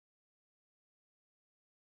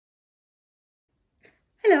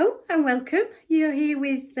Hello and welcome. You're here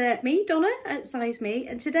with me, Donna at Size Me,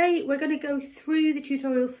 and today we're going to go through the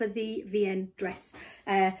tutorial for the Vienne dress,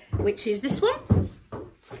 which is this one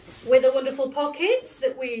with the wonderful pockets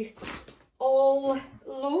that we all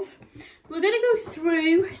love. We're going to go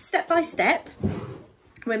through step by step.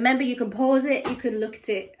 Remember, you can pause it, you can look at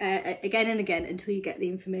it again and again until you get the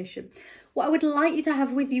information. What I would like you to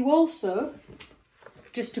have with you also,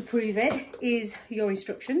 just to prove it, is your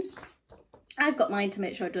instructions. I've got mine to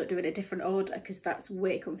make sure I don't do it in a different order because that's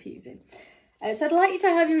way confusing. So I'd like you to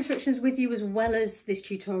have your instructions with you as well as this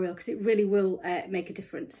tutorial because it really will make a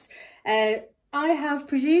difference. I have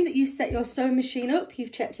presumed that you've set your sewing machine up,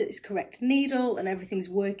 you've checked that it's correct needle and everything's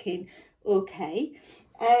working okay.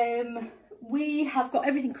 We have got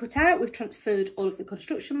everything cut out, we've transferred all of the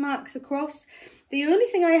construction marks across. The only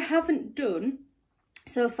thing I haven't done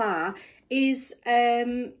so far is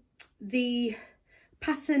the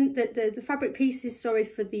pattern, the fabric pieces, sorry,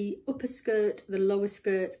 for the upper skirt, the lower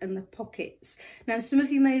skirt and the pockets. Now, some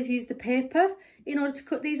of you may have used the paper in order to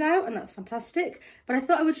cut these out, and that's fantastic, but I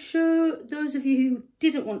thought I would show those of you who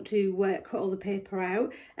didn't want to cut all the paper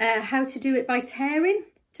out how to do it by tearing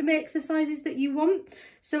to make the sizes that you want.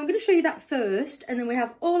 So I'm going to show you that first, and then we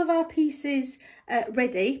have all of our pieces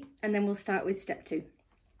ready, and then we'll start with step 2.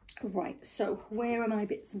 Right, so where are my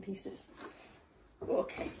bits and pieces?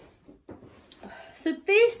 Okay. So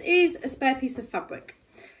this is a spare piece of fabric.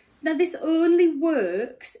 Now this only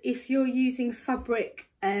works if you're using fabric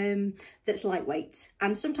that's lightweight,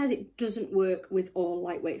 and sometimes it doesn't work with all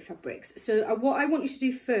lightweight fabrics. So what I want you to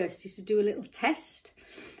do first is to do a little test,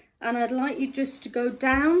 and I'd like you just to go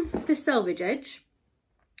down the selvage edge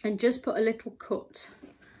and just put a little cut.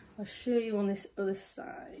 I'll show you on this other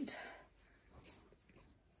side.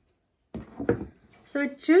 So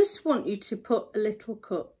I just want you to put a little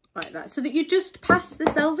cut like that, so that you just pass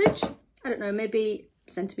the selvage, I don't know, maybe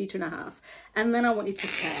 1.5 centimeters, and then I want you to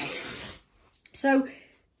tear. So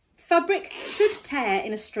fabric should tear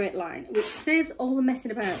in a straight line, which saves all the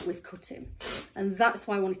messing about with cutting, and that's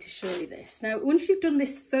why I wanted to show you this. Now, once you've done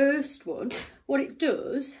this first one, what it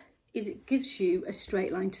does is it gives you a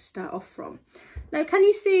straight line to start off from. Now, can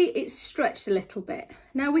you see it's stretched a little bit?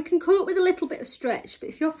 Now, we can cope with a little bit of stretch, but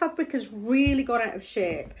if your fabric has really gone out of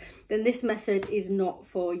shape, then this method is not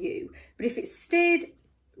for you. But if it's stayed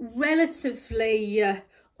relatively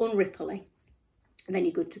unripply, then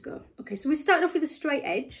you're good to go. Okay, so we started off with a straight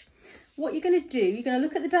edge. What you're going to do, you're going to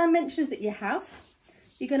look at the dimensions that you have.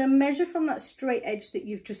 You're going to measure from that straight edge that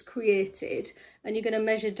you've just created, and you're going to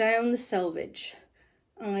measure down the selvage.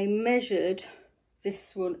 I measured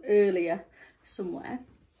this one earlier somewhere.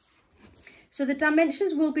 So the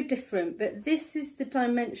dimensions will be different, but this is the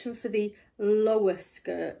dimension for the lower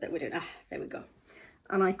skirt that we're doing. Ah, there we go.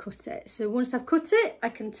 And I cut it. So once I've cut it, I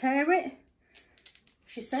can tear it,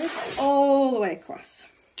 she says, all the way across.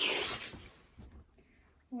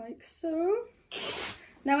 Like so.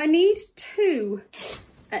 Now I need 2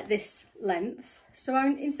 at this length. So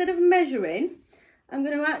instead of measuring, I'm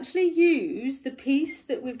going to actually use the piece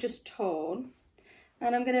that we've just torn,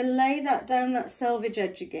 and I'm going to lay that down that selvage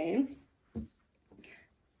edge again.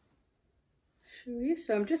 Show you.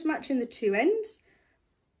 So I'm just matching the 2 ends.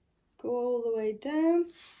 Go all the way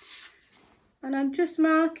down. And I'm just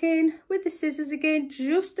marking with the scissors again,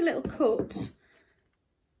 just a little cut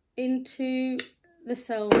into the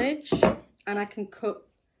selvage, and I can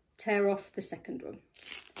tear off the second one.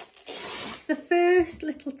 It's the first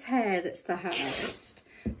little tear that's the hardest.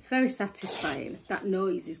 It's very satisfying. That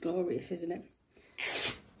noise is glorious, isn't it?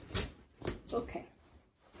 Okay.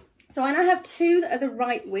 So I now have 2 that are the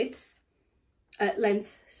right length,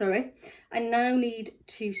 sorry. I now need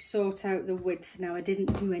to sort out the width. Now, I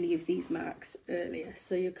didn't do any of these marks earlier,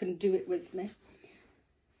 so you can do it with me.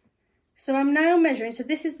 So I'm now measuring, so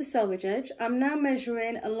this is the selvage edge. I'm now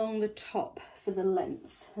measuring along the top for the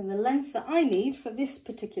length. And the length that I need for this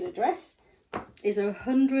particular dress is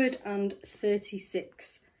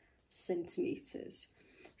 136 centimeters.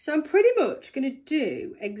 So I'm pretty much going to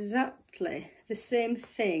do exactly the same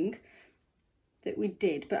thing that we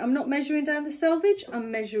did, but I'm not measuring down the selvage,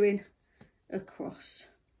 I'm measuring across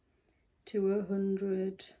to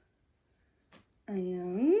 100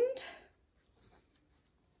 and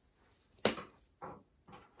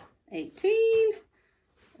 18,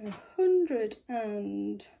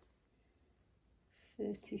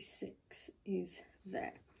 136 is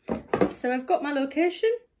there. So I've got my location.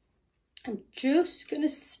 I'm just going to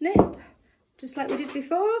snip, just like we did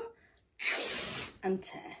before, and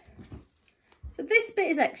tear. So this bit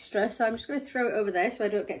is extra, so I'm just going to throw it over there so I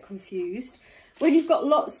don't get confused. When you've got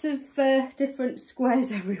lots of different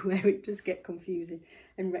squares everywhere, it does get confusing,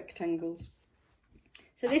 and rectangles.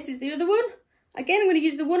 So this is the other one. Again, I'm going to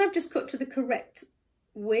use the one I've just cut to the correct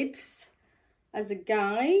width as a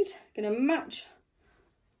guide. I'm going to match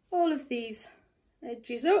all of these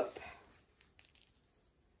edges up.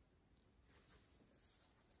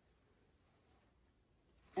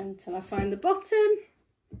 Until I find the bottom.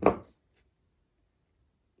 I'm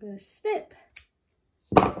going to snip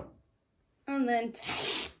and then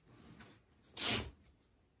tape.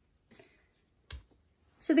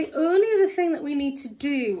 So the only other thing that we need to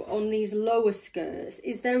do on these lower skirts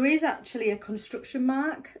is there is actually a construction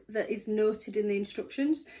mark that is noted in the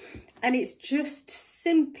instructions, and it's just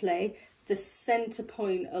simply the centre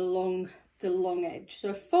point along the long edge.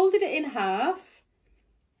 So I folded it in half.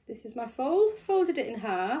 This is my fold, folded it in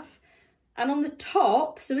half, and on the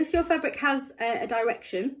top, so if your fabric has a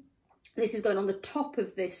direction, this is going on the top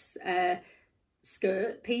of this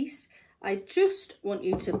skirt piece, I just want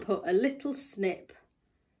you to put a little snip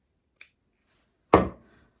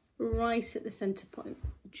right at the centre point,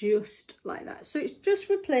 just like that. So it's just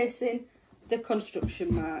replacing the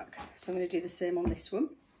construction mark. So I'm going to do the same on this one.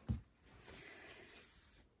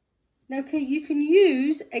 Now you can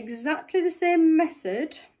use exactly the same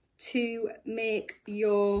method to make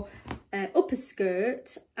your upper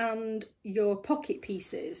skirt and your pocket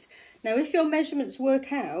pieces. Now if your measurements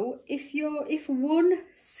work out, if one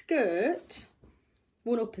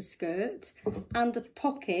upper skirt and a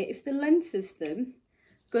pocket, if the length of them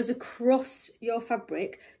goes across your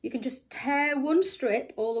fabric, you can just tear one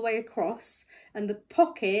strip all the way across, and the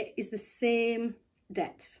pocket is the same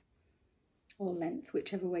depth or length,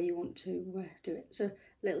 whichever way you want to do it. So a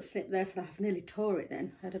little snip there for that. I've nearly tore it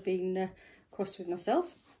then. I'd have been cross with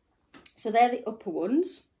myself. So they're the upper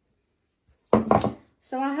ones.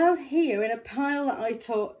 So I have here in a pile that I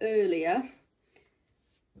taught earlier,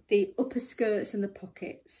 the upper skirts and the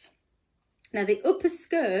pockets. Now the upper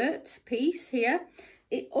skirt piece here,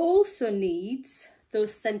 it also needs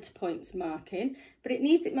those centre points marking, but it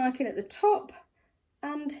needs it marking at the top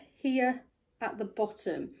and here at the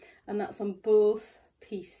bottom, and that's on both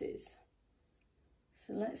pieces.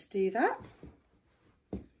 So let's do that.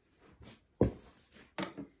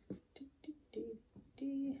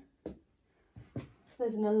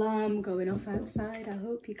 There's an alarm going off outside. I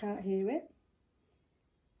hope you can't hear it.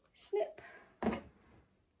 Snip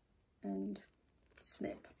and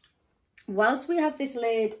snip. Whilst we have this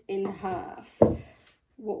laid in half,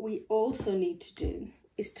 what we also need to do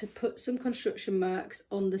is to put some construction marks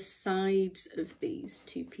on the sides of these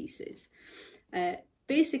two pieces.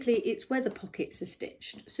 Basically, it's where the pockets are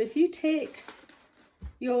stitched. So if you take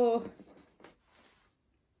your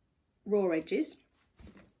raw edges,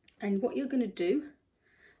 and what you're going to do,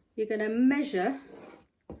 you're going to measure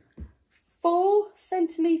 4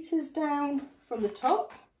 centimetres down from the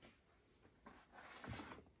top.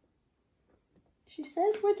 She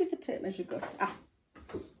says, where did the tape measure go? Ah,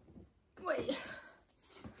 wait.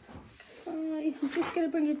 I'm just going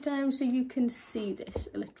to bring it down so you can see this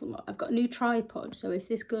a little more. I've got a new tripod, so if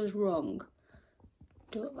this goes wrong,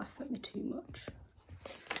 don't laugh at me too much.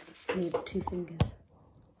 I need 2 fingers.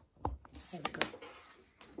 There we go.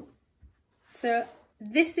 So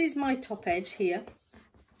this is my top edge here.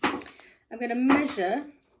 I'm going to measure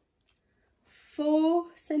 4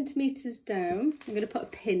 centimetres down. I'm going to put a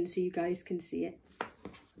pin so you guys can see it.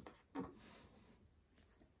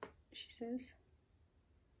 She says.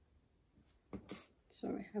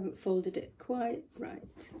 Sorry, I haven't folded it quite right.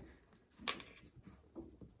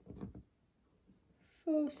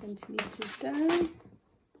 4 centimetres down.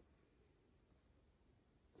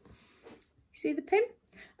 See the pin?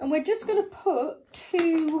 And we're just going to put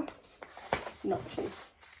 2 notches.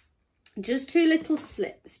 Just 2 little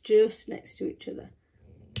slits just next to each other.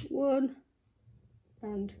 1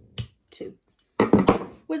 and 2.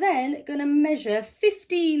 We're then going to measure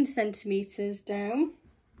 15 centimetres down.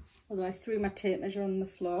 Although I threw my tape measure on the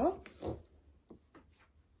floor.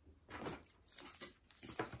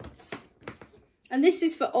 And this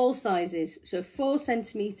is for all sizes. So 4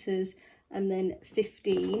 centimetres and then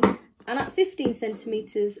 15. And at 15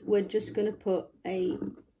 centimetres, we're just going to put a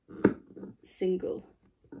single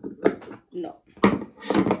knot. I'm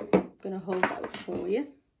going to hold that up for you.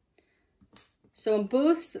 So on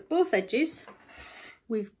both edges,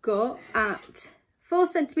 we've got at 4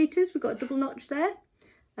 centimetres, we've got a double notch there.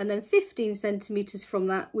 And then 15 centimetres from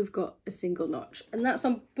that, we've got a single notch. And that's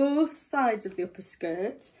on both sides of the upper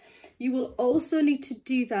skirt. You will also need to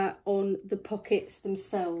do that on the pockets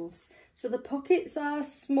themselves. So the pockets are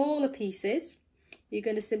smaller pieces. You're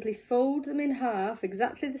going to simply fold them in half,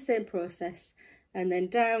 exactly the same process. And then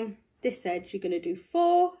down this edge, you're going to do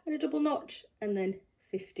 4 and a double notch and then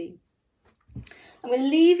 15. I'm going to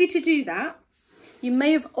leave you to do that. You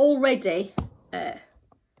may have already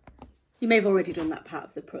done that part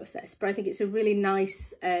of the process, but I think it's a really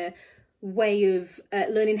nice way of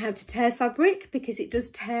learning how to tear fabric, because it does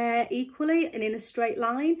tear equally and in a straight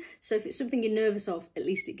line. So if it's something you're nervous of, at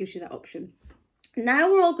least it gives you that option.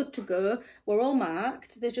 Now we're all good to go, we're all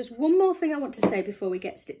marked. There's just one more thing I want to say before we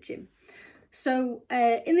get stitching. So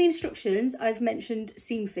in the instructions, I've mentioned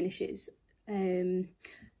seam finishes.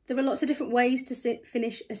 There are lots of different ways to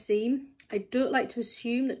finish a seam. I don't like to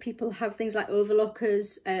assume that people have things like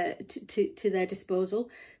overlockers to their disposal.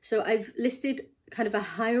 So I've listed kind of a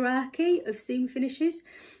hierarchy of seam finishes.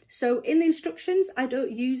 So in the instructions, I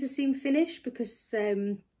don't use a seam finish because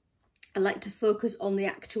I like to focus on the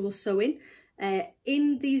actual sewing.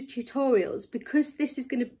 In these tutorials, because this is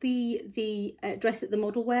going to be the dress that the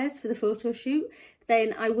model wears for the photo shoot,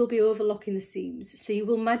 then I will be overlocking the seams. So you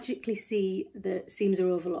will magically see the seams are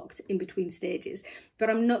overlocked in between stages, but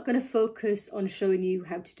I'm not going to focus on showing you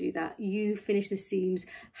how to do that. You finish the seams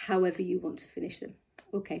however you want to finish them.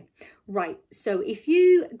 Okay, right, so if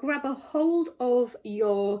you grab a hold of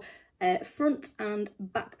your front and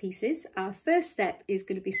back pieces, our first step is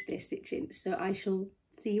going to be stay stitching. So I shall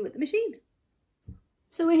see you at the machine.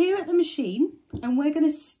 So we're here at the machine and we're going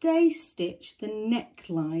to stay stitch the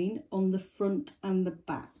neckline on the front and the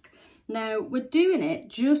back. Now we're doing it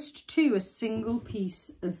just to a single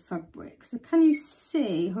piece of fabric. So can you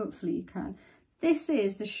see? Hopefully you can. This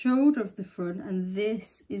is the shoulder of the front and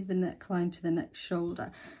this is the neckline to the next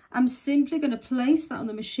shoulder. I'm simply going to place that on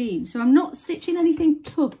the machine. So I'm not stitching anything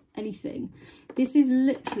to anything. This is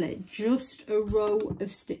literally just a row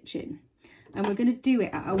of stitching. And we're going to do it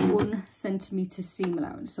at a 1 centimetre seam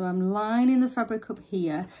allowance. So I'm lining the fabric up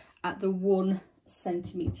here at the 1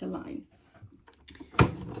 centimetre line.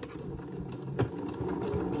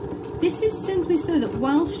 This is simply so that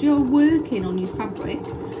whilst you're working on your fabric,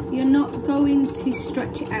 you're not going to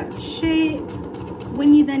stretch it out of shape.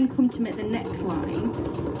 When you then come to make the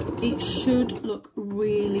neckline, it should look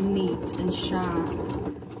really neat and sharp.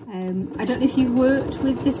 I don't know if you've worked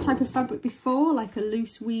with this type of fabric before, like a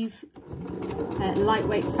loose weave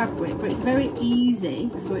lightweight fabric, but it's very easy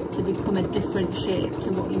for it to become a different shape to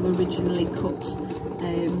what you originally cut.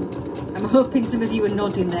 I'm hoping some of you are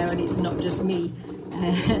nodding there and it's not just me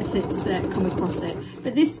that's come across it.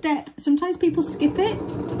 But this step, sometimes people skip it,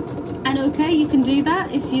 and okay, you can do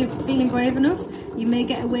that if you're feeling brave enough. You may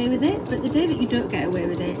get away with it, but the day that you don't get away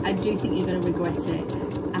with it, I do think you're going to regret it,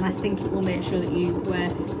 and I think it will make sure that you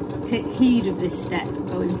take heed of this step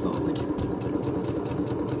going forward.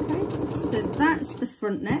 Okay, so that's the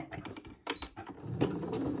front neck,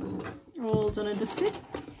 all done and dusted.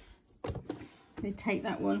 I'm going to take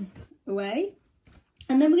that one away,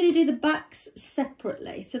 and then we're going to do the backs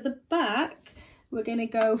separately. So the back, we're going to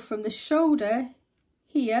go from the shoulder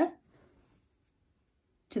here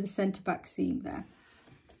to the centre back seam there,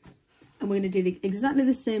 and we're going to do exactly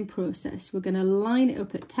the same process. We're going to line it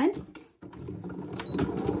up at 10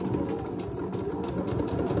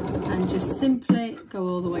 and just simply go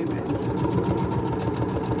all the way around.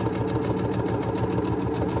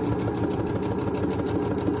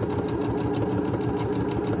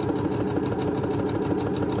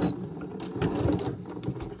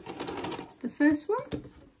 That's the first one.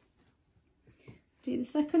 Do the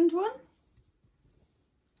second one.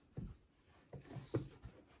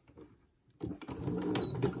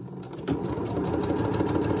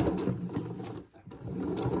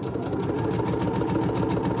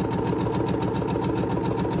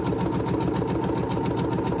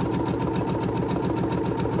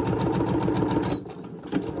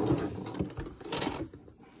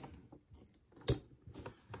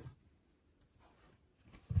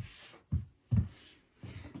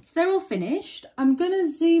 So they're all finished. I'm going to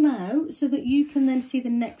zoom out so that you can then see the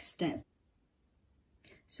next step.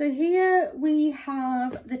 So here we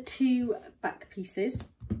have the two back pieces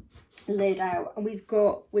laid out, and we've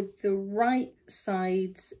got with the right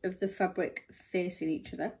sides of the fabric facing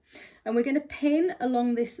each other, and we're going to pin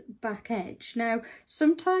along this back edge. Now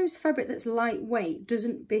sometimes fabric that's lightweight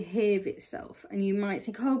doesn't behave itself and you might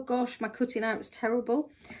think, oh gosh, my cutting out is terrible.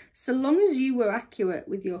 So long as you were accurate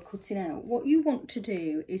with your cutting out, what you want to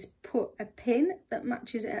do is put a pin that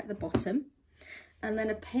matches it at the bottom, and then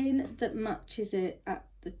a pin that matches it at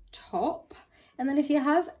the top. And then if you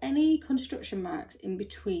have any construction marks in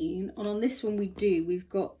between, and on this one we've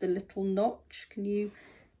got the little notch. Can you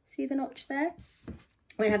see the notch there?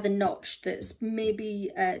 We have the notch that's maybe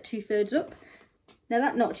 2/3 up. Now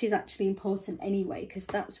that notch is actually important anyway, because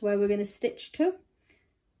that's where we're going to stitch to,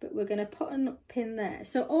 but we're going to put a pin there.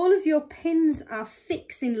 So all of your pins are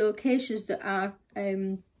fixing locations that are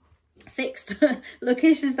fixed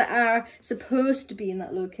locations that are supposed to be in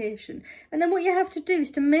that location. And then what you have to do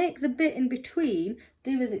is to make the bit in between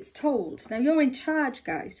do as it's told. Now you're in charge,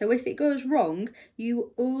 guys, so if it goes wrong,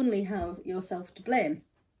 you only have yourself to blame.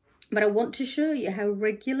 But I want to show you how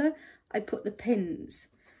regular I put the pins.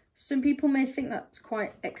 Some people may think that's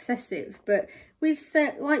quite excessive, but with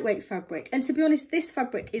lightweight fabric, and to be honest, this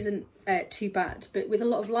fabric isn't too bad, but with a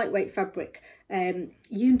lot of lightweight fabric,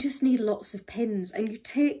 you just need lots of pins, and you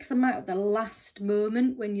take them out at the last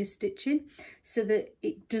moment when you're stitching so that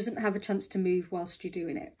it doesn't have a chance to move whilst you're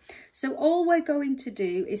doing it. So all we're going to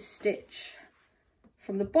do is stitch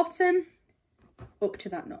from the bottom up to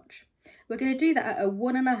that notch. We're going to do that at a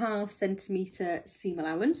 1.5 centimetre seam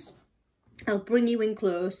allowance. I'll bring you in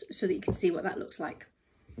close so that you can see what that looks like.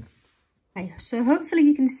 Okay, so hopefully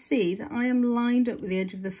you can see that I am lined up with the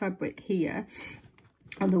edge of the fabric here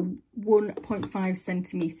on the 1.5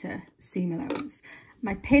 centimetre seam allowance.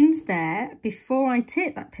 My pin's there. Before I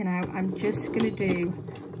take that pin out, I'm just going to do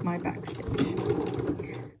my back stitch.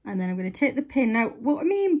 And then I'm going to take the pin. Now, what I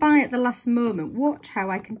mean by at the last moment, watch how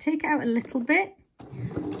I can take it out a little bit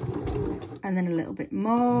and then a little bit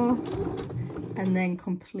more, and then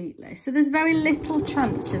completely. So there's very little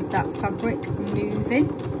chance of that fabric moving.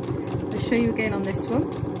 I'll show you again on this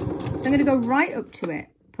one. So I'm going to go right up to it,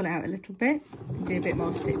 pull it out a little bit, and do a bit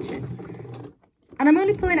more stitching. And I'm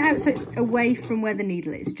only pulling it out so it's away from where the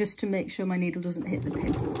needle is, just to make sure my needle doesn't hit the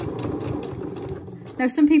pin. Now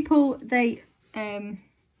some people they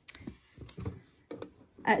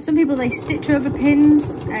stitch over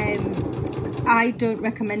pins. I don't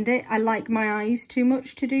recommend it. I like my eyes too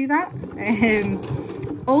much to do that.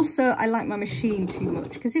 Also, I like my machine too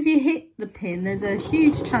much, because if you hit the pin, there's a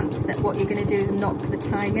huge chance that what you're going to do is knock the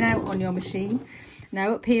timing out on your machine.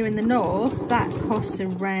 Now, up here in the north, that costs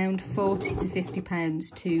around £40 to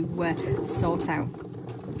 £50 to sort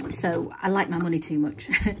out. So I like my money too much.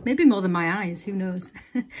 Maybe more than my eyes, who knows.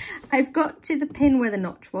 I've got to the pin where the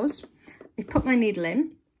notch was. I've put my needle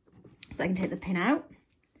in so I can take the pin out.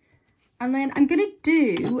 And then I'm going to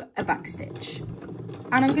do a back stitch,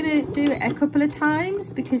 and I'm going to do it a couple of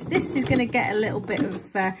times because this is going to get a little bit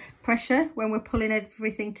of pressure when we're pulling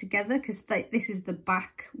everything together, because this is the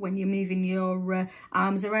back when you're moving your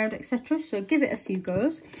arms around, etc. So give it a few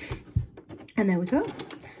goes, and there we go.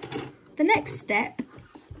 The next step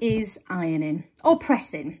is ironing, or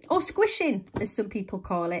pressing, or squishing, as some people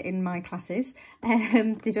call it in my classes.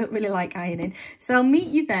 They don't really like ironing, so I'll meet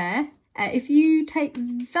you there. If you take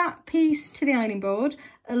that piece to the ironing board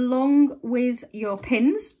along with your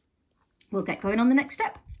pins, we'll get going on the next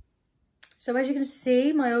step. So as you can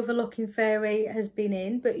see, my overlocking fairy has been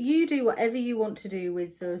in, but you do whatever you want to do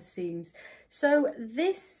with those seams. So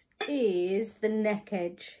this is the neck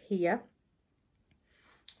edge here.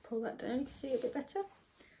 Pull that down, you can see it a bit better.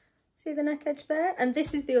 See the neck edge there? And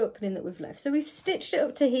this is the opening that we've left. So we've stitched it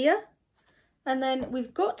up to here. And then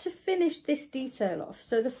we've got to finish this detail off.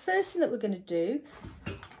 So the first thing that we're going to do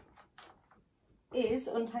is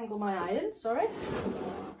untangle my iron, sorry.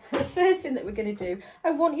 The first thing that we're going to do,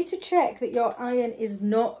 I want you to check that your iron is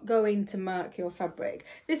not going to mark your fabric.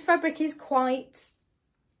 This fabric is quite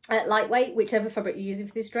lightweight, whichever fabric you're using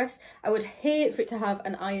for this dress. I would hate for it to have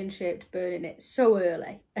an iron-shaped burn in it so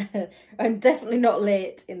early. I'm definitely not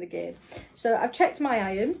late in the game. So I've checked my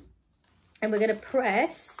iron, and we're going to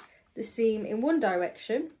press the seam in one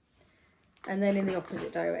direction and then in the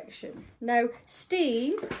opposite direction. Now,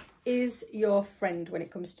 steam is your friend when it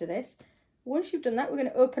comes to this. Once you've done that, we're going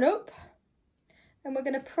to open up and we're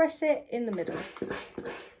going to press it in the middle.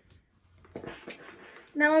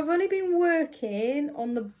 Now, I've only been working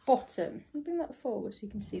on the bottom. I'll bring that forward so you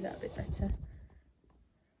can see that a bit better.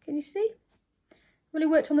 Can you see? I've only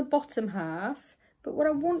worked on the bottom half. But what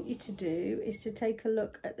I want you to do is to take a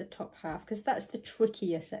look at the top half, because that's the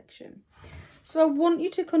trickier section. So I want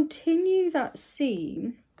you to continue that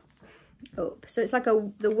seam up. So it's like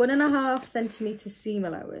the 1.5 centimetre seam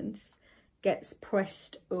allowance gets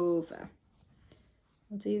pressed over.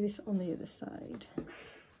 I'll do this on the other side.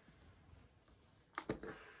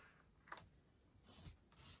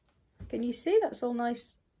 Can you see that's all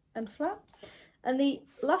nice and flat? And the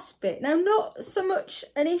last bit, now not so much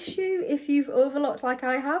an issue if you've overlocked like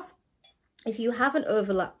I have. If you haven't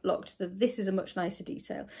overlocked, this is a much nicer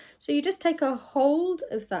detail. So you just take a hold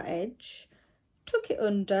of that edge, tuck it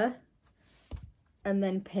under, and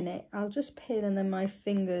then pin it. I'll just pin and then my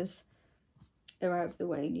fingers are out of the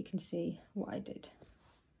way and you can see what I did.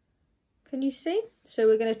 Can you see? So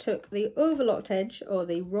we're going to tuck the overlocked edge or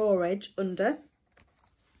the raw edge under,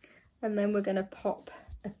 and then we're going to pop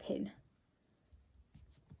a pin.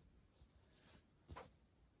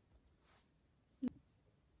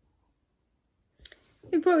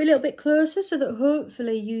 We brought it a little bit closer so that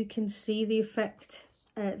hopefully you can see the effect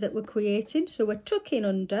that we're creating. So we're tucking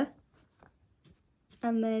under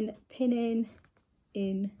and then pinning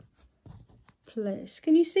in place.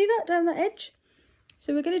 Can you see that down the edge?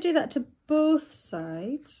 So we're going to do that to both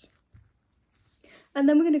sides. And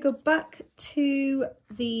then we're going to go back to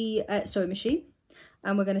the sewing machine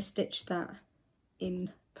and we're going to stitch that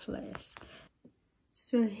in place.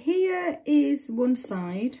 So here is one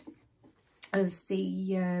side of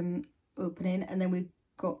the opening, and then we've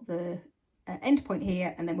got the end point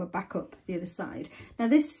here, and then we're back up the other side. Now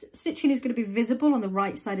this stitching is going to be visible on the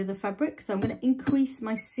right side of the fabric, so I'm going to increase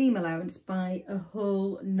my seam allowance by a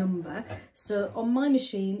whole number. So on my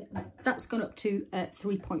machine that's gone up to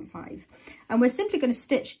 3.5, and we're simply going to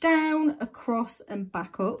stitch down, across and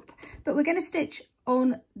back up, but we're going to stitch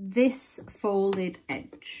on this folded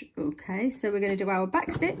edge. Okay, so we're going to do our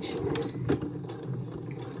back stitch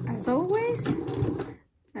as always,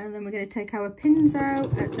 and then we're going to take our pins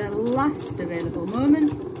out at the last available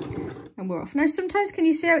moment and we're off. Now sometimes, can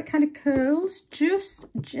you see how it kind of curls? Just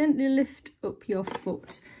gently lift up your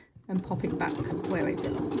foot and pop it back where it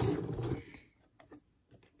belongs.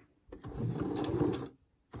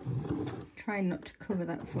 Try not to cover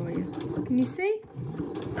that for you. Can you see?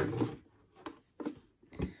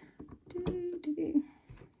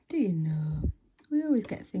 Do you know? We always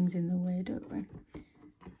get things in the way, don't we?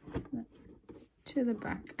 To the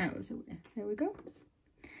back, out of the way. There we go.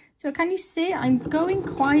 So can you see I'm going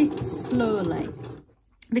quite slowly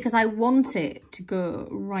because I want it to go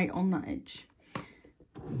right on that edge.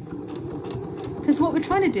 Because what we're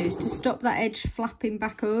trying to do is to stop that edge flapping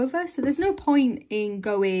back over. So there's no point in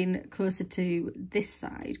going closer to this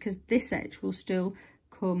side because this edge will still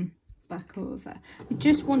come back over. I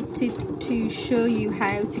just wanted to show you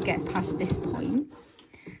how to get past this point.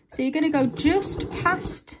 So you're going to go just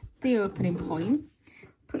past the opening point,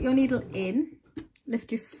 put your needle in,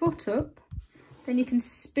 lift your foot up, then you can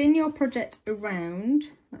spin your project around.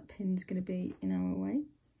 That pin's going to be in our way.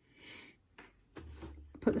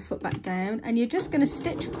 Put the foot back down and you're just going to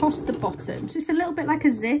stitch across the bottom. So it's a little bit like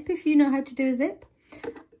a zip if you know how to do a zip.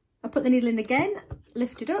 I'll put the needle in again,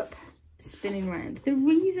 lift it up, spinning round. The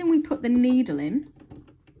reason we put the needle in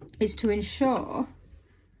is to ensure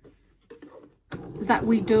that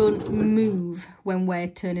we don't move when we're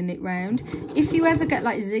turning it round. If you ever get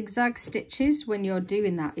like zigzag stitches when you're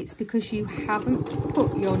doing that, it's because you haven't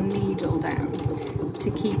put your needle down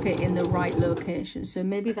to keep it in the right location. So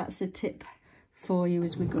maybe that's a tip for you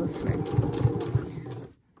as we go through.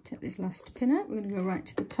 Take this last pin out, we're going to go right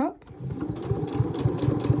to the top.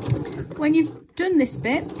 When you've done this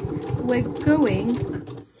bit, we're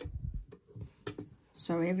going,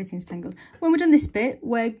 sorry, everything's tangled. When we're done this bit,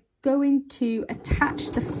 we're going to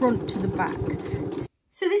attach the front to the back.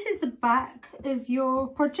 So this is the back of your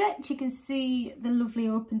project. You can see the lovely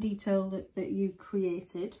open detail that you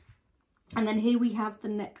created. And then here we have the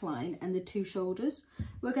neckline and the two shoulders.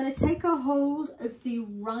 We're going to take a hold of the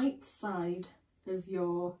right side of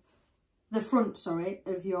the front, sorry,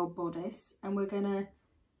 of your bodice, and we're going to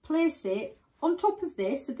place it on top of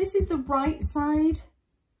this. So this is the right side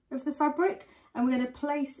of the fabric, and we're going to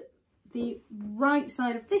place the right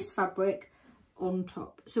side of this fabric on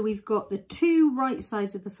top. So we've got the two right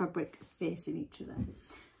sides of the fabric facing each other.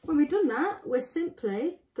 When we've done that, we're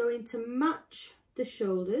simply going to match the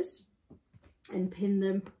shoulders and pin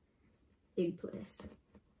them in place.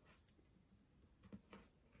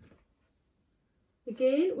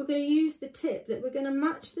 Again, we're going to use the tip that we're going to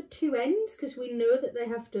match the two ends because we know that they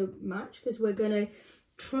have to match, because we're going to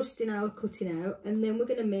trust in our cutting out, and then we're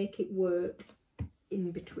going to make it work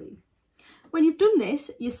in between. When you've done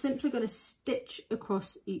this, you're simply going to stitch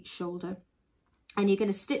across each shoulder, and you're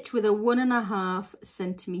going to stitch with a 1.5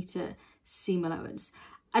 centimetre seam allowance.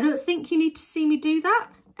 I don't think you need to see me do that.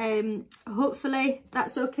 Hopefully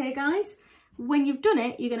that's okay, guys. When you've done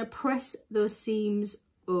it, you're going to press those seams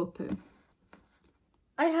open.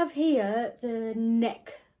 I have here the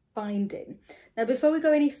neck binding. Now before we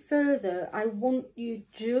go any further, I want you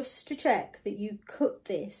just to check that you cut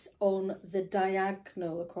this on the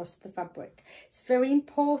diagonal across the fabric. It's very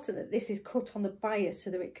important that this is cut on the bias so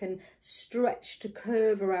that it can stretch to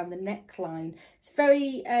curve around the neckline. It's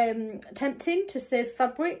very tempting to save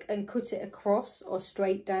fabric and cut it across or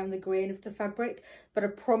straight down the grain of the fabric, but I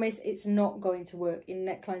promise it's not going to work. Your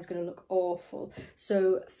neckline's going to look awful.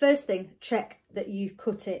 So first thing, check that you've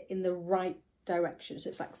cut it in the right direction. So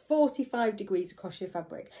it's like 45 degrees across your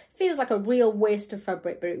fabric. Feels like a real waste of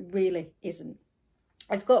fabric, but it really isn't.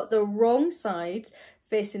 I've got the wrong sides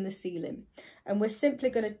facing the ceiling, and we're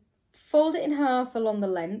simply going to fold it in half along the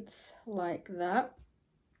length like that,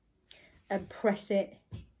 and press it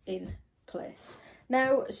in place.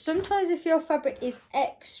 Now, sometimes if your fabric is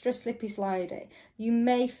extra slippy slidey, you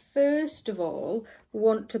may first of all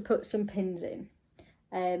want to put some pins in.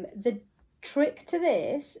 The trick to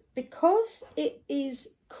this, because it is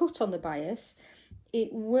cut on the bias, it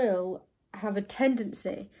will have a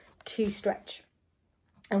tendency to stretch.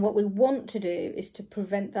 And what we want to do is to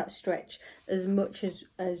prevent that stretch as much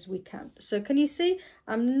as we can. So can you see,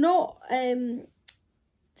 I'm not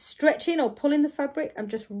stretching or pulling the fabric, I'm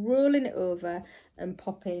just rolling it over and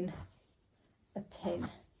popping a pin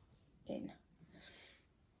in.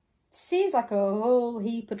 Seems like a whole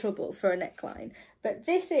heap of trouble for a neckline, but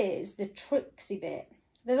this is the tricksy bit.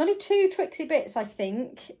 There's only 2 tricksy bits, I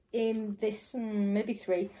think, in this, maybe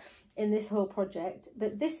 3, in this whole project,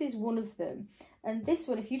 but this is one of them. And this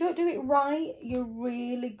one, if you don't do it right, you're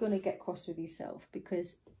really going to get cross with yourself,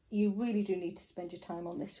 because you really do need to spend your time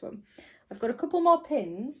on this one. I've got a couple more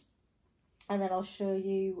pins, and then I'll show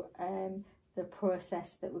you the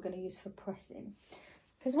process that we're going to use for pressing.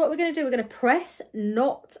 Because what we're going to do, we're going to press,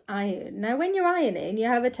 not iron. Now, when you're ironing, you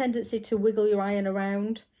have a tendency to wiggle your iron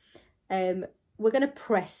around. We're going to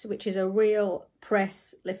press, which is a real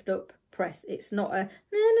press, lift up, press. It's not a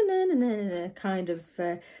na-na-na-na-na-na kind of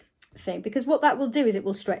thing, because what that will do is it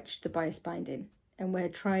will stretch the bias binding, and we're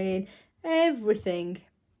trying everything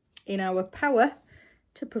in our power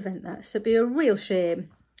to prevent that. So it'd be a real shame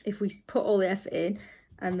if we put all the effort in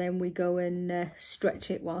and then we go and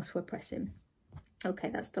stretch it whilst we're pressing. Okay,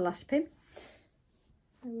 that's the last pin.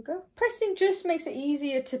 There we go. Pressing just makes it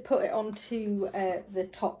easier to put it onto the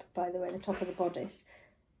top, by the way, the top of the bodice.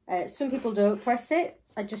 Some people don't press it.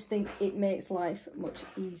 I just think it makes life much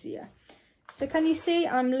easier. So can you see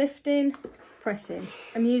I'm lifting, pressing.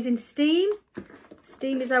 I'm using steam.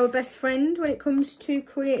 Steam is our best friend when it comes to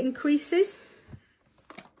creating creases.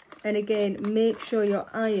 And again, make sure your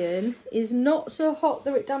iron is not so hot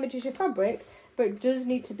that it damages your fabric, but it does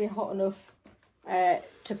need to be hot enough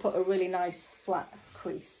to put a really nice flat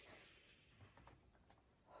crease.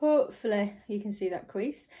 Hopefully you can see that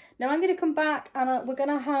crease. Now I'm going to come back and we're going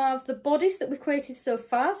to have the bodice that we've created so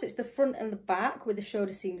far. So it's the front and the back with the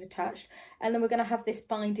shoulder seams attached. And then we're going to have this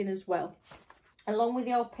binding as well, along with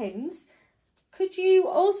your pins. Could you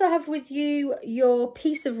also have with you your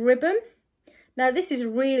piece of ribbon? Now this is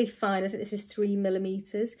really fine. I think this is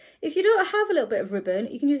 3mm. If you don't have a little bit of ribbon,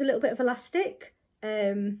 you can use a little bit of elastic.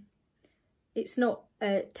 It's not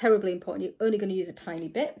terribly important. You're only going to use a tiny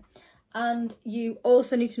bit. And you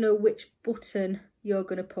also need to know which button you're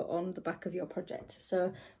going to put on the back of your project.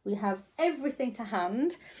 So we have everything to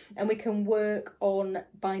hand and we can work on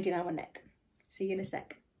binding our neck. See you in a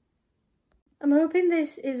sec. I'm hoping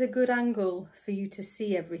this is a good angle for you to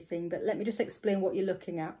see everything, but let me just explain what you're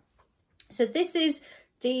looking at. So this is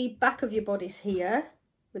the back of your bodice here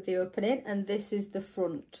with the opening, and this is the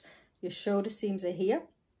front. Your shoulder seams are here.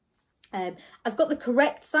 I've got the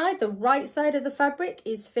correct side, the right side of the fabric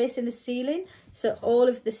is facing the ceiling, so all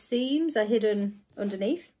of the seams are hidden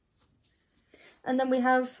underneath. And then we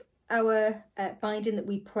have our binding that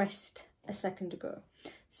we pressed a second ago.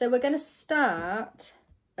 So we're going to start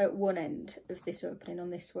at one end of this opening on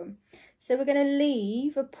this one. So we're going to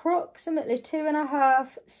leave approximately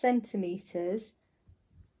 2.5 centimetres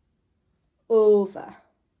over.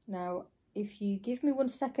 Now, if you give me 1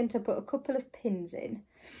 second to put a couple of pins in,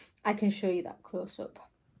 I can show you that close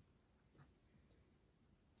up.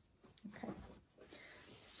 Okay,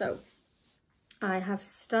 so I have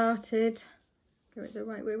started, go it the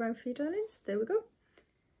right way around for you darlings, there we go.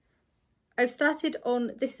 I've started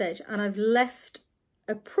on this edge and I've left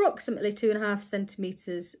approximately 2.5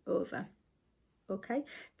 centimetres over. Okay,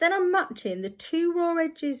 then I'm matching the 2 raw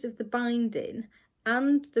edges of the binding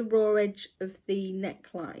and the raw edge of the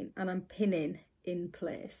neckline, and I'm pinning in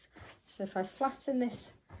place. So if I flatten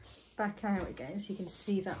this back out again so you can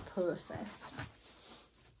see that process.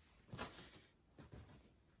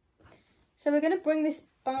 So we're going to bring this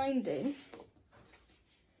binding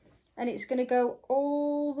and it's going to go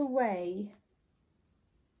all the way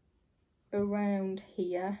around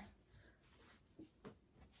here,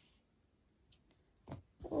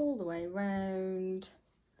 all the way around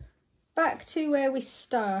back to where we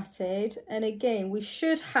started, and again we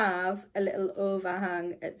should have a little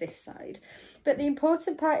overhang at this side, but the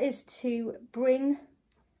important part is to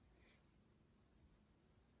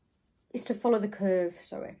follow the curve,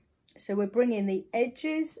 sorry. So we're bringing the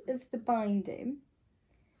edges of the binding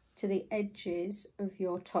to the edges of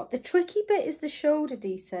your top. The tricky bit is the shoulder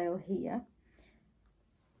detail here,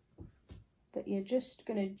 but you're just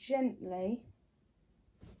going to gently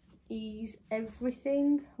ease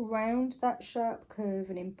everything round that sharp curve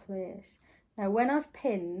and in place. Now when I've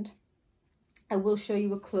pinned, I will show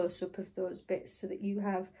you a close-up of those bits so that you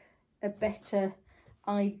have a better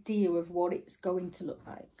idea of what it's going to look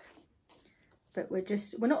like. But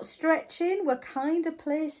we're not stretching, we're kind of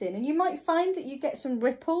placing. And you might find that you get some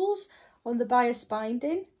ripples on the bias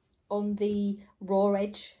binding on the raw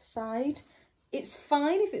edge side. It's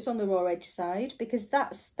fine if it's on the raw edge side, because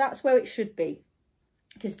that's where it should be,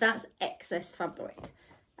 because that's excess fabric.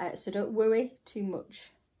 So don't worry too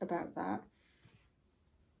much about that.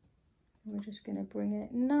 We're just going to bring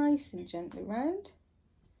it nice and gently round.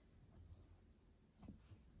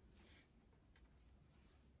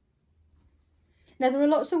 Now, there are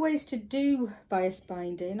lots of ways to do bias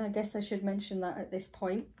binding. I guess I should mention that at this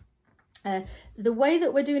point. The way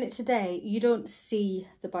that we're doing it today, you don't see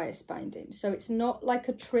the bias binding. So it's not like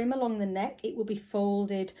a trim along the neck. It will be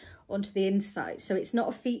folded onto the inside. So it's not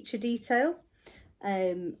a feature detail.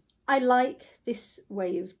 I like this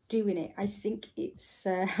way of doing it. I think it's,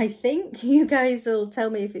 I think you guys will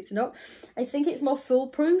tell me if it's not. I think it's more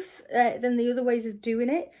foolproof than the other ways of doing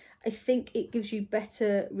it. I think it gives you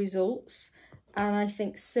better results. And I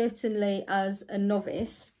think certainly as a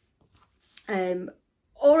novice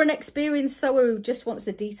or an experienced sewer who just wants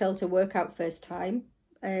the detail to work out first time,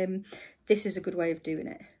 this is a good way of doing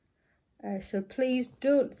it. So please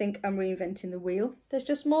don't think I'm reinventing the wheel. There's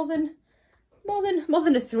just more than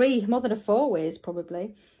a 4 ways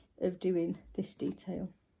probably of doing this detail.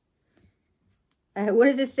 One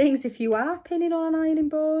of the things, if you are pinning on an ironing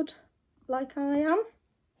board like I am,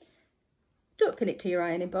 don't pin it to your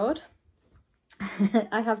ironing board.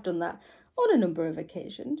 I have done that on a number of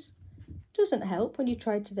occasions. Doesn't help when you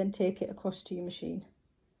try to then take it across to your machine.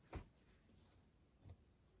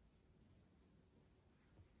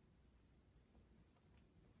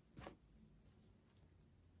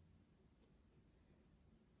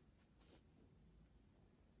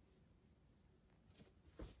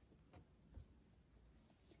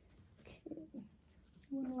 Okay,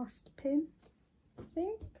 one last pin, I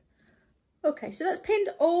think. Okay, so that's pinned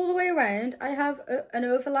all the way around. I have an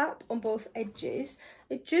overlap on both edges.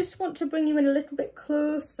 I just want to bring you in a little bit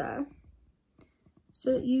closer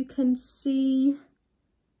so that you can see,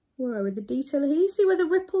 where are we, the detail here. See where the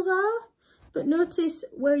ripples are? But notice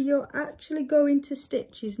where you're actually going to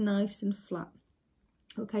stitch is nice and flat.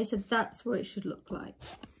 Okay, so that's what it should look like.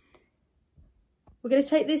 We're going to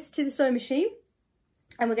take this to the sewing machine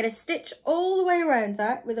and we're going to stitch all the way around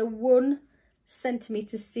that with a 1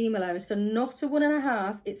 centimetre seam allowance. So not a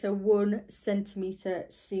 1.5, it's a 1 centimetre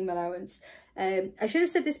seam allowance. I should have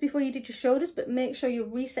said this before you did your shoulders, but make sure you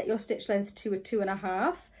reset your stitch length to a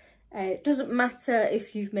 2.5. It doesn't matter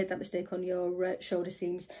if you've made that mistake on your shoulder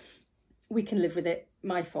seams. We can live with it,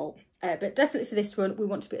 my fault. But definitely for this one, we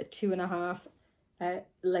want to be at 2.5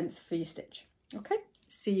 length for your stitch. Okay,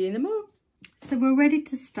 see you in the moment. So we're ready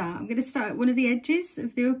to start. I'm going to start at one of the edges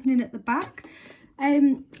of the opening at the back.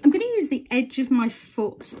 I'm going to use the edge of my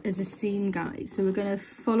foot as a seam guide. So we're going to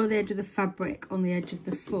follow the edge of the fabric on the edge of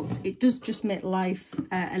the foot. It does just make life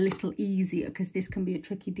a little easier because this can be a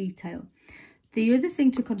tricky detail. The other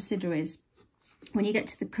thing to consider is when you get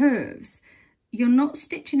to the curves, you're not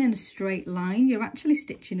stitching in a straight line, you're actually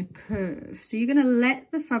stitching a curve. So you're going to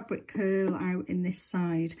let the fabric curl out in this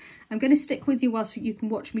side. I'm going to stick with you whilst you can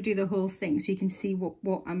watch me do the whole thing so you can see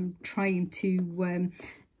what I'm trying to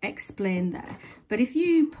explain there. But if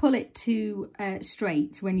you pull it to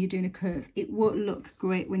straight when you're doing a curve, it won't look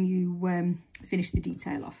great when you finish the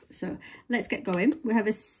detail off. So let's get going. We have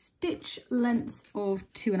a stitch length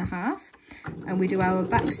of 2.5 and we do our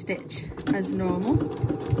back stitch as normal,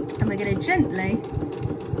 and we're going to gently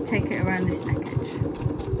take it around this neck edge.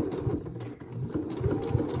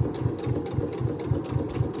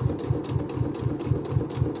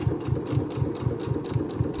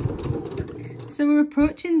 So we're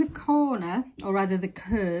approaching the corner, or rather the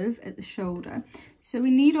curve at the shoulder. So we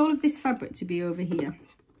need all of this fabric to be over here,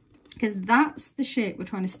 because that's the shape we're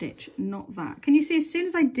trying to stitch, not that. Can you see, as soon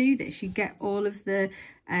as I do this, you get all of the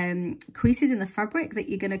creases in the fabric that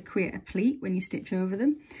you're going to create a pleat when you stitch over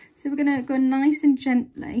them. So we're going to go nice and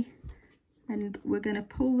gently, and we're going to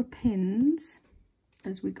pull the pins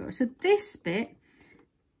as we go. So this bit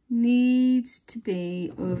needs to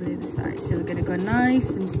be over the other side, so we're going to go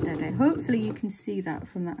nice and steady. Hopefully you can see that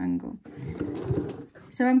from that angle.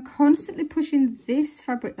 So I'm constantly pushing this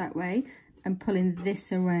fabric that way and pulling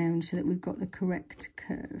this around so that we've got the correct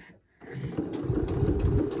curve.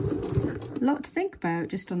 A lot to think about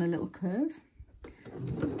just on a little curve.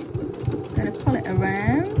 I'm going to pull it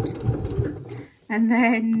around, and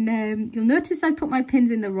then you'll notice I put my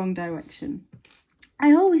pins in the wrong direction.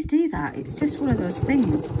 I always do that. It's just one of those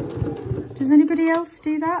things. Does anybody else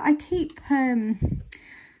do that? I keep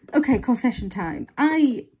Okay, confession time.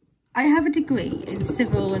 I have a degree in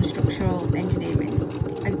civil and structural engineering.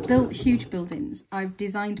 I've built huge buildings. I've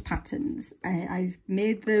designed patterns. I've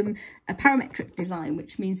made them a parametric design,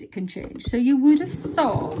 which means it can change. So you would have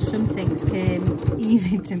thought some things came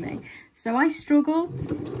easy to me. So I struggle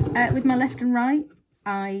with my left and right.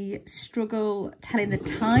 I struggle telling the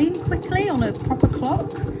time quickly on a proper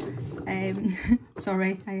clock.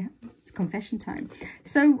 Sorry, it's confession time.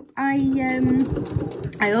 So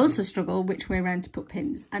I also struggle which way around to put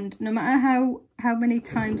pins, and no matter how many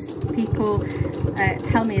times people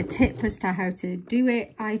tell me a tip as to how to do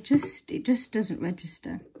it, it just doesn't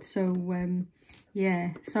register. So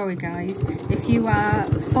yeah, sorry guys, if you are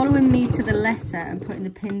following me to the letter and putting the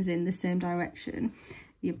pins in the same direction,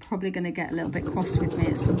 you're probably going to get a little bit cross with me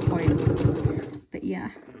at some point. But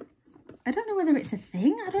yeah, I don't know whether it's a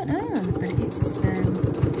thing, I don't know, but it's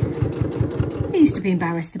I used to be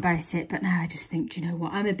embarrassed about it, but now I just think, do you know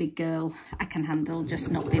what, I'm a big girl, I can handle just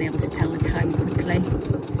not being able to tell the time quickly.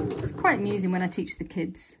 It's quite amusing when I teach the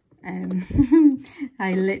kids.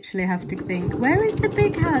 I literally have to think, where is the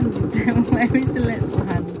big hand? Where is the little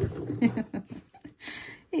hand?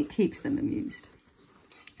 It keeps them amused.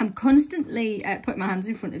 I'm constantly putting my hands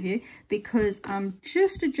in front of you because I'm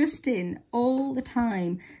just adjusting all the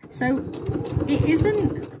time. So it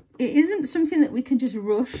isn't something that we can just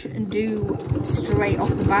rush and do straight off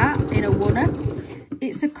the bat in a oneer.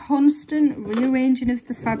 It's a constant rearranging of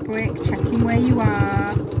the fabric, checking where you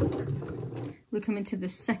are. We're coming to the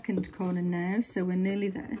second corner now, so we're nearly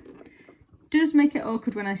there. Does make it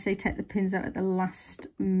awkward when I say take the pins out at the last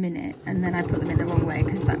minute and then I put them in the wrong way,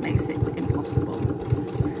 because that makes it impossible.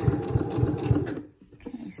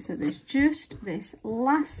 Okay, so there's just this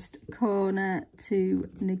last corner to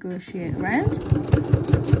negotiate around.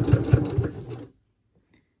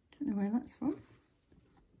 Don't know where that's from.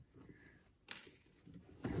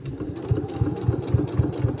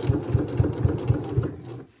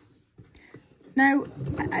 Now,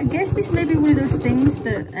 I guess this may be one of those things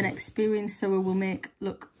that an experienced sewer will make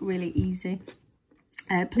look really easy.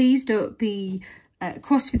 Please don't be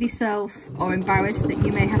cross with yourself or embarrassed that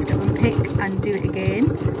you may have to unpick and do it again.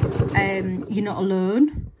 You're not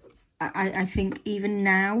alone. I think even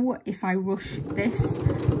now, if I rush this,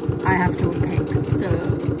 I have to unpick.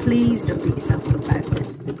 So please don't beat yourself up about it.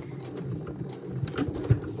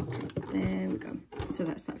 There we go. So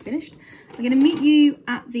that's that finished. I'm going to meet you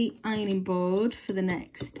at the ironing board for the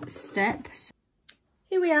next step. So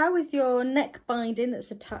here we are with your neck binding that's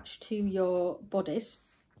attached to your bodice.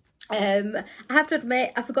 I have to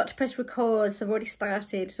admit, I forgot to press record, so I've already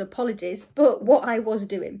started, so apologies. But what I was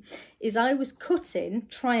doing is I was cutting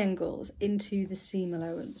triangles into the seam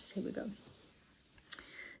allowance. Here we go.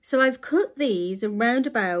 So I've cut these around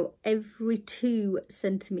about every 2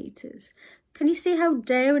 centimetres. Can you see how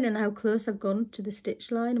daring and how close I've gone to the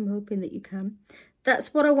stitch line? I'm hoping that you can.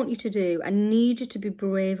 That's what I want you to do. I need you to be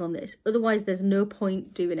brave on this. Otherwise, there's no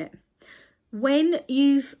point doing it. When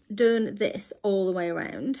you've done this all the way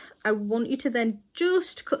around, I want you to then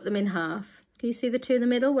just cut them in half. Can you see the 2 in the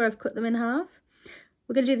middle where I've cut them in half?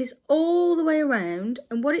 We're going to do this all the way around.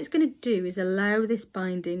 And what it's going to do is allow this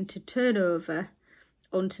binding to turn over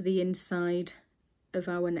onto the inside of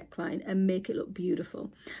our neckline and make it look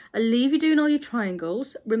beautiful. I'll leave you doing all your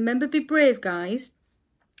triangles. Remember, be brave, guys,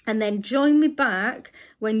 and then join me back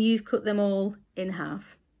when you've cut them all in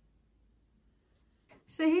half.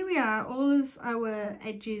 So here we are, all of our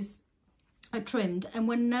edges are trimmed, and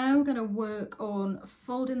we're now going to work on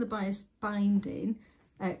folding the bias binding,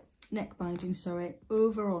 neck binding, sorry,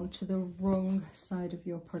 over onto the wrong side of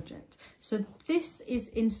your project. So this is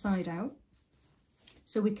inside out,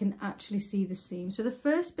 so we can actually see the seam. So the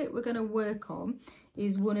first bit we're going to work on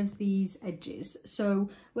is one of these edges. So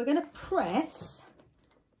we're going to press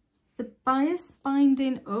the bias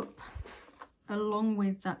binding up along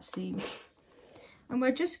with that seam. And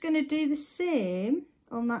we're just going to do the same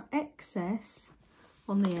on that excess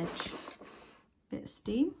on the edge. Bit of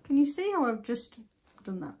steam. Can you see how I've just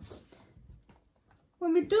done that?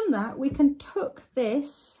 When we've done that, we can tuck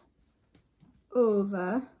this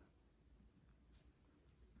over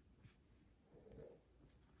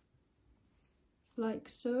like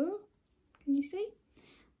so. Can you see?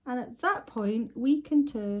 And at that point, we can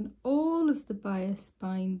turn all of the bias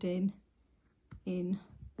binding in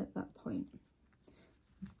at that point.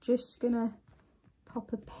 Just gonna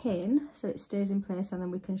pop a pin so it stays in place, and then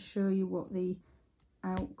we can show you what the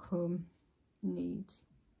outcome needs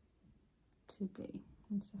to be.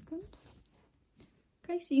 1 second.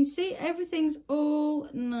 Okay, so you can see everything's all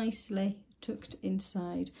nicely tucked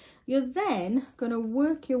inside. You're then going to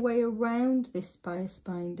work your way around this bias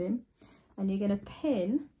binding, and you're going to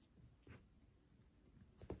pin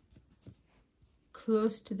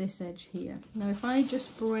close to this edge here. Now if I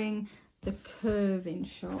just bring the curve in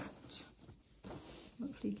shot,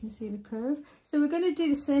 hopefully you can see the curve. So we're going to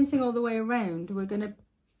do the same thing all the way around. We're going to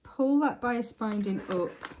pull that bias binding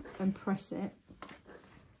up and press it.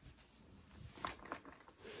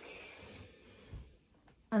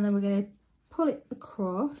 And then we're going to pull it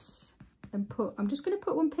across and put, I'm just going to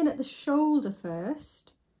put one pin at the shoulder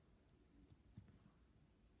first.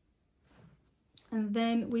 And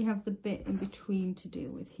then we have the bit in between to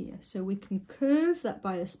deal with here. So we can curve that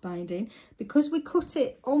bias binding. Because we cut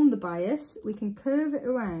it on the bias, we can curve it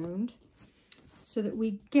around so that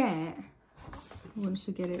we get, once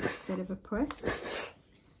we get it a bit of a press,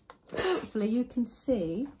 hopefully you can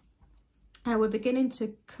see how we're beginning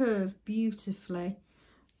to curve beautifully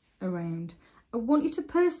around. I want you to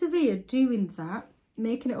persevere doing that,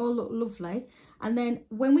 making it all look lovely. And then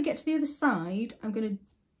when we get to the other side, I'm going to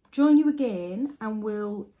join you again and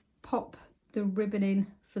we'll pop the ribbon in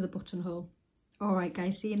for the buttonhole. All right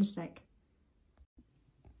guys, see you in a sec.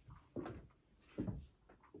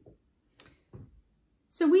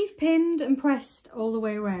 So we've pinned and pressed all the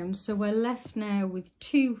way around, so we're left now with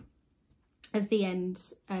two of the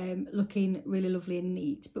ends looking really lovely and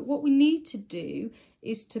neat. But what we need to do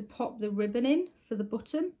is to pop the ribbon in for the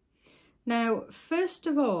bottom. Now, first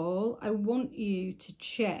of all, I want you to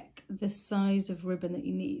check the size of ribbon that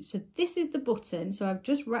you need. So this is the button, so I've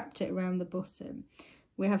just wrapped it around the bottom.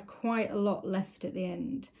 We have quite a lot left at the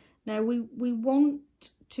end. Now we want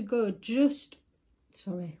to go just,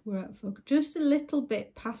 sorry, we're out of focus, just a little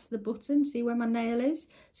bit past the button. See where my nail is?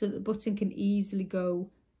 So that the button can easily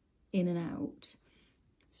go in and out.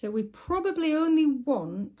 So we probably only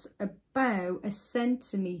want about 1.5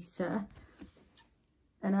 centimetres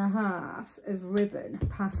of ribbon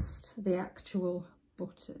past the actual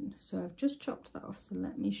button. So I've just chopped that off, so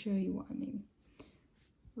let me show you what I mean.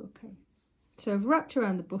 Okay, so I've wrapped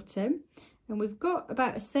around the button and we've got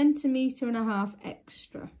about 1.5 centimetres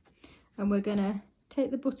extra, and we're going to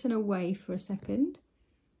take the button away for a second.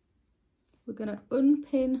 We're going to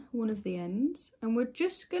unpin one of the ends and we're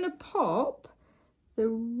just going to pop the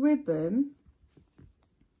ribbon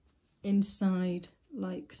inside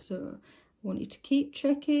like so. I want you to keep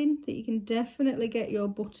checking that you can definitely get your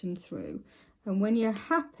button through, and when you're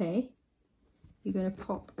happy you're going to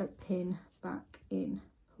pop a pin back in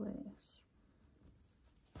place.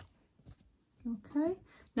 Okay,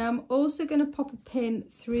 now I'm also going to pop a pin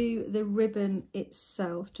through the ribbon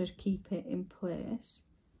itself to keep it in place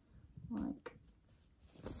like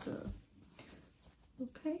so.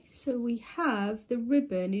 Okay, so we have the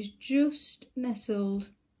ribbon is just nestled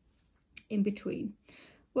in between.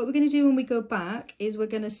 What we're going to do when we go back is we're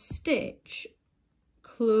going to stitch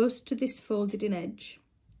close to this folded in edge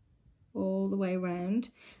all the way around,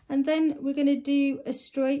 and then we're going to do a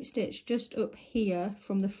straight stitch just up here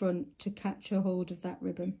from the front to catch a hold of that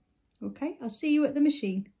ribbon. Okay, I'll see you at the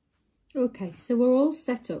machine. Okay, so we're all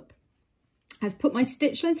set up. I've put my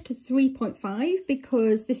stitch length to 3.5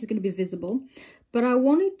 because this is going to be visible, but I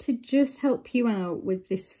wanted to just help you out with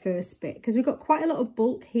this first bit because we've got quite a lot of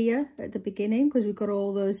bulk here at the beginning because we've got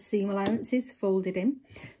all those seam allowances folded in.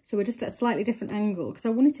 So we're just at a slightly different angle because I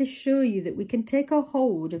wanted to show you that we can take a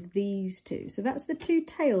hold of these two. So that's the two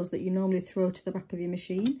tails that you normally throw to the back of your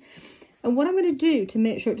machine. And what I'm going to do to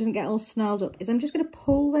make sure it doesn't get all snarled up is I'm just going to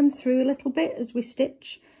pull them through a little bit as we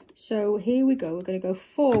stitch. So here we go, we're going to go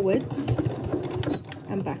forwards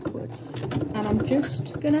and backwards, and I'm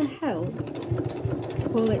just going to help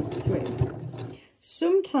pull it through.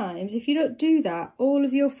 Sometimes if you don't do that, all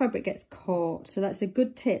of your fabric gets caught, so that's a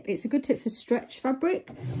good tip. It's a good tip for stretch fabric,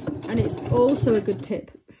 and it's also a good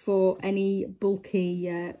tip for any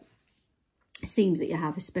bulky seams that you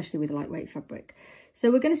have, especially with lightweight fabric.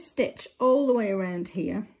 So we're going to stitch all the way around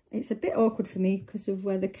here. It's a bit awkward for me because of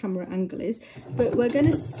where the camera angle is, but we're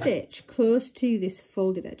going to stitch close to this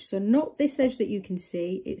folded edge. So not this edge that you can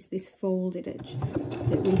see, it's this folded edge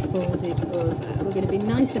that we folded over. We're going to be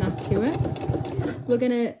nice and accurate. We're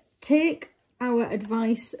going to take our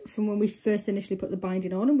advice from when we first initially put the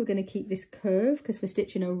binding on, and we're going to keep this curve because we're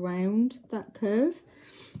stitching around that curve.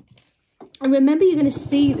 And remember, you're going to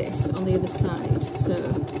see this on the other side, so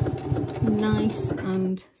nice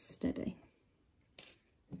and steady.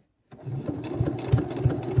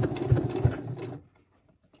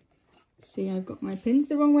 See, I've got my pins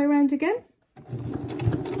the wrong way around again.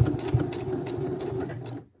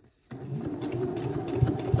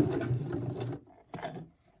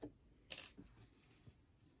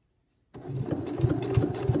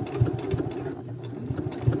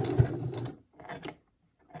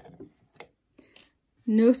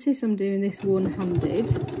 Notice I'm doing this one-handed.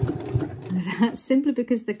 That's simply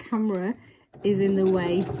because the camera is in the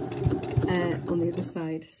way on the other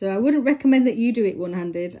side. So I wouldn't recommend that you do it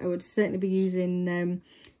one-handed. I would certainly be using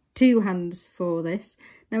two hands for this.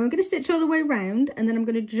 Now I'm going to stitch all the way around, and then I'm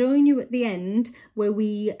going to join you at the end where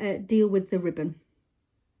we deal with the ribbon.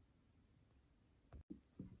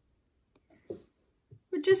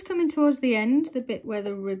 We're just coming towards the end, the bit where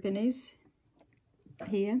the ribbon is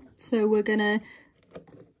here. So we're going to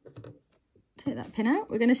take that pin out.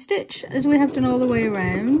 We're going to stitch as we have done all the way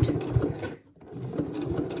around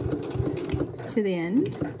to the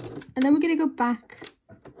end, and then we're going to go back.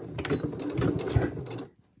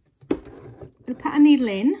 We're going to put our needle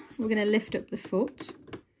in, we're going to lift up the foot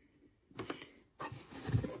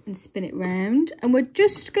and spin it round, and we're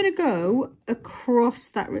just going to go across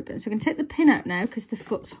that ribbon. So I'm going to take the pin out now because the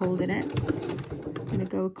foot's holding it. I'm going to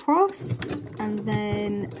go across and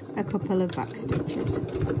then a couple of back stitches.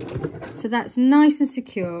 So that's nice and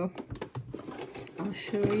secure. I'll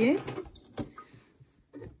show you.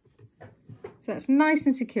 So that's nice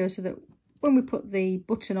and secure so that when we put the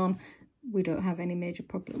button on, we don't have any major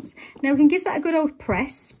problems. Now we can give that a good old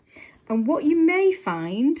press. And what you may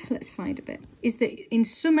find, let's find a bit, is that in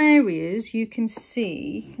some areas you can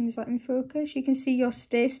see, can you let me focus? You can see your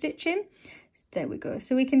stay stitching. There we go.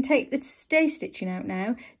 So we can take the stay stitching out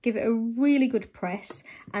now, give it a really good press,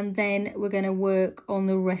 and then we're going to work on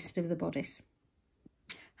the rest of the bodice.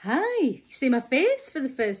 Hi, you see my face for the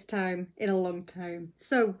first time in a long time.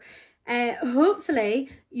 So hopefully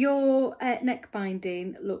your neck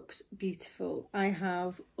binding looks beautiful. I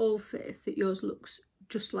have all faith that yours looks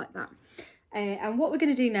just like that. And what we're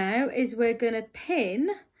going to do now is we're going to pin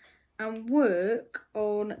and work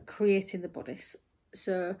on creating the bodice.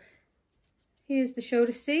 So here's the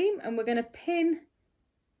shoulder seam, and we're going to pin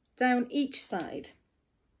down each side.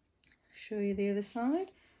 Show you the other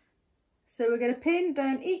side. So we're going to pin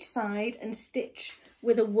down each side and stitch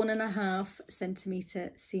with a 1.5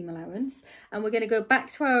 centimetre seam allowance, and we're going to go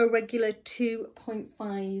back to our regular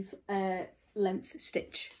 2.5 length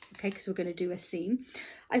stitch, okay, because we're going to do a seam.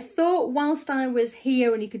 I thought whilst I was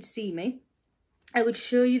here and you could see me, I would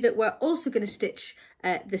show you that we're also going to stitch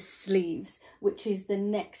the sleeves, which is the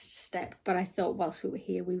next step, but I thought whilst we were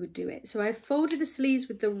here we would do it. So I folded the sleeves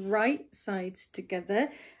with the right sides together,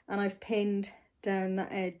 and I've pinned down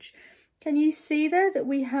that edge. Can you see there that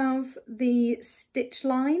we have the stitch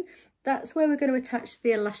line? That's where we're going to attach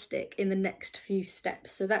the elastic in the next few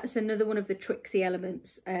steps. So that's another one of the tricksy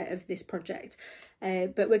elements of this project.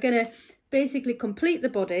 But we're going to basically complete the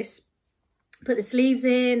bodice, put the sleeves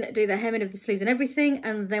in, do the hemming of the sleeves and everything,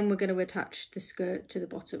 and then we're going to attach the skirt to the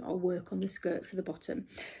bottom, or work on the skirt for the bottom.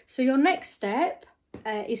 So your next step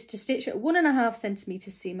is to stitch at 1.5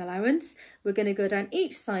 centimetre seam allowance. We're going to go down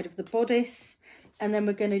each side of the bodice, and then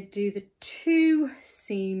we're going to do the 2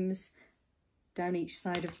 seams down each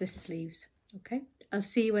side of the sleeves. Okay, I'll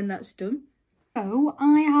see you when that's done. So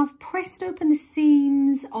I have pressed open the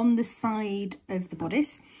seams on the side of the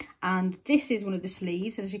bodice, and this is one of the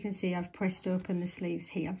sleeves. As you can see, I've pressed open the sleeves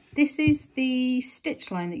here. This is the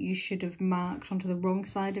stitch line that you should have marked onto the wrong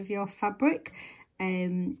side of your fabric.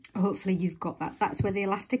 Hopefully you've got that. That's where the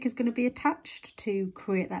elastic is going to be attached to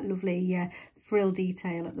create that lovely frill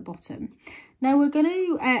detail at the bottom. Now we're going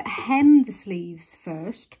to hem the sleeves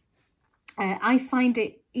first. I find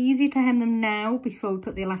it easier to hem them now before we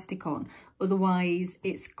put the elastic on, otherwise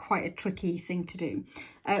it's quite a tricky thing to do.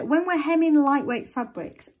 When we're hemming lightweight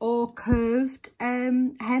fabrics or curved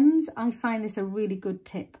hems, I find this a really good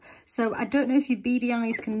tip. So I don't know if your beady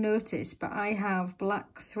eyes can notice, but I have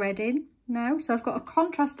black threading now, so I've got a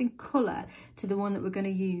contrasting colour to the one that we're going to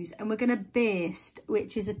use, and we're going to baste,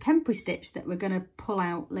 which is a temporary stitch that we're going to pull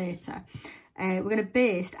out later. We're going to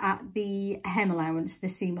baste at the hem allowance, the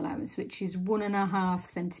seam allowance, which is 1.5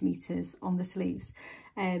 centimetres on the sleeves.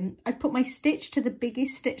 I've put my stitch to the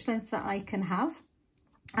biggest stitch length that I can have,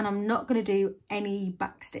 and I'm not going to do any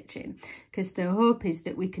back stitching because the hope is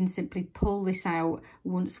that we can simply pull this out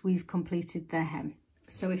once we've completed the hem.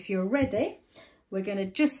 So if you're ready, we're going to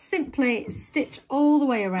just simply stitch all the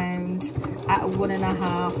way around at a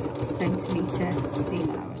 1.5 centimetre seam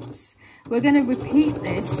allowance. We're going to repeat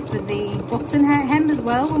this for the bottom hem as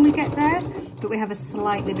well when we get there, but we have a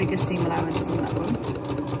slightly bigger seam allowance on that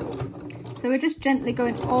one. So we're just gently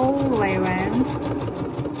going all the way around.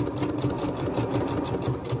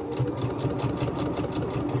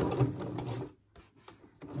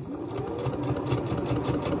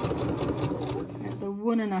 At the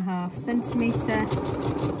 1.5 centimetre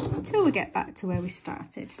until we get back to where we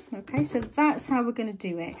started. Okay, so that's how we're going to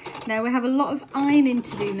do it. Now we have a lot of ironing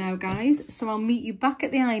to do now, guys, so I'll meet you back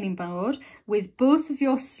at the ironing board with both of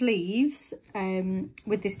your sleeves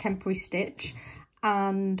with this temporary stitch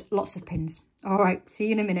and lots of pins. All right, see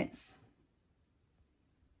you in a minute.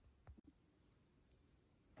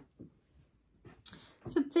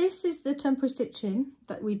 So this is the temporary stitching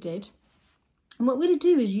that we did. And what we're going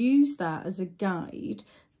to do is use that as a guide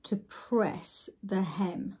to press the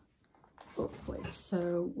hem up with.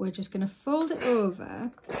 So we're just going to fold it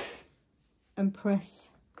over and press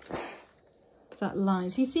that line.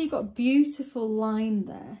 So you see you've got a beautiful line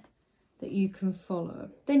there that you can follow.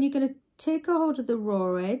 Then you're going to take a hold of the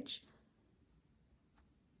raw edge,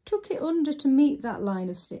 tuck it under to meet that line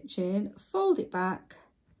of stitching, fold it back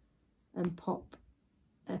and pop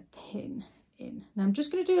a pin in. Now I'm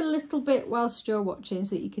just going to do a little bit whilst you're watching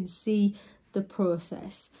so that you can see the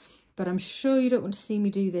process, but I'm sure you don't want to see me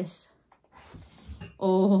do this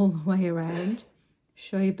all the way around.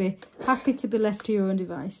 Sure you'll be happy to be left to your own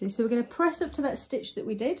devices. So we're going to press up to that stitch that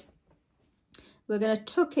we did. We're going to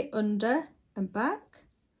tuck it under and back,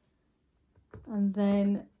 and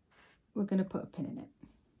then we're going to put a pin in it.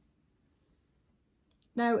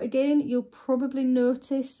 Now again, you'll probably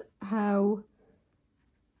notice how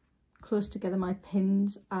close together my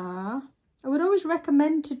pins are. I would always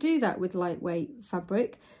recommend to do that with lightweight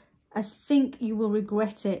fabric. I think you will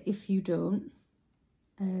regret it if you don't,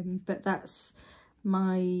 but that's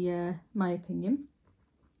my my opinion.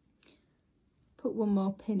 Put one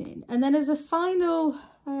more pin in, and then as a final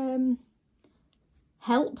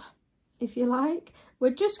help, if you like, we're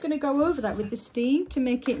just going to go over that with the steam to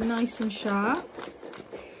make it nice and sharp,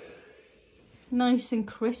 nice and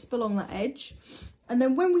crisp along that edge. And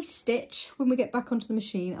then when we stitch, when we get back onto the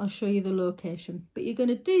machine, I'll show you the location. But you're going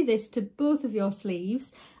to do this to both of your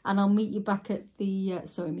sleeves, and I'll meet you back at the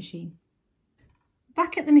sewing machine.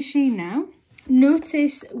 Back at the machine now.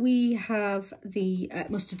 Notice we have the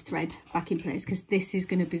mustard thread back in place because this is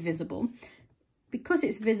going to be visible. Because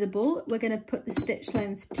it's visible, we're going to put the stitch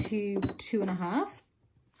length to 2.5,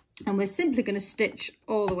 and we're simply going to stitch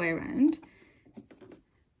all the way around.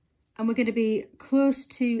 And we're going to be close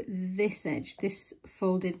to this edge, this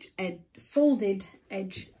folded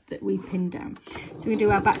edge that we pinned down. So we're going to do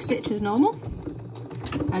our back stitch as normal,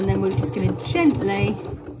 and then we're just going to gently,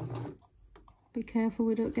 be careful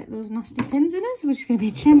we don't get those nasty pins in us, we're just going to be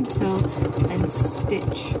gentle and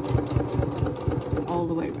stitch all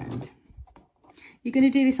the way around. You're going to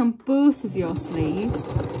do this on both of your sleeves,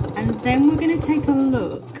 and then we're going to take a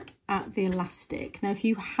look at the elastic. Now if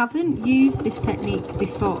you haven't used this technique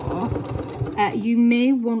before, you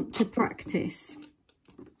may want to practice.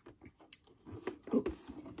 Oh,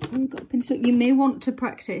 sorry, got a pin. So you may want to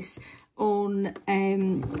practice on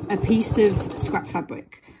a piece of scrap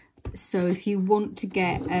fabric. So if you want to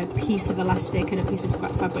get a piece of elastic and a piece of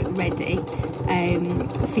scrap fabric ready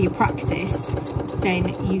for your practice, then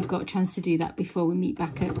you've got a chance to do that before we meet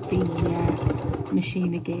back at the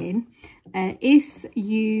machine again. If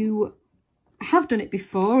you have done it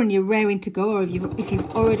before and you're raring to go, or if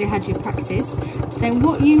you've already had your practice, then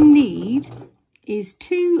what you need is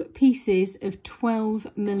 2 pieces of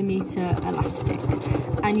 12mm elastic,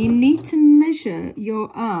 and you need to measure your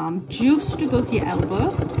arm just above your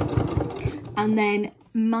elbow and then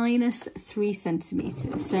minus 3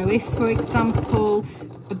 centimeters. So if, for example,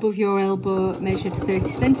 above your elbow measured 30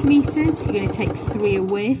 centimeters, you're going to take 3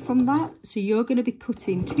 away from that. So you're going to be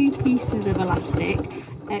cutting 2 pieces of elastic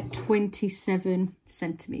at 27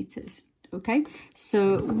 centimeters. Okay,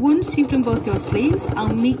 so once you've done both your sleeves,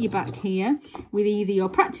 I'll meet you back here with either your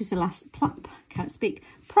practice elastic,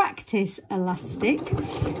 practice elastic,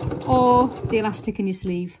 or the elastic in your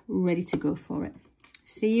sleeve ready to go for it.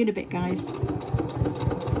 See you in a bit, guys.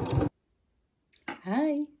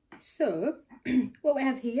 Hi. So what we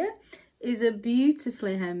have here is a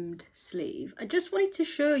beautifully hemmed sleeve. I just wanted to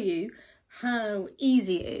show you how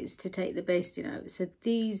easy it is to take the basting out. So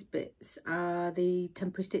these bits are the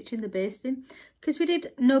temporary stitching, the basting, because we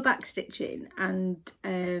did no back stitching and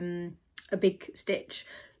a big stitch.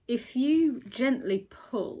 If you gently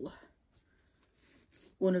pull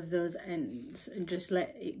one of those ends and just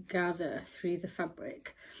let it gather through the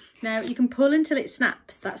fabric. Now you can pull until it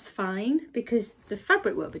snaps, that's fine, because the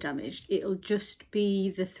fabric won't be damaged, it'll just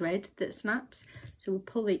be the thread that snaps. So we'll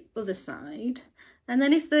pull the other side, and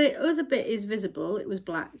then if the other bit is visible, it was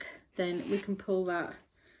black, then we can pull that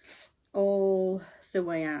all the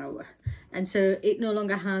way out, and so it no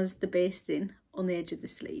longer has the basting on the edge of the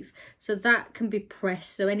sleeve. So that can be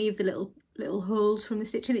pressed, so any of the little holes from the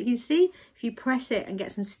stitching that you can see, if you press it and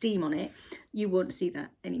get some steam on it, you won't see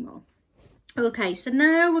that anymore. Okay, so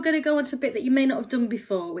now we're going to go on to a bit that you may not have done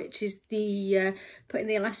before, which is the putting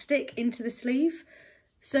the elastic into the sleeve.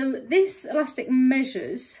 So this elastic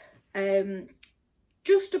measures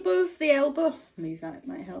just above the elbow, move that, it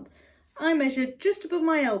might help, I measured just above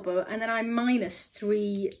my elbow and then I minus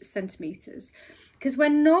 3 centimetres. Because we're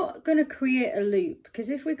not going to create a loop, because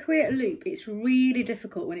if we create a loop, it's really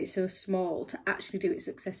difficult when it's so small to actually do it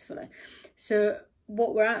successfully. So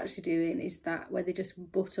what we're actually doing is that where they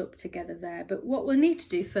just butt up together there. But what we'll need to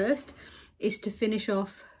do first is to finish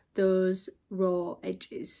off those raw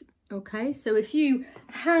edges. Okay, so if you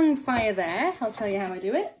hang fire there, I'll tell you how I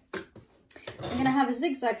do it. I'm going to have a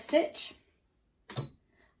zigzag stitch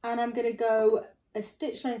and I'm going to go a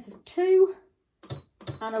stitch length of 2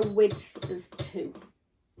 and a width of 2,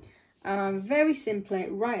 and I'm very simply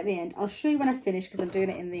right at the end. I'll show you when I finish because I'm doing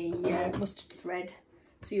it in the mustard thread,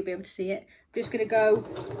 so you'll be able to see it. I'm just going to go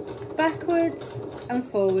backwards and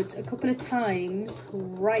forwards a couple of times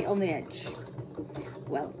right on the edge.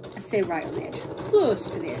 Well, I say right on the edge, close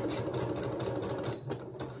to the edge.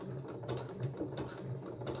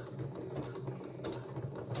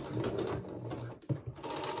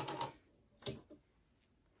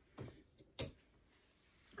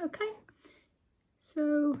 Okay,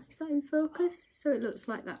 so is that in focus? So it looks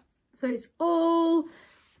like that. So it's all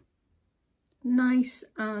nice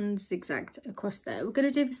and zigzagged across there. We're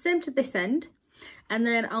going to do the same to this end, and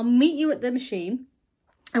then I'll meet you at the machine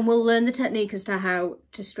and we'll learn the technique as to how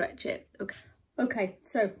to stretch it. Okay,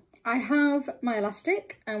 so I have my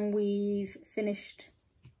elastic and we've finished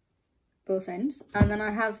both ends, and then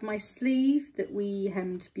I have my sleeve that we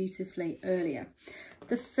hemmed beautifully earlier.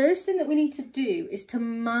 The first thing that we need to do is to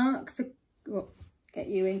mark the, well, get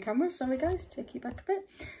you in camera, sorry guys, take you back a bit.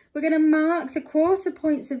 We're going to mark the quarter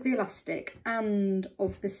points of the elastic and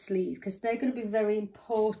of the sleeve, because they're going to be very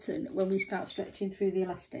important when we start stretching through the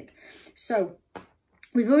elastic. So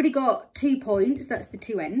we've already got 2 points, that's the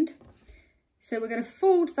 2 end. So we're going to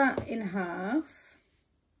fold that in half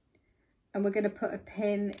and we're going to put a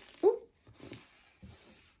pin,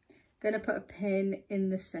 in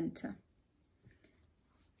the centre.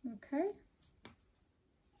 Okay,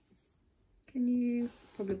 can you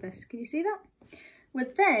see that?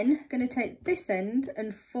 We're then going to take this end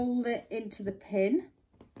and fold it into the pin,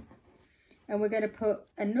 and we're going to put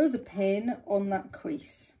another pin on that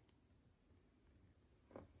crease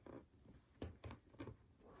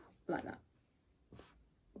like that.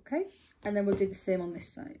 Okay, and then we'll do the same on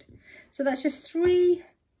this side. So that's just 3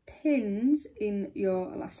 pins in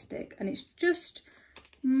your elastic, and it's just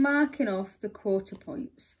marking off the quarter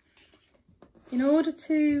points. In order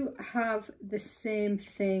to have the same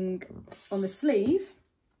thing on the sleeve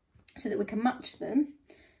so that we can match them,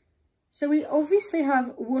 so we obviously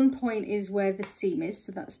have 1 point is where the seam is,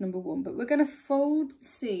 so that's number 1, but we're going to fold the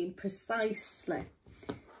seam precisely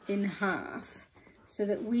in half so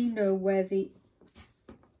that we know where the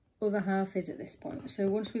other half is at this point. So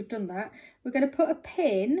once we've done that, we're going to put a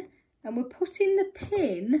pin, and we're putting the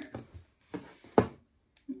pin, let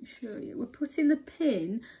me show you, we're putting the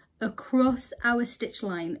pin across our stitch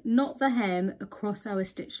line, not the hem, across our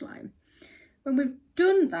stitch line. When we've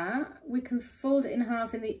done that, we can fold it in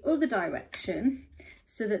half in the other direction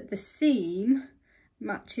so that the seam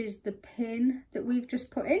matches the pin that we've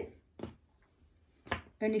just put in.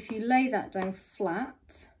 And if you lay that down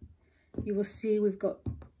flat, you will see we've got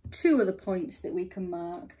 2 other points that we can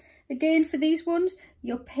mark. Again, for these ones,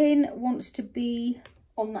 your pin wants to be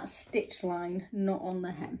on that stitch line, not on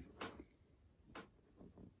the hem.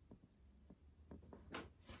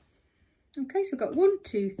 Okay, so we've got 1,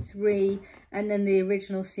 2, 3, and then the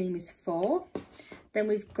original seam is 4. Then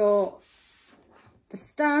we've got the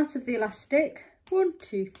start of the elastic, 1,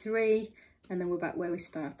 2, 3, and then we're back where we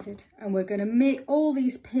started. And we're going to make all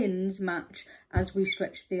these pins match as we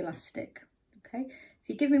stretch the elastic. Okay, if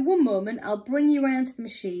you give me 1 moment, I'll bring you around to the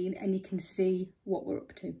machine and you can see what we're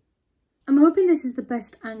up to. I'm hoping this is the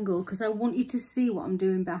best angle because I want you to see what I'm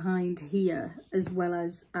doing behind here as well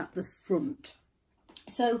as at the front.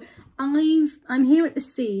 So I'm here at the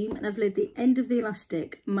seam and I've laid the end of the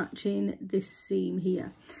elastic matching this seam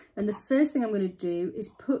here. And the first thing I'm going to do is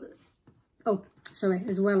put,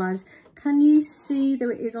 as well as, can you see that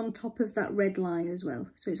it is on top of that red line as well?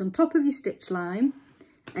 So it's on top of your stitch line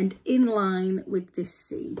and in line with this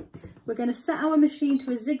seam. We're going to set our machine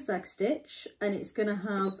to a zigzag stitch, and it's going to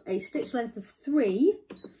have a stitch length of 3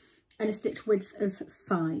 and a stitch width of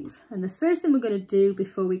 5. And the first thing we're going to do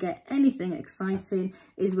before we get anything exciting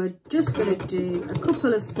is we're just going to do a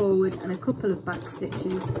couple of forward and a couple of back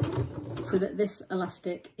stitches so that this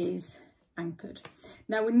elastic is anchored.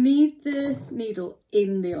 Now we need the needle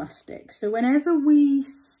in the elastic, so whenever we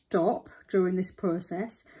stop during this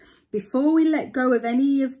process, before we let go of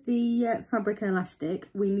any of the fabric and elastic,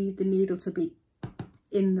 we need the needle to be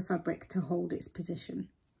in the fabric to hold its position.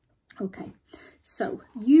 Okay, so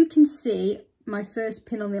you can see my first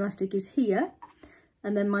pin on the elastic is here,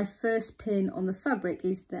 and then my first pin on the fabric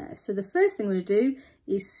is there. So the first thing I'm going to do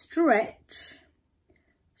is stretch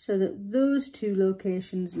so that those two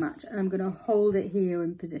locations match, and I'm going to hold it here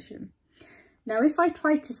in position. Now if I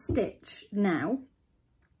try to stitch now,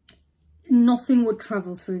 nothing would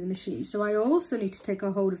travel through the machine, so I also need to take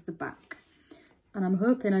a hold of the back, and I'm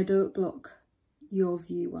hoping I don't block your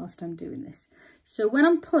view whilst I'm doing this. So when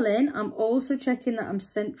I'm pulling, I'm also checking that I'm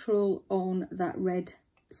central on that red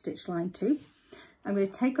stitch line too. I'm going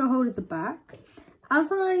to take a hold of the back.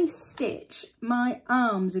 As I stitch, my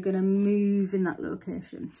arms are going to move in that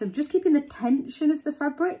location. So I'm just keeping the tension of the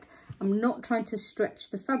fabric. I'm not trying to stretch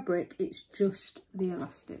the fabric, it's just the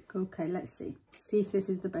elastic. Okay, let's see. See if this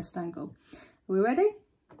is the best angle. Are we ready?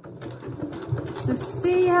 So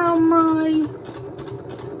see how my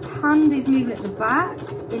hand is moving at the back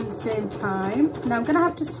in the same time. Now I'm going to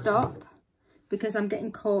have to stop because I'm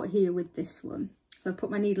getting caught here with this one. So I put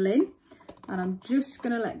my needle in and I'm just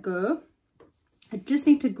going to let go. I just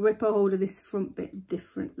need to grip a hold of this front bit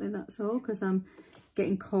differently, that's all, because I'm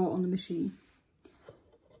getting caught on the machine.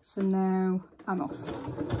 So now I'm off.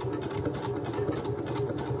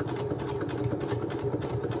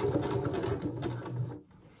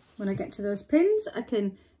 When I get to those pins, I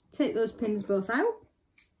can take those pins both out.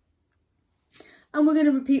 And we're going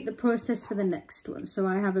to repeat the process for the next one. So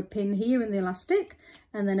I have a pin here in the elastic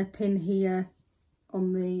and then a pin here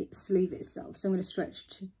on the sleeve itself. So I'm going to stretch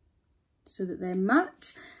so that they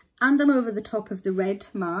match, and I'm over the top of the red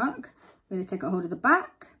mark. I'm going to take a hold of the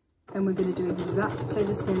back and we're going to do exactly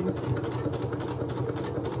the same.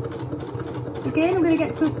 Again, I'm going to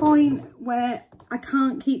get to a point where I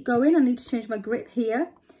can't keep going. I need to change my grip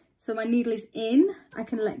here. So my needle is in, I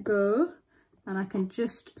can let go and I can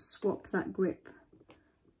just swap that grip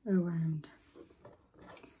around.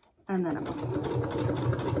 And then I'm off.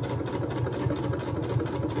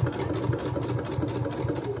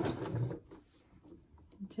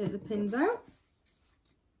 Take the pins out.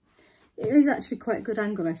 It is actually quite a good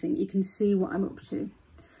angle, I think. You can see what I'm up to.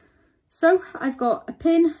 So I've got a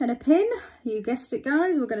pin and a pin. You guessed it,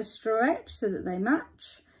 guys. We're going to stretch so that they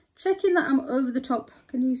match. Checking that I'm over the top.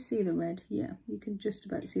 Can you see the red? Yeah, you can just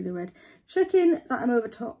about see the red. Checking that I'm over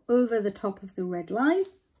the top of the red line.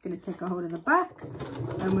 Going to take a hold of the back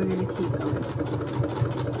and we're going to keep going.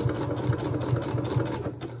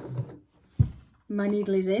 My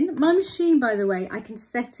needle is in. My machine, by the way, I can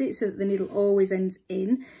set it so that the needle always ends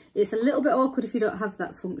in. It's a little bit awkward if you don't have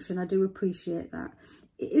that function. I do appreciate that.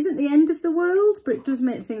 It isn't the end of the world, but it does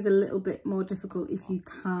make things a little bit more difficult if you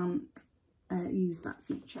can't use that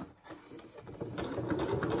feature.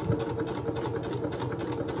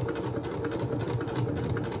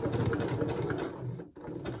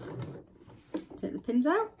 Take the pins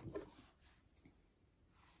out.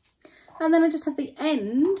 And then I just have the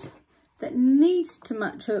end that needs to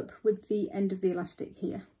match up with the end of the elastic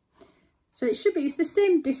here. So it should be, it's the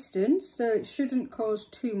same distance, so it shouldn't cause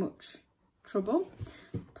too much trouble.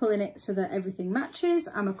 Pulling it so that everything matches.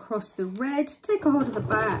 I'm across the red, take a hold of the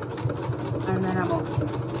back, and then I'm off.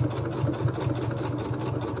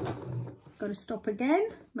 Got to stop again.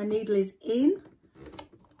 My needle is in.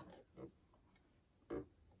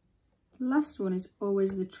 The last one is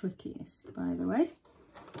always the trickiest, by the way.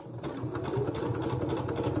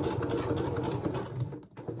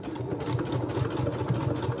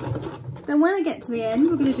 Then when I get to the end,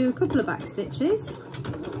 we're going to do a couple of back stitches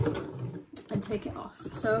and take it off.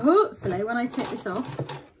 So hopefully when I take this off,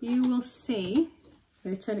 you will see,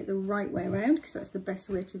 I'm going to turn it the right way around because that's the best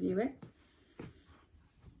way to view it,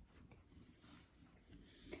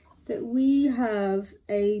 that we have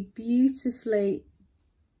a beautifully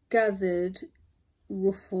gathered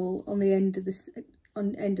ruffle on the end of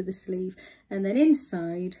the sleeve, and then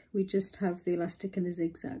inside we just have the elastic and the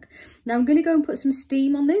zigzag. Now I'm going to go and put some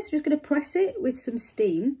steam on this. I'm just going to press it with some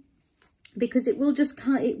steam because it will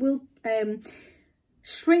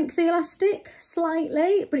shrink the elastic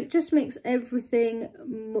slightly, but it just makes everything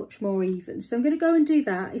much more even. So I'm going to go and do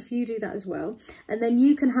that, if you do that as well, and then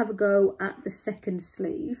you can have a go at the second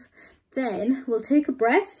sleeve. Then we'll take a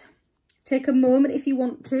breath, take a moment if you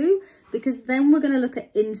want to, because then we're going to look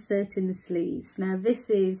at inserting the sleeves. Now this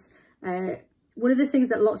is one of the things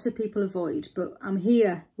that lots of people avoid, but I'm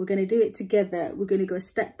here. We're going to do it together. We're going to go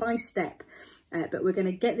step by step, but we're going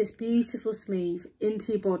to get this beautiful sleeve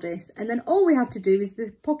into your bodice, and then all we have to do is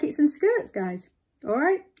the pockets and skirts, guys. All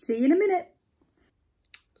right, see you in a minute.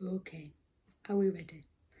 Okay, are we ready?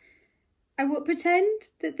 I won't pretend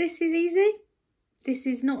that this is easy. This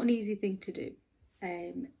is not an easy thing to do.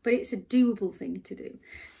 But it's a doable thing to do.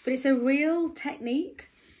 But it's a real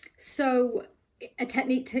technique. So a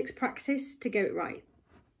technique takes practice to get it right.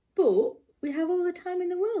 But we have all the time in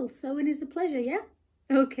the world, sewing is a pleasure, yeah?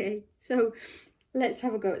 Okay, so let's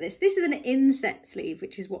have a go at this. This is an inset sleeve,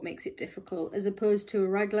 which is what makes it difficult, as opposed to a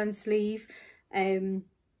raglan sleeve.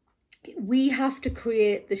 We have to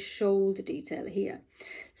create the shoulder detail here.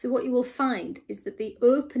 So what you will find is that the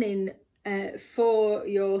opening for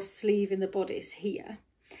your sleeve in the bodice here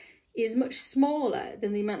is much smaller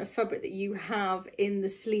than the amount of fabric that you have in the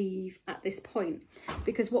sleeve at this point,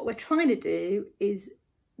 because what we're trying to do is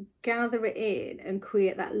gather it in and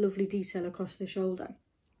create that lovely detail across the shoulder.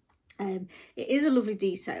 It is a lovely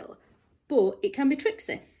detail, but it can be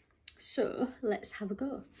tricksy. So let's have a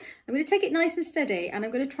go. I'm going to take it nice and steady, and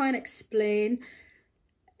I'm going to try and explain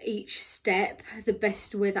each step the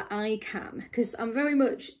best way that I can, because I'm very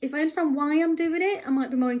much, if I understand why I'm doing it, I might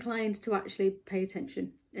be more inclined to actually pay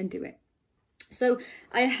attention and do it. So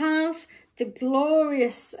I have the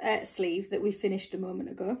glorious sleeve that we finished a moment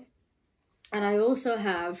ago, and I also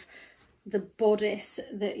have the bodice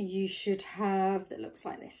that you should have that looks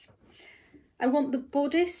like this. I want the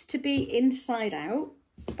bodice to be inside out.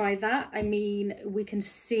 By that I mean we can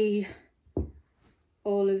see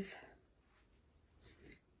all of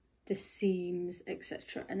the seams,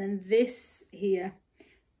 etc. And then this here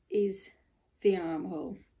is the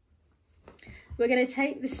armhole. We're going to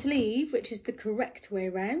take the sleeve, which is the correct way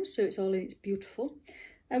around, so it's all in its beautiful,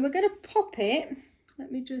 and we're going to pop it.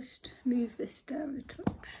 Let me just move this down a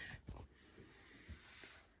touch.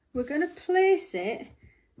 We're going to place it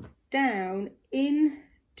down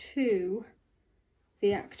into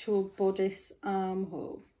the actual bodice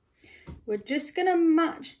armhole. We're just going to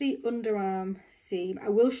match the underarm seam. I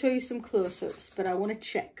will show you some close-ups, but I want to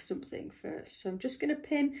check something first. So I'm just going to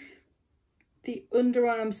pin the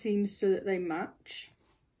underarm seams so that they match.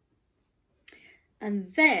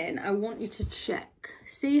 And then I want you to check.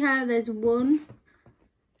 See how there's one?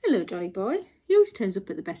 Hello, Johnny boy. He always turns up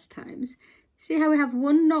at the best times. See how we have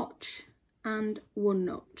one notch and one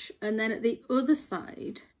notch. And then at the other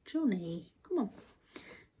side, Johnny, come on.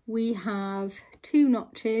 We have two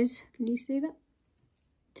notches. Can you see that?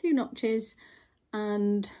 Two notches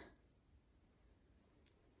and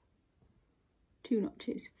two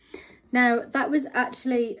notches. Now that was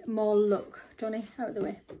actually more luck. Johnny, out of the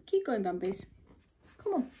way. Keep going, Bambies.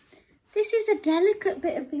 Come on. This is a delicate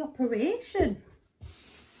bit of the operation.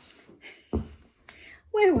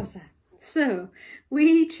 Where was I? So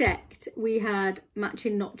we checked, we had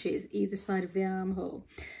matching notches either side of the armhole.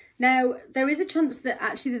 Now, there is a chance that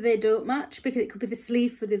actually they don't match, because it could be the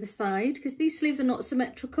sleeve for the other side, because these sleeves are not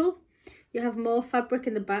symmetrical. You have more fabric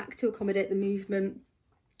in the back to accommodate the movement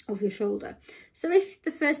of your shoulder. So if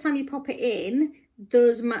the first time you pop it in,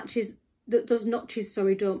 those notches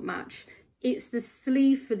don't match, it's the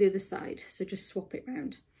sleeve for the other side. So just swap it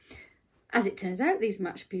round. As it turns out, these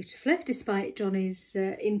match beautifully, despite Johnny's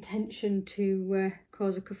intention to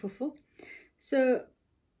cause a kerfuffle. So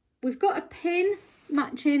we've got a pin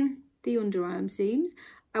matching the underarm seams.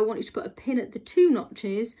 I want you to put a pin at the two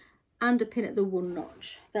notches and a pin at the one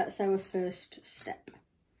notch. That's our first step.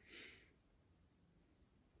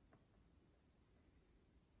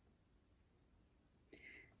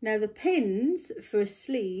 Now the pins for a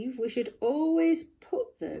sleeve, we should always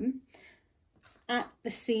put them at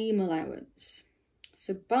the seam allowance.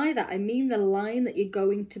 So by that I mean the line that you're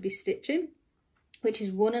going to be stitching, which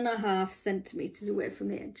is 1.5 centimeters away from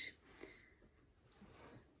the edge.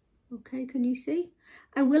 Okay, can you see?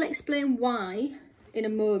 I will explain why in a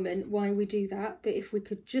moment, why we do that, but if we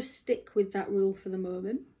could just stick with that rule for the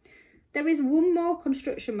moment. There is one more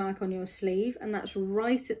construction mark on your sleeve, and that's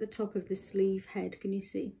right at the top of the sleeve head, can you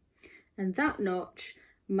see? And that notch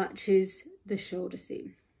matches the shoulder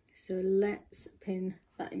seam. So let's pin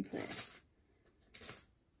that in place.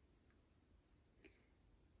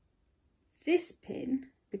 This pin,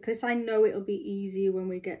 because I know it'll be easier when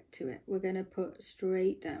we get to it, we're going to put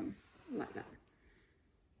straight down like that.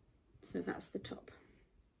 So that's the top.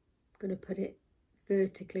 I'm going to put it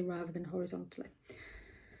vertically rather than horizontally.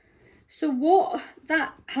 So what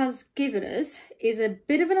that has given us is a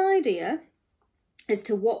bit of an idea as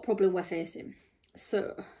to what problem we're facing.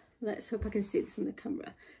 So let's hope I can see this on the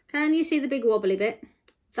camera. Can you see the big wobbly bit?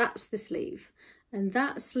 That's the sleeve. And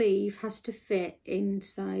that sleeve has to fit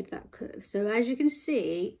inside that curve. So as you can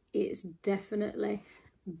see, it's definitely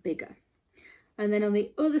bigger. And then on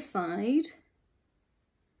the other side,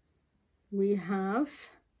 we have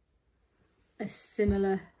a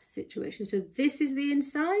similar situation. So this is the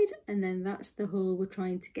inside, and then that's the hole we're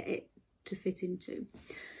trying to get it to fit into.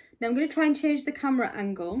 Now I'm going to try and change the camera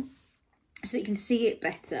angle so that you can see it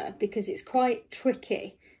better, because it's quite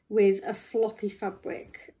tricky with a floppy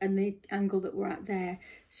fabric and the angle that we're at there.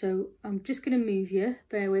 So I'm just going to move you,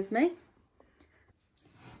 bear with me.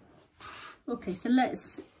 Okay, so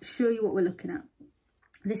let's show you what we're looking at.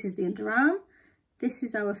 This is the underarm, this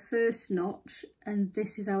is our first notch, and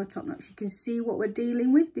this is our top notch. You can see what we're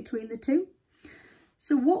dealing with between the two.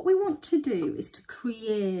 So what we want to do is to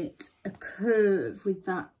create a curve with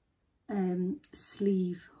that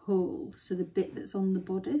sleeve hole, so the bit that's on the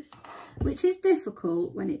bodice, which is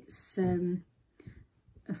difficult when it's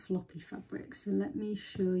a floppy fabric. So let me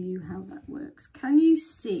show you how that works. Can you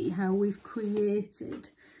see how we've created,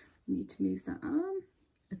 I need to move that arm,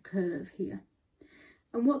 a curve here?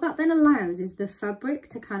 And what that then allows is the fabric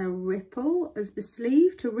to kind of ripple, of the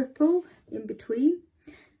sleeve to ripple in between.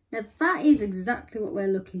 Now that is exactly what we're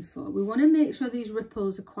looking for. We want to make sure these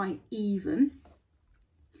ripples are quite even.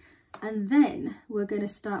 And then we're going to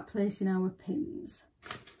start placing our pins.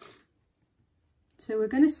 So we're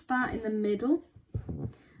going to start in the middle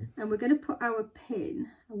and we're going to put our pin,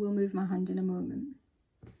 I will move my hand in a moment.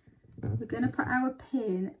 We're going to put our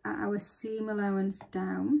pin at our seam allowance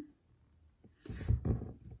down.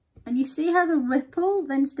 And you see how the ripple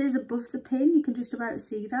then stays above the pin? You can just about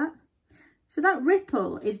see that. So that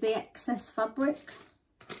ripple is the excess fabric,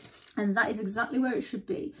 and that is exactly where it should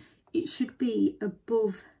be. It should be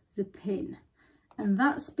above the pin, and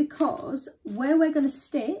that's because where we're going to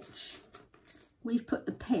stitch, we've put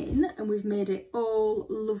the pin and we've made it all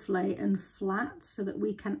lovely and flat so that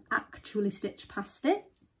we can actually stitch past it,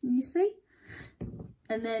 you see?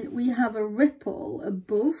 And then we have a ripple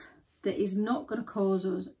above that is not going to cause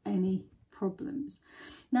us any problems.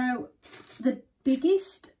 Now, the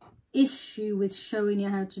biggest issue with showing you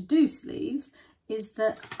how to do sleeves is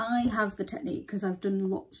that I have the technique because I've done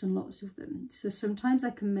lots and lots of them. So sometimes I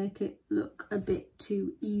can make it look a bit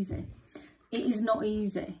too easy. It is not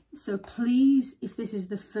easy. So please, if this is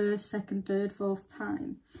the first, second, third, fourth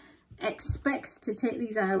time, expect to take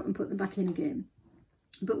these out and put them back in again.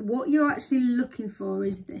 But what you're actually looking for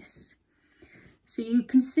is this. So you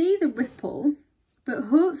can see the ripple, but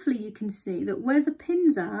hopefully you can see that where the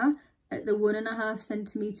pins are at the 1.5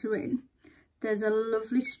 centimetre in, there's a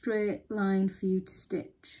lovely straight line for you to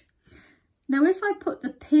stitch. Now if I put the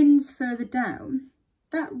pins further down,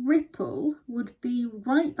 that ripple would be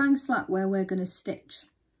right bang slap where we're going to stitch.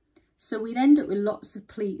 So we'd end up with lots of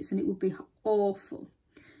pleats and it would be awful.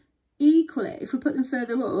 Equally, if we put them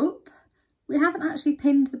further up, we haven't actually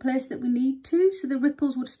pinned the place that we need to, so the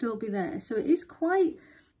ripples would still be there. So it is quite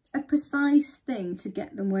a precise thing to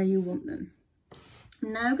get them where you want them.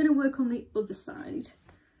 I'm now going to work on the other side.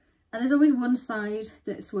 And there's always one side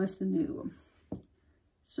that's worse than the other one.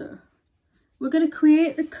 So we're going to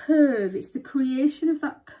create the curve. It's the creation of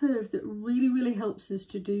that curve that really, really helps us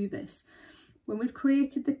to do this. When we've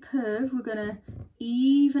created the curve, we're going to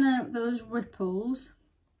even out those ripples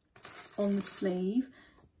on the sleeve.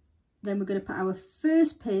 Then we're going to put our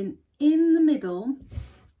first pin in the middle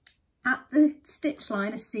at the stitch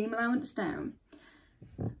line, a seam allowance down.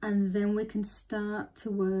 And then we can start to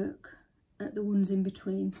work at the ones in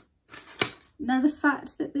between. Now the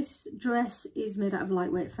fact that this dress is made out of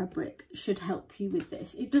lightweight fabric should help you with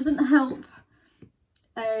this. It doesn't help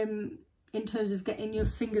in terms of getting your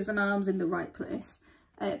fingers and arms in the right place,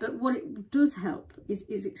 but what it does help is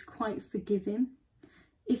it's quite forgiving.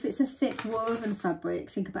 If it's a thick woven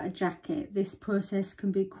fabric, think about a jacket, this process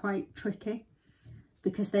can be quite tricky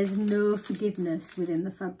because there's no forgiveness within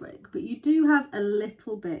the fabric, but you do have a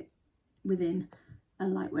little bit within a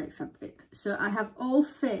lightweight fabric. So I have all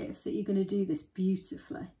faith that you're going to do this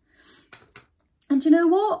beautifully. And you know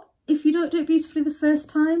what? If you don't do it beautifully the first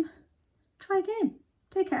time, try again.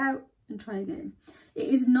 Take it out and try again. It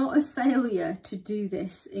is not a failure to do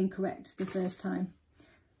this incorrect the first time.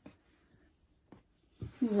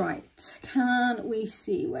 Right, can we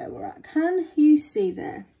see where we're at? Can you see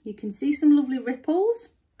there? You can see some lovely ripples,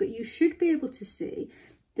 but you should be able to see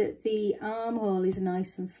that the armhole is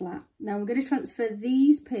nice and flat. Now I'm going to transfer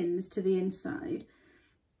these pins to the inside.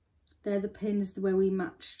 They're the pins where we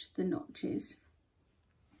matched the notches.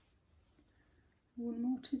 One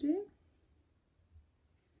more to do.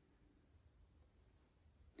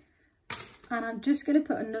 And I'm just going to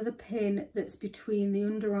put another pin that's between the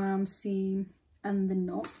underarm seam and the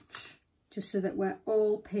notch, just so that we're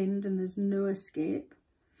all pinned and there's no escape.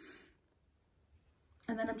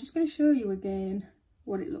 And then I'm just going to show you again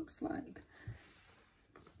what it looks like.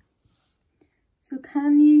 So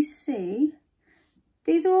can you see?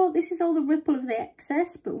 This is all the ripple of the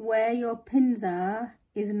excess, but where your pins are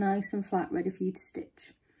is nice and flat, ready for you to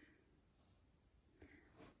stitch.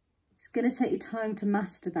 It's going to take you time to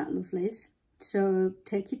master that, lovelies. So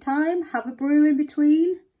take your time, have a brew in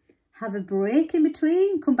between. have a break in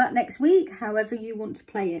between, come back next week, however you want to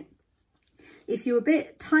play it. If you're a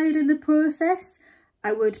bit tired in the process,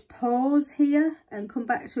 I would pause here and come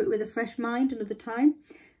back to it with a fresh mind another time.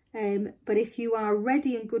 But if you are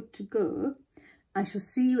ready and good to go, I shall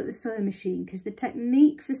see you at the sewing machine, because the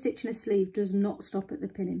technique for stitching a sleeve does not stop at the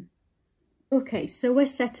pinning. Okay, so we're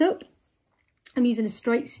set up. I'm using a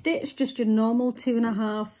straight stitch, just your normal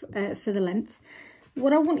 2.5 for the length.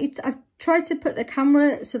 What I want you to, I've tried to put the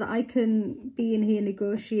camera so that I can be in here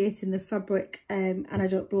negotiating the fabric and I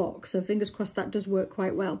don't block. So fingers crossed that does work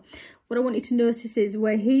quite well. What I want you to notice is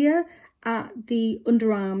we're here at the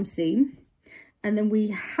underarm seam, and then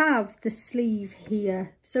we have the sleeve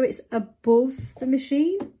here. So it's above the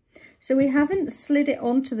machine. So we haven't slid it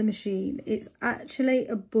onto the machine. It's actually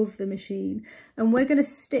above the machine. And we're going to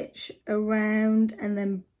stitch around and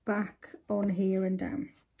then back on here and down.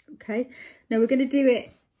 Okay. Now we're going to do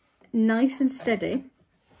it nice and steady.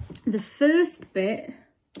 The first bit,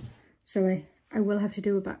 sorry, I will have to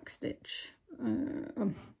do a back stitch.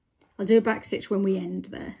 I'll do a back stitch when we end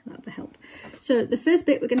there. That'll help. So the first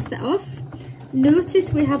bit we're going to set off.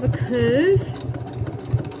 Notice we have a curve.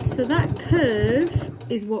 So that curve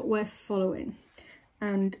is what we're following,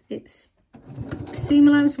 and it's seam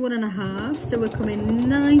allowance 1.5, so we're coming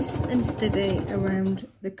nice and steady around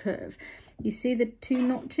the curve. You see the 2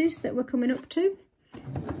 notches that we're coming up to?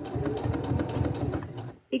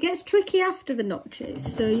 It gets tricky after the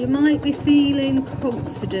notches, so you might be feeling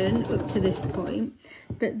confident up to this point,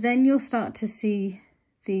 but then you'll start to see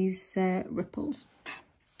these ripples.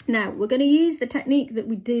 Now we're going to use the technique that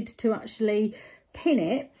we did to actually pin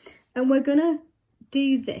it, and we're going to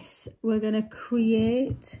do this. We're going to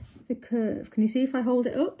create the curve. Can you see if I hold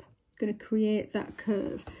it up? I'm going to create that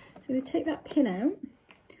curve. So I'm going to take that pin out,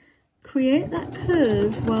 create that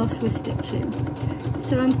curve whilst we're stitching.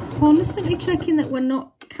 So I'm constantly checking that we're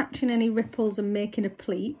not catching any ripples and making a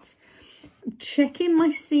pleat. I'm checking my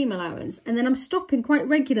seam allowance, and then I'm stopping quite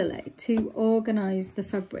regularly to organise the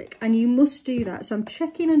fabric, and you must do that. So I'm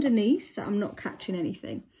checking underneath that I'm not catching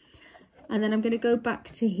anything, and then I'm going to go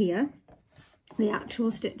back to here, the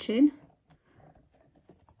actual stitching,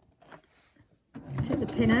 take the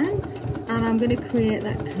pin out, and I'm going to create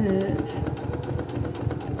that curve.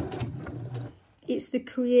 It's the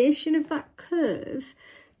creation of that curve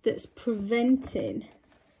that's preventing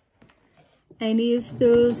any of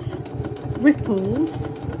those ripples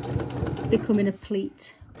becoming a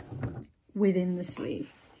pleat within the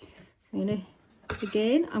sleeve.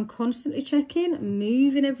 Again, I'm constantly checking,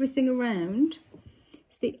 moving everything around.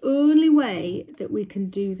 The only way that we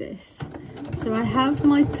can do this. So I have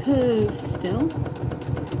my curve still.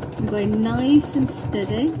 I'm going nice and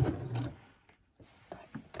steady.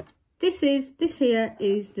 This here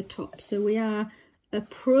is the top. So we are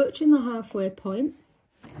approaching the halfway point.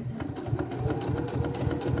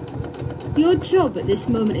 Your job at this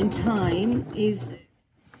moment in time is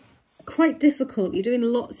quite difficult. You're doing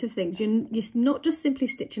lots of things. You're not just simply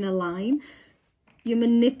stitching a line. You're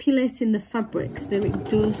manipulating the fabric so that it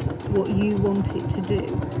does what you want it to do.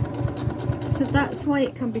 So that's why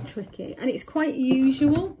it can be tricky. And it's quite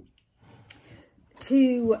usual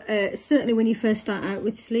to, certainly when you first start out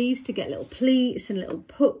with sleeves, to get little pleats and little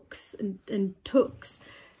pucks and tucks.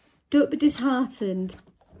 Don't be disheartened.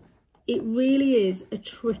 It really is a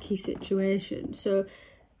tricky situation. So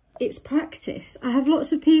it's practice. I have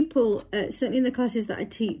lots of people, certainly in the classes that I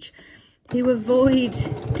teach, who avoid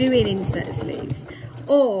doing inset sleeves,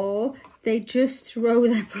 or they just throw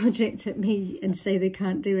their project at me and say they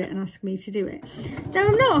can't do it and ask me to do it. Now,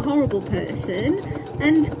 I'm not a horrible person,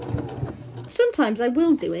 and sometimes I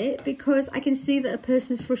will do it because I can see that a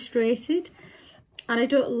person's frustrated, and I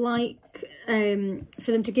don't like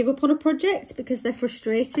for them to give up on a project because they're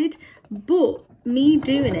frustrated, but me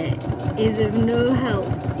doing it is of no help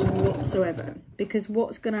whatsoever, because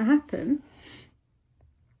what's going to happen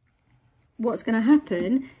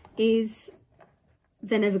is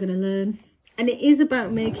they're never going to learn. And it is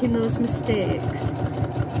about making those mistakes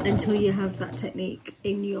until you have that technique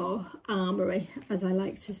in your armoury, as I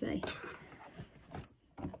like to say.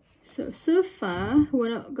 So far, we're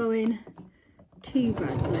not going too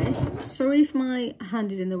badly. Sorry if my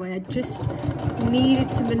hand is in the way. I just needed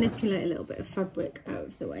to manipulate a little bit of fabric out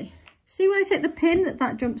of the way. See when I take the pin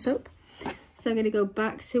that jumps up? So I'm going to go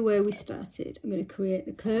back to where we started. I'm going to create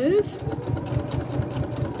the curve.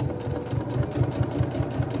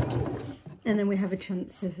 And then we have a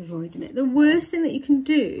chance of avoiding it. The worst thing that you can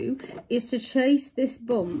do is to chase this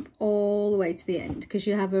bump all the way to the end, because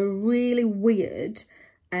you have a really weird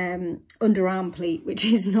underarm pleat, which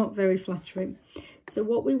is not very flattering. So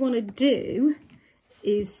what we want to do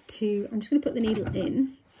is to, I'm just going to put the needle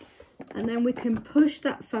in, and then we can push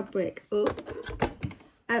that fabric up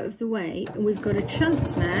out of the way, and we've got a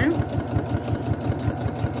chance now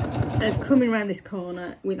of coming around this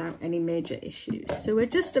corner without any major issues. So we're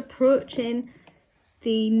just approaching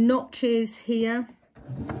the notches here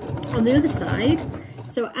on the other side.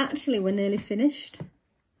 So actually we're nearly finished.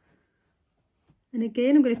 And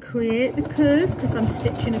again, I'm going to create the curve because I'm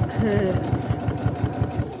stitching a curve.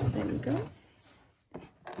 There we go.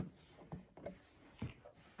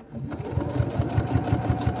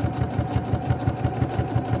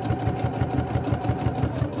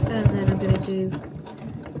 And then I'm going to do,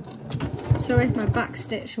 sorry, my back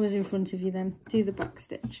stitch was in front of you then. Do the back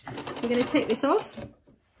stitch. We're going to take this off,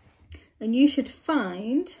 and you should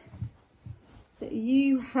find that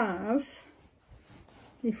you have,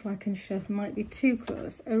 if I can show, it might be too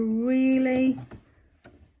close, a really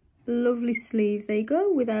lovely sleeve. There you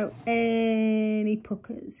go, without any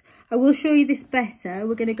puckers. I will show you this better.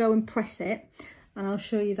 We're going to go and press it, and I'll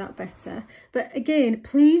show you that better. But again,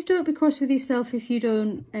 please don't be cross with yourself if you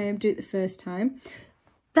don't do it the first time.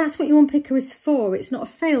 That's what your unpicker is for. It's not a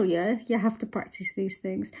failure. You have to practice these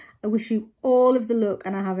things. I wish you all of the luck,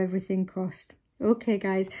 and I have everything crossed. Okay,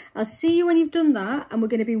 guys, I'll see you when you've done that, and we're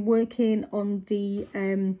going to be working on the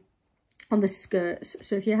skirts.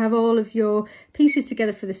 So if you have all of your pieces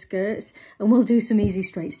together for the skirts, and we'll do some easy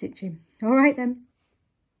straight stitching. All right then.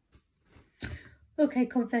 Okay,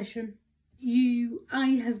 confession.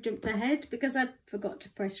 I have jumped ahead because I forgot to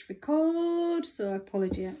press record, so I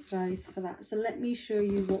apologise for that. So let me show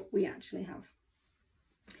you what we actually have.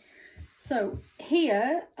 So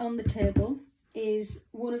here on the table is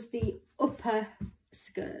one of the upper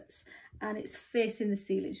skirts, and it's facing the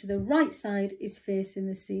ceiling. So the right side is facing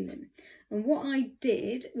the ceiling. And what I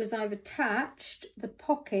did was I've attached the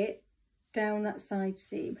pocket down that side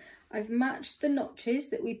seam. I've matched the notches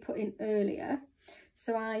that we put in earlier.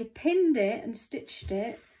 So I pinned it and stitched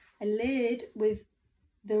it. I laid with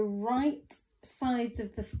the right sides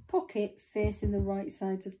of the pocket facing the right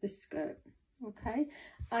sides of the skirt. Okay,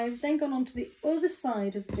 I've then gone on to the other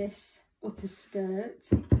side of this upper skirt,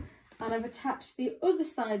 and I've attached the other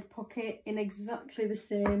side pocket in exactly the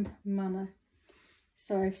same manner.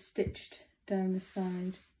 So I've stitched down the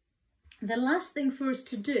side. The last thing for us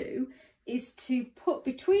to do is to put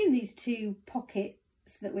between these two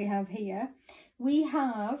pockets that we have here, we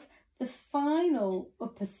have the final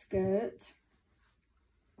upper skirt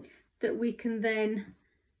that we can then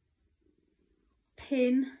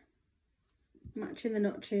pin, matching the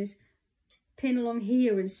notches, pin along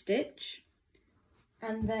here and stitch,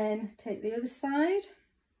 and then take the other side,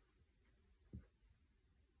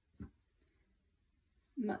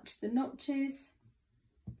 match the notches,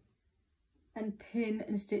 and pin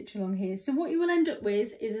and stitch along here. So what you will end up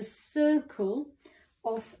with is a circle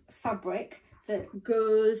of fabric that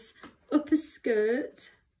goes upper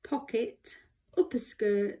skirt, pocket, upper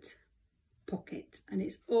skirt, pocket, and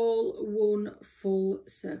it's all one full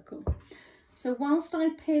circle. So whilst I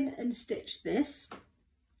pin and stitch this,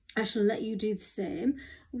 I shall let you do the same.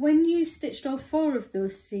 When you've stitched all 4 of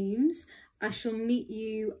those seams, I shall meet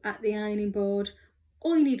you at the ironing board.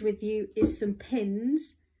 All you need with you is some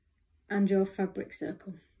pins and your fabric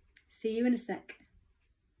circle. See you in a sec.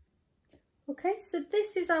 Okay, so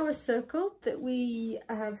this is our circle that we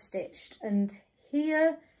have stitched, and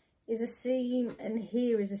here is a seam and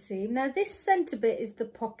here is a seam. Now this centre bit is the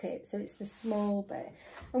pocket, so it's the small bit.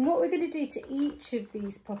 And what we're going to do to each of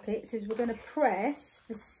these pockets is we're going to press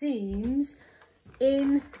the seams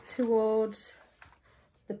in towards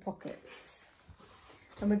the pockets.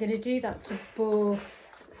 And we're going to do that to both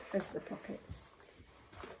of the pockets.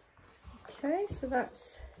 Okay, so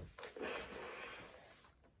that's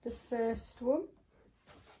the first one.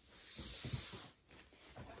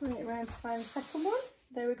 Bring it around to find the second one.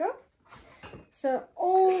 There we go. So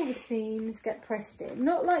all the seams get pressed in.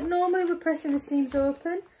 Not like normally we're pressing the seams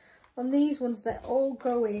open. On these ones, they're all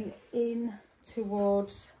going in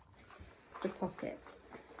towards the pocket.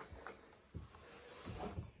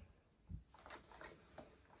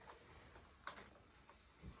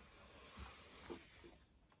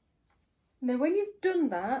 Now when you've done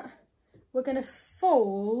that, we're going to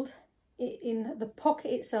fold it in the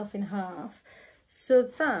pocket itself in half so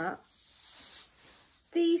that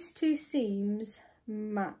these two seams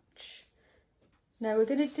match. Now we're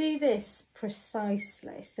going to do this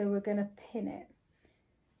precisely, so we're going to pin it.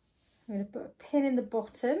 I'm going to put a pin in the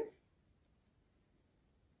bottom.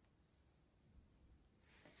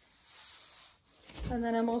 And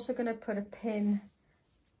then I'm also going to put a pin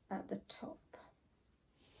at the top.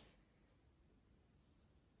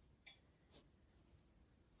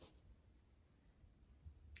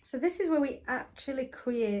 So this is where we actually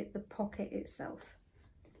create the pocket itself.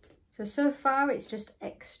 So far it's just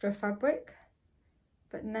extra fabric,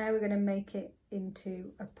 but now we're going to make it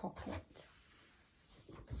into a pocket.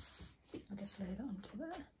 I'll just lay that onto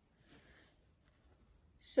there.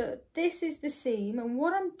 So this is the seam, and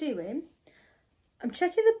what I'm doing, I'm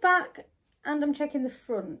checking the back and I'm checking the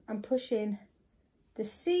front. I'm pushing the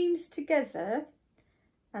seams together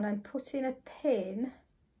and I'm putting a pin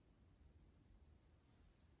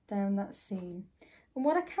down that seam. And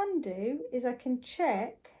what I can do is I can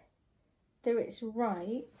check that it's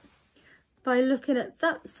right by looking at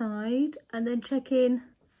that side and then checking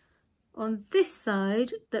on this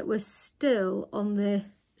side that we're still on the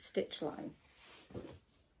stitch line.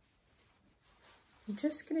 I'm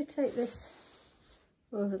just going to take this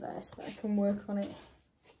over there so that I can work on it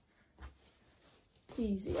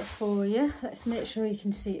easier for you. Let's make sure you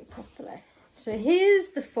can see it properly. So here's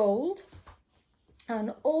the fold,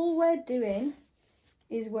 and all we're doing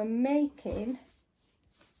is we're making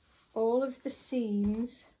all of the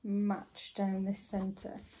seams match down this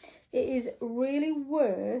centre. It is really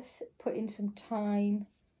worth putting some time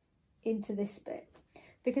into this bit,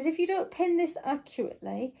 because if you don't pin this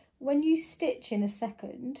accurately, when you stitch in a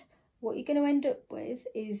second, what you're going to end up with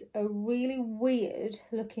is a really weird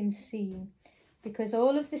looking seam, because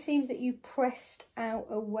all of the seams that you pressed out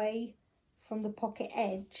away from the pocket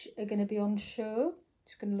edge are going to be on show.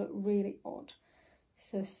 It's going to look really odd.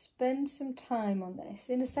 So spend some time on this.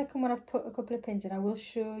 In a second, when I've put a couple of pins in, I will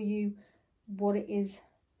show you what it is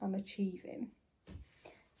I'm achieving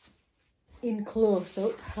in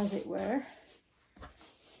close-up, as it were.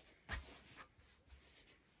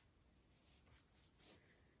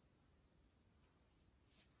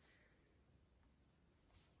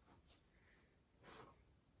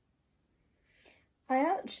 I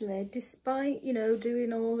actually, despite, you know,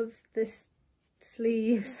 doing all of this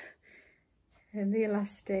sleeves and the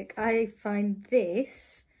elastic, I find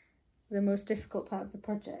this the most difficult part of the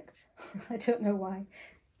project. I don't know why,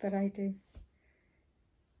 but I do.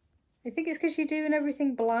 I think it's because you're doing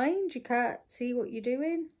everything blind. You can't see what you're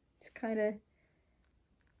doing. It's kind of,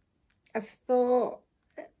 I've thought,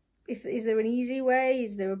 is there an easy way?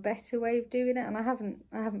 Is there a better way of doing it? And I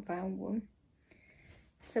haven't found one.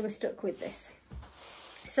 So we're stuck with this.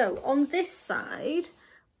 So on this side,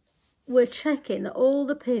 we're checking that all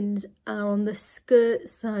the pins are on the skirt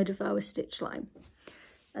side of our stitch line.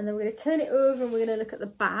 And then we're going to turn it over and we're going to look at the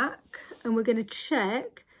back, and we're going to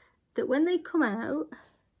check that when they come out,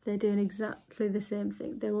 they're doing exactly the same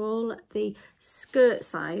thing. They're all at the skirt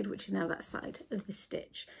side, which is now that side of the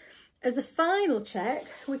stitch. As a final check,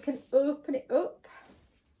 we can open it up.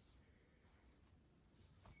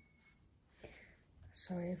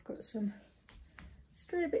 Sorry, I've got some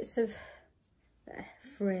stray bits of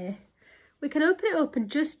fray. We can open it up and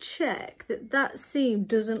just check that that seam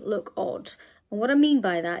doesn't look odd. And what I mean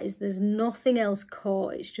by that is there's nothing else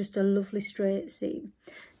caught, it's just a lovely straight seam.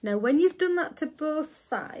 Now when you've done that to both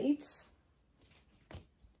sides,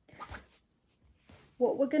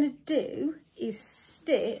 what we're going to do is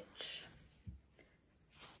stitch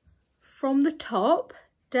from the top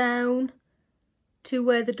down to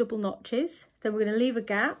where the double notch is. Then we're going to leave a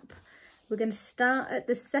gap. We're going to start at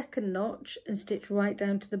the second notch and stitch right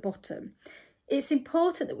down to the bottom. It's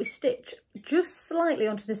important that we stitch just slightly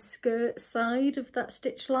onto the skirt side of that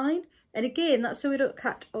stitch line. And again, that's so we don't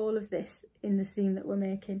catch all of this in the seam that we're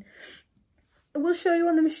making. And we'll show you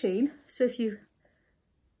on the machine. So if you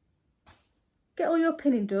get all your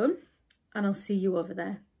pinning done, and I'll see you over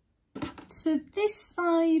there. So this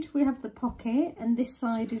side we have the pocket and this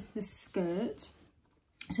side is the skirt.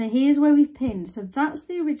 So here's where we pinned. So that's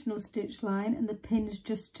the original stitch line and the pin's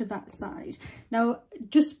just to that side. Now,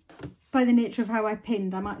 just by the nature of how I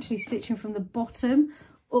pinned, I'm actually stitching from the bottom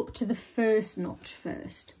up to the first notch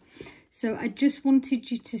first. So I just wanted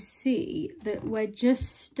you to see that we're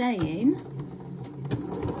just staying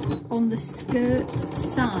on the skirt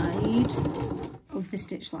side of the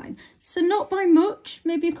stitch line. So not by much,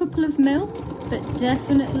 maybe a couple of mil, but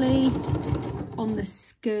definitely on the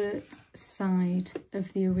skirt side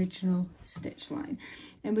of the original stitch line.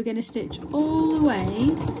 And we're going to stitch all the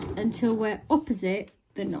way until we're opposite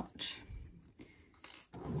the notch.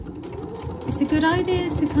 It's a good idea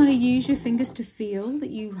to kind of use your fingers to feel that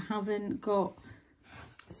you haven't got,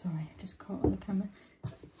 sorry, I just caught on the camera.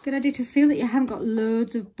 Good idea to feel that you haven't got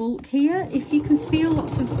loads of bulk here. If you can feel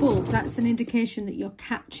lots of bulk, that's an indication that you're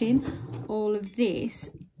catching all of this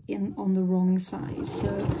on the wrong side.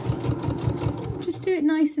 So just do it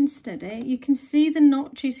nice and steady. You can see the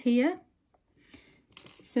notches here.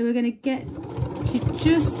 So we're going to get to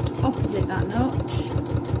just opposite that notch.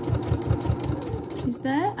 notches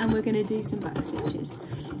there, and we're going to do some back stitches.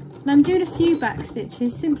 Now I'm doing a few back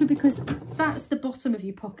stitches simply because that's the bottom of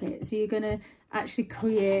your pocket, so you're going to actually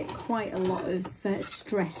create quite a lot of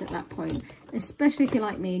stress at that point, especially if you're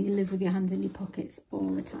like me and you live with your hands in your pockets all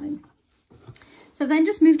the time. So I've then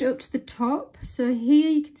just moved it up to the top. So here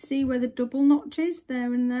you can see where the double notch is,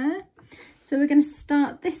 there and there. So we're going to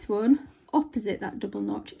start this one opposite that double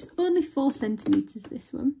notch. It's only 4 centimetres,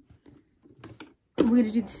 this one. And we're going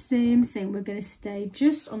to do the same thing. We're going to stay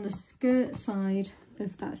just on the skirt side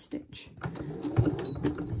of that stitch.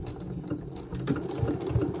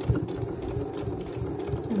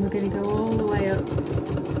 And we're going to go all the way up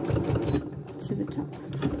to the top.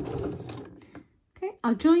 Okay,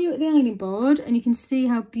 I'll join you at the ironing board and you can see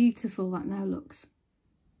how beautiful that now looks.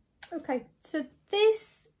 Okay, so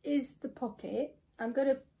this is the pocket. I'm going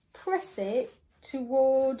to press it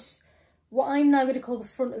towards what I'm now going to call the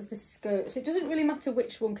front of the skirt. So it doesn't really matter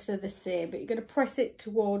which one because they're the same, but you're going to press it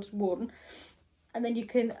towards one, and then you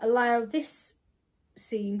can allow this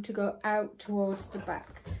seam to go out towards the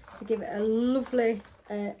back. So give it a lovely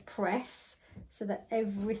press so that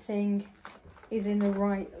everything is in the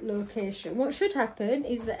right location. What should happen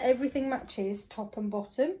is that everything matches top and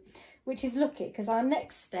bottom, which is lucky because our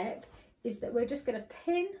next step is that we're just going to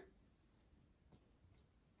pin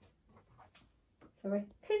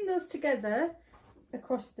those together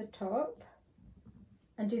across the top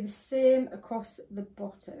and do the same across the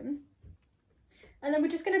bottom. And then we're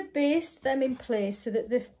just going to baste them in place so that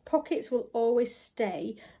the pockets will always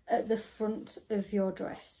stay at the front of your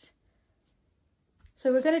dress.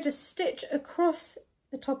 So we're going to just stitch across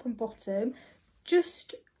the top and bottom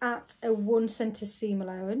just at a 1 centre seam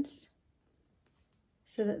allowance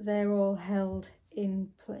so that they're all held in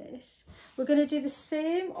place. We're going to do the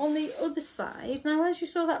same on the other side. Now, as you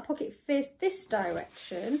saw that pocket face this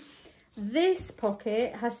direction, this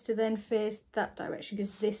pocket has to then face that direction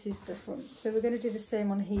because this is the front. So we're going to do the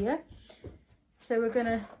same on here. So we're going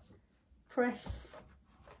to press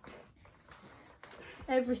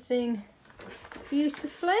everything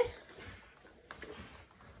beautifully.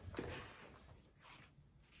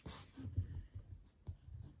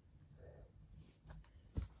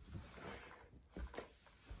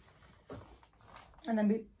 And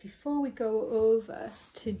then before we go over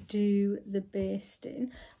to do the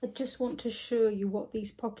basting, I just want to show you what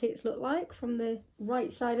these pockets look like from the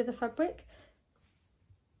right side of the fabric.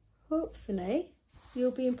 Hopefully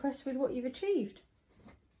you'll be impressed with what you've achieved.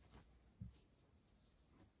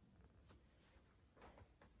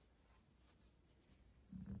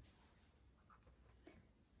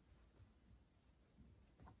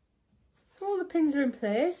 So all the pins are in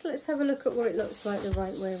place. Let's have a look at what it looks like the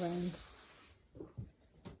right way around.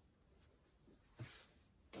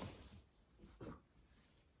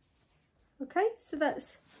 Okay, so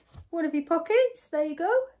that's one of your pockets. There you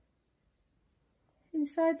go.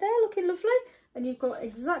 Inside there, looking lovely. And you've got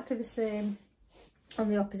exactly the same on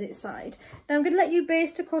the opposite side. Now I'm going to let you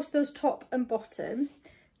baste across those top and bottom.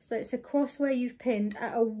 So it's across where you've pinned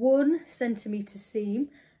at a 1 centimetre seam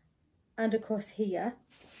and across here.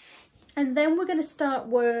 And then we're going to start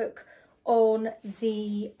work on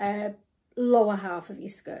the lower half of your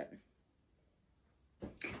skirt.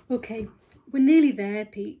 Okay. We're nearly there,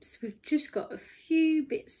 peeps. We've just got a few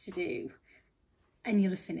bits to do and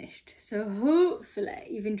you'll have finished. So hopefully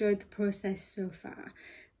you've enjoyed the process so far.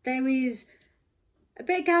 There is a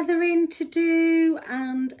bit of gathering to do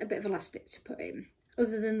and a bit of elastic to put in.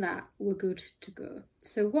 Other than that, we're good to go.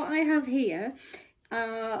 So what I have here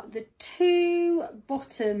are the 2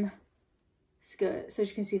 bottom skirts. As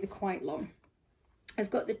you can see, they're quite long.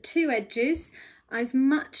 I've got the 2 edges. I've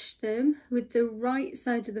matched them with the right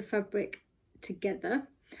side of the fabric together,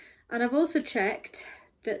 and I've also checked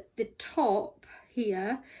that the top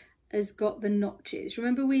here has got the notches.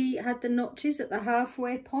 Remember we had the notches at the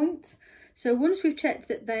halfway point? So once we've checked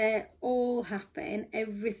that they're all happen,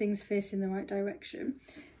 everything's facing the right direction,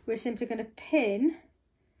 we're simply going to pin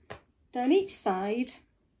down each side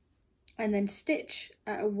and then stitch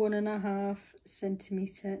at a 1.5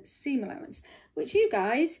 centimetre seam allowance, which you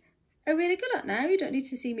guys are really good at now. You don't need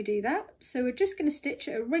to see me do that. So we're just going to stitch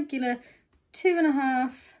at a regular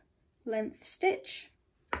 2.5 length stitch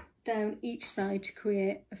down each side to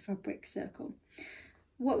create a fabric circle.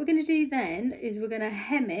 What we're going to do then is we're going to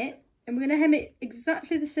hem it, and we're going to hem it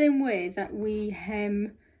exactly the same way that we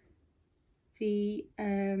hem the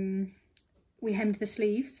hemmed the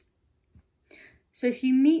sleeves. So if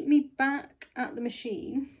you meet me back at the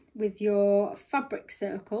machine with your fabric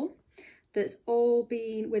circle that's all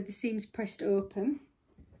been with the seams pressed open,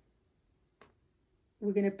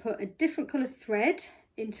 we're going to put a different colour thread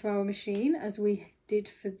into our machine as we did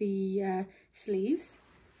for the sleeves,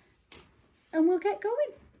 and we'll get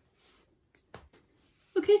going.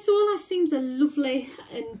 Okay, so all our seams are lovely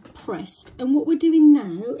and pressed, and what we're doing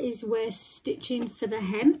now is we're stitching for the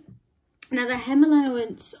hem. Now the hem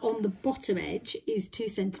allowance on the bottom edge is 2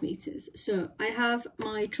 centimetres. So I have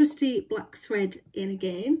my trusty black thread in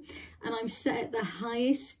again, and I'm set at the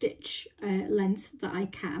highest stitch length that I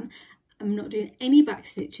can. I'm not doing any back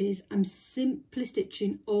stitches, I'm simply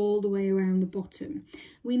stitching all the way around the bottom.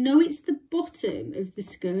 We know it's the bottom of the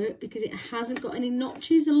skirt because it hasn't got any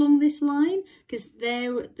notches along this line, because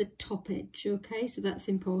they're at the top edge, okay? So that's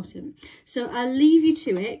important. So I'll leave you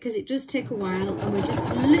to it because it does take a while, and we're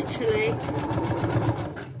just literally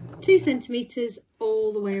 2 centimetres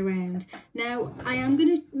all the way around. Now I am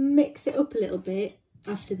going to mix it up a little bit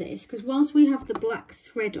after this, because whilst we have the black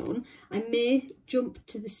thread on, I may jump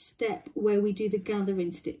to the step where we do the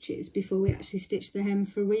gathering stitches before we actually stitch the hem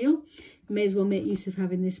for real. May as well make use of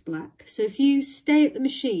having this black. So if you stay at the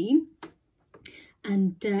machine,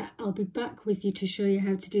 and I'll be back with you to show you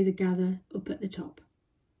how to do the gather up at the top.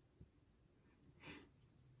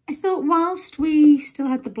 I thought whilst we still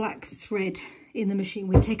had the black thread in the machine,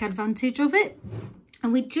 we'd take advantage of it,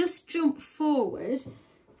 and we just jump forward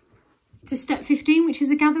to step 15, which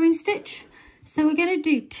is a gathering stitch. So we're going to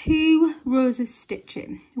do 2 rows of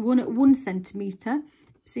stitching, one at 1 centimetre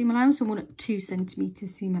seam allowance and one at 2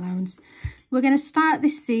 centimetres seam allowance. We're going to start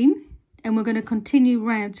this seam and we're going to continue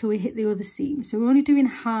round till we hit the other seam. So we're only doing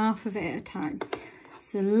half of it at a time.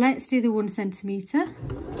 So let's do the 1 centimetre.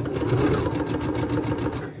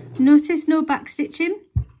 Notice no back stitching,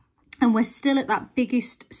 and we're still at that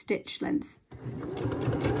biggest stitch length.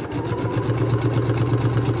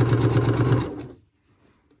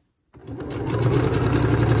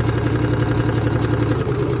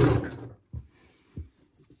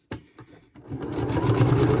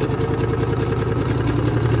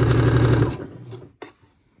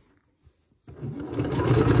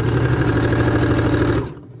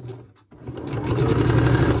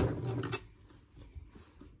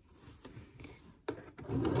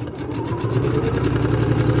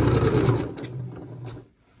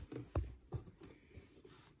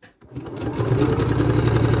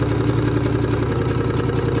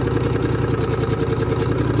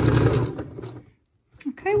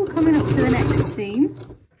 Okay, we're coming up to the next seam.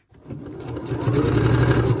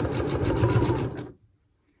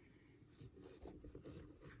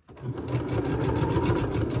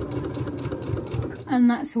 And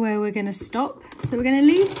that's where we're going to stop. So we're going to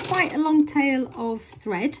leave quite a long tail of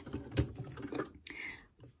thread.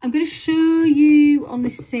 I'm going to show you on the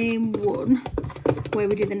same one where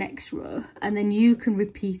we do the next row, and then you can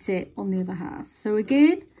repeat it on the other half. So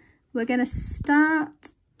again, we're going to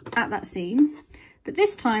start at that seam, but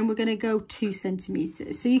this time we're going to go 2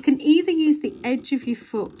 centimetres. So you can either use the edge of your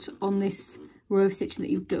foot on this row of stitching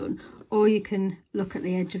that you've done, or you can look at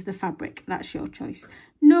the edge of the fabric. That's your choice.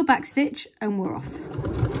 No back stitch, and we're off.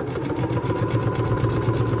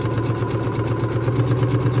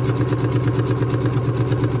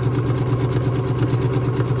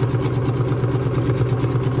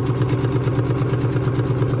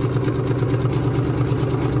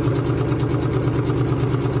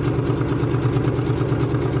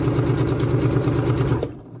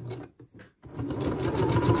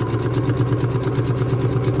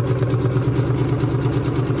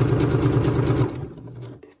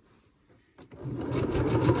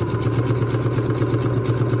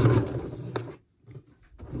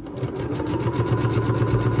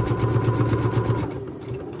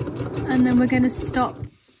 And then we're going to stop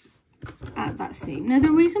at that seam. Now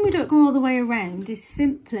the reason we don't go all the way around is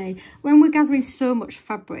simply when we're gathering so much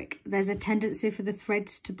fabric, there's a tendency for the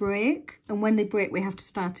threads to break, and when they break we have to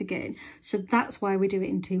start again. So that's why we do it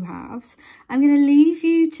in 2 halves. I'm going to leave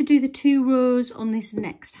you to do the 2 rows on this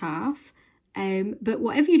next half, but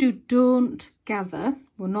whatever you do, don't gather.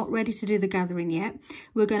 We're not ready to do the gathering yet.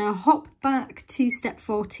 We're going to hop back to step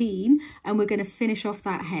 14 and we're going to finish off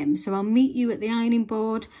that hem. So I'll meet you at the ironing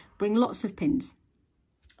board. Bring lots of pins.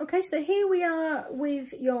 Okay, so here we are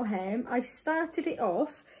with your hem. I've started it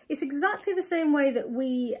off. It's exactly the same way that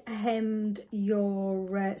we hemmed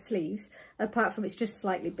your sleeves, apart from it's just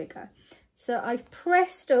slightly bigger. So I've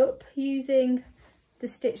pressed up using the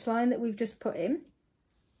stitch line that we've just put in,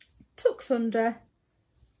 tucked under,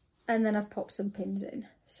 and then I've popped some pins in.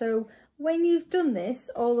 So when you've done this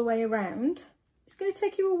all the way around, it's going to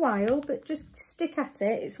take you a while, but just stick at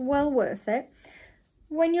it. It's well worth it.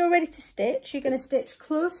 When you're ready to stitch, you're going to stitch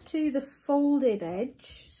close to the folded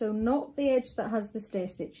edge. So not the edge that has the stay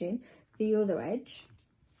stitching, the other edge.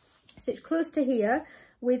 Stitch close to here.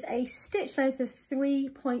 with a stitch length of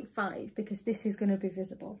 3.5 because this is going to be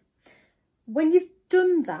visible. When you've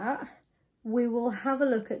done that, we will have a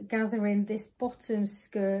look at gathering this bottom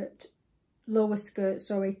skirt, lower skirt,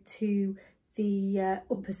 sorry, to the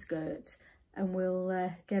upper skirt, and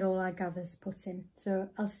we'll get all our gathers put in. So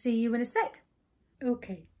I'll see you in a sec.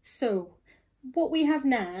 Okay, so what we have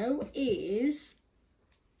now is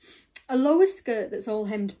a lower skirt that's all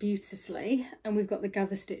hemmed beautifully, and we've got the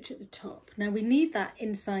gather stitch at the top. Now we need that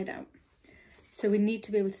inside out, so we need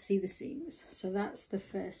to be able to see the seams. So that's the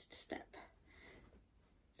first step.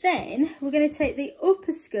 Then we're going to take the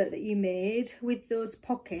upper skirt that you made with those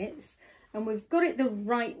pockets, and we've got it the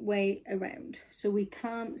right way around, so we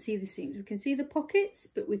can't see the seams. We can see the pockets,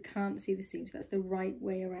 but we can't see the seams. That's the right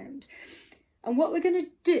way around. And what we're going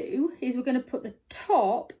to do is we're going to put the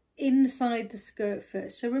top inside the skirt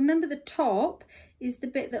first. So remember, the top is the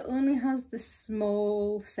bit that only has the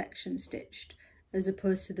small section stitched as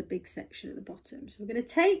opposed to the big section at the bottom. So we're going to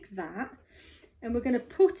take that and we're going to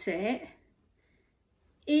put it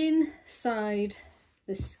inside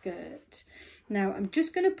the skirt. Now I'm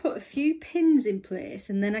just going to put a few pins in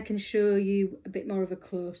place and then I can show you a bit more of a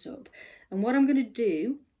close-up. And what I'm going to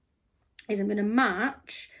do is I'm going to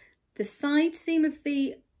match the side seam of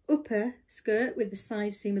the upper skirt with the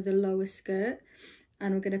side seam of the lower skirt,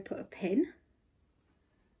 and we're going to put a pin.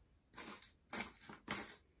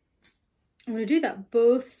 I'm going to do that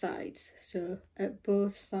both sides, so at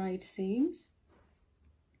both side seams.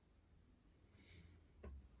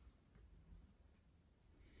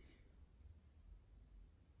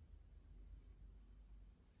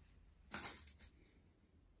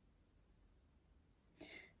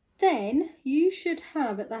 Then you should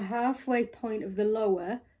have at the halfway point of the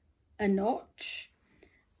lower a notch,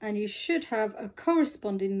 and you should have a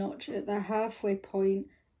corresponding notch at the halfway point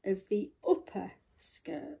of the upper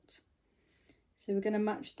skirt. So we're going to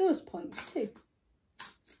match those points too.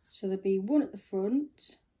 So there'll be one at the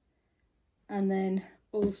front and then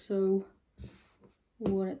also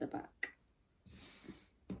one at the back.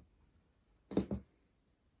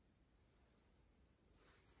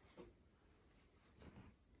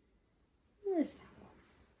 Where's that one?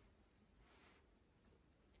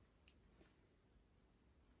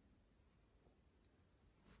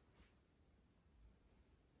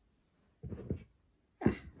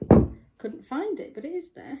 Couldn't find it, but it is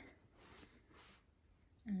there.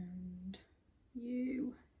 And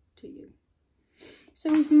you to you.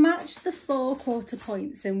 So we've matched the 4 quarter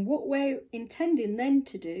points, and what we're intending then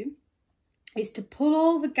to do is to pull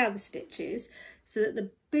all the gather stitches so that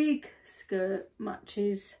the big skirt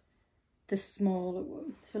matches the smaller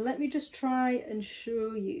one. So let me just try and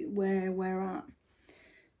show you where we're at.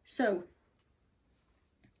 So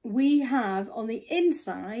we have on the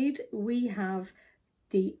inside, we have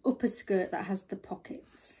the upper skirt that has the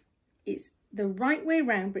pockets. It's the right way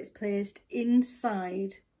round, but it's placed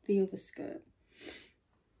inside the other skirt.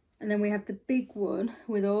 And then we have the big one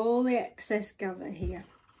with all the excess gather here.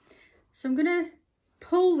 So I'm going to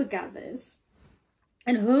pull the gathers,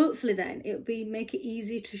 and hopefully then it'll make it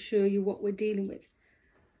easy to show you what we're dealing with.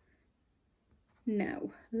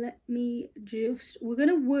 Now, let me just, we're going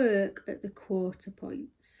to work at the quarter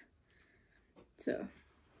points. So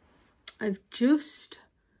I've just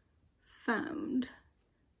found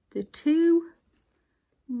the 2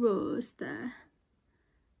 rows there,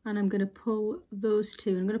 and I'm going to pull those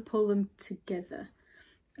 2. I'm going to pull them together,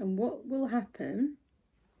 and what will happen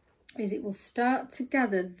is it will start to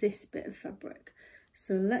gather this bit of fabric.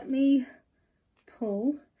 So let me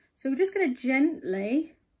pull. So we're just going to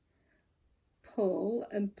gently pull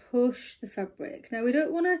and push the fabric. Now we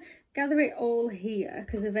don't want to gather it all here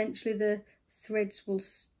because eventually the threads will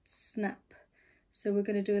snap. So we're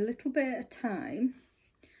going to do a little bit at a time,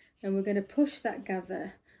 and we're going to push that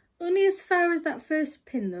gather only as far as that first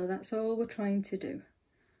pin though. That's all we're trying to do.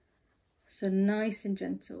 So nice and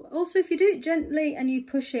gentle. Also, if you do it gently and you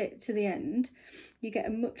push it to the end, you get a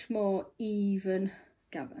much more even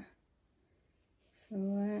gather. So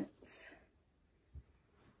let's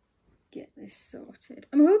get this sorted.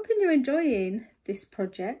 I'm hoping you're enjoying this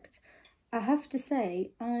project. I have to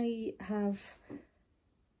say, I have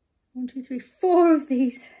 1, 2, 3, 4 of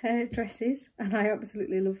these dresses, and I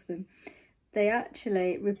absolutely love them. They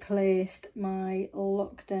actually replaced my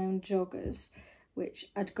lockdown joggers, which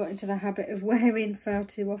I'd got into the habit of wearing far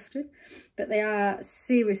too often, but they are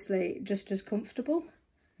seriously just as comfortable,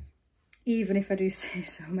 even if I do say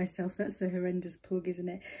so myself. That's a horrendous plug, isn't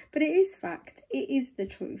it? But it is fact. It is the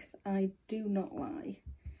truth. I do not lie.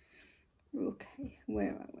 Okay,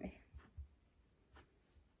 where are we?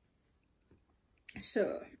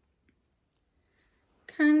 So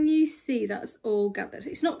Can you see that's all gathered?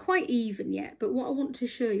 It's not quite even yet, but what I want to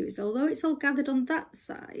show you is although it's all gathered on that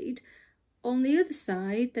side, on the other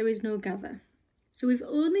side there is no gather. So we've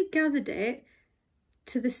only gathered it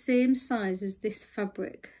to the same size as this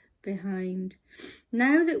fabric behind.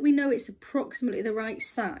 Now that we know it's approximately the right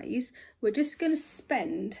size, we're just going to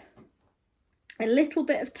spend a little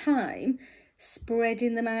bit of time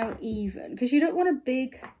spreading them out even, because you don't want a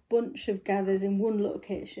big bunch of gathers in one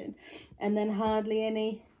location and then hardly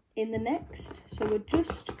any in the next. So we're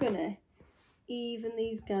just gonna even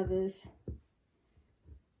these gathers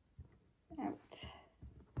out.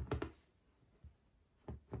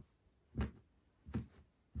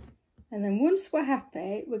 And then once we're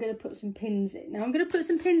happy, we're going to put some pins in. Now I'm going to put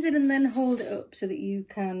some pins in and then hold it up so that you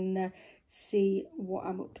can see what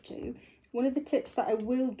I'm up to. One of the tips that I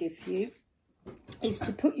will give you is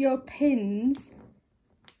to put your pins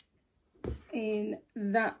in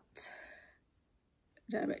that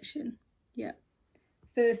direction. Yeah,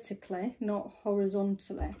 vertically, not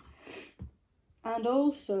horizontally. And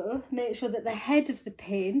also make sure that the head of the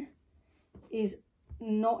pin is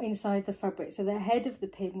not inside the fabric. So the head of the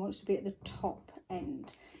pin wants to be at the top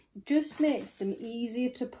end. Just makes them easier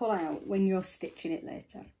to pull out when you're stitching it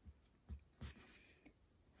later.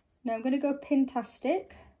 Now I'm going to go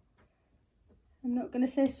pintastic. I'm not going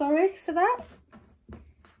to say sorry for that.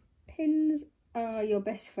 Pins are your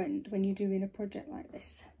best friend when you're doing a project like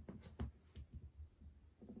this.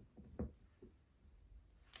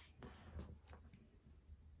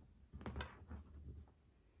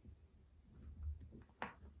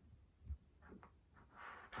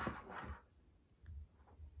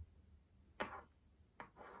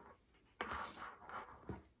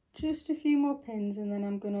 Just a few more pins and then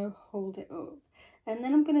I'm going to hold it up. And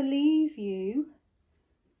then I'm going to leave you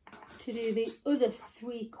to do the other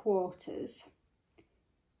 3/4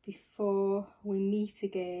 before we meet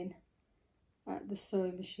again at the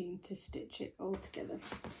sewing machine to stitch it all together.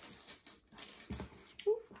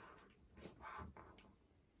 Ooh.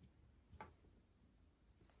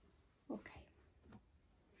 Okay.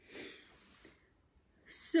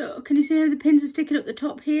 So can you see how the pins are sticking up the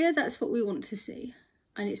top here? That's what we want to see.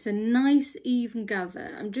 And it's a nice even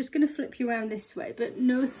gather. I'm just going to flip you around this way, but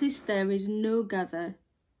notice there is no gather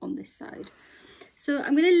on this side. So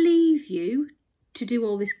I'm going to leave you to do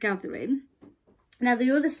all this gathering. Now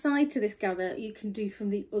the other side to this gather you can do from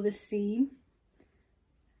the other seam.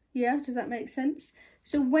 Yeah, does that make sense?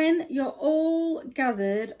 So when you're all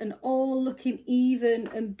gathered and all looking even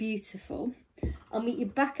and beautiful, I'll meet you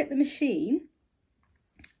back at the machine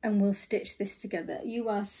and we'll stitch this together. You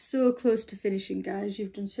are so close to finishing, guys.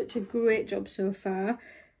 You've done such a great job so far.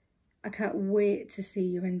 I can't wait to see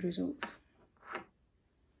your end results.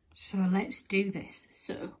 So let's do this.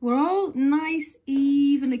 So we're all nice,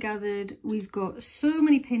 evenly gathered. We've got so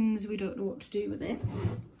many pins, we don't know what to do with it.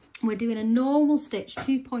 We're doing a normal stitch,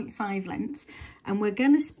 2.5 length, and we're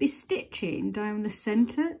going to be stitching down the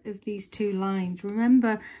centre of these two lines.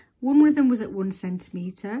 Remember, one of them was at 1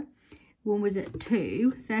 centimetre. One was at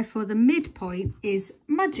 2, therefore the midpoint is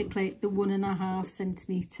magically the 1.5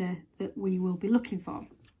 centimetre that we will be looking for.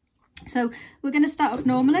 So we're going to start off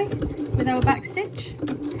normally with our back stitch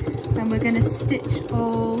and we're going to stitch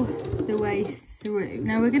all the way through.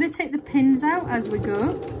 Now we're going to take the pins out as we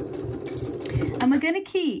go and we're going to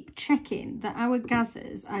keep checking that our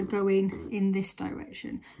gathers are going in this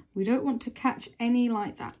direction. We don't want to catch any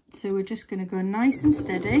like that, so we're just going to go nice and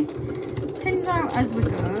steady. Pins out as we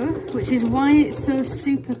go, which is why it's so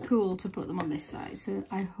super cool to put them on this side. So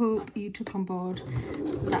I hope you took on board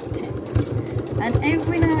that tip. And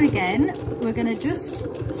every now and again, we're going to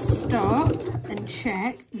just stop and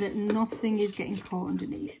check that nothing is getting caught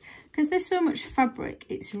underneath. Because there's so much fabric,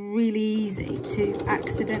 it's really easy to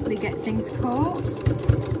accidentally get things caught.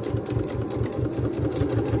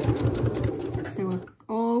 So we're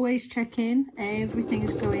always checking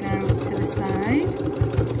everything's going out to the side.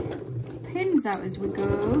 Pins out as we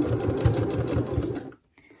go,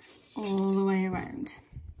 all the way around.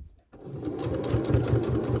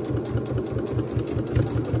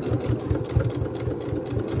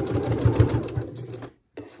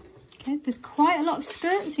 Okay, there's quite a lot of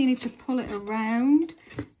skirt, so you need to pull it around,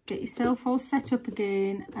 get yourself all set up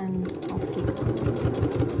again, and off you go.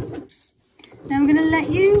 Now I'm going to let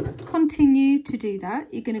you continue to do that.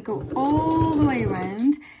 You're going to go all the way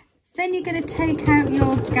around. Then you're going to take out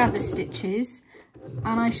your gather stitches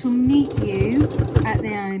and I shall meet you at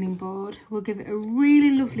the ironing board. We'll give it a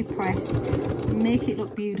really lovely press, make it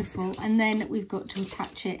look beautiful, and then we've got to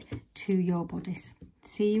attach it to your bodice.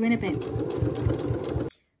 See you in a bit.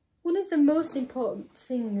 One of the most important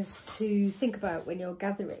things to think about when you're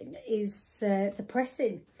gathering is the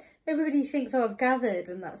pressing. Everybody thinks, oh, I've gathered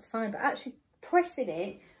and that's fine, but actually pressing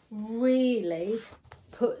it really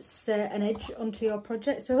puts an edge onto your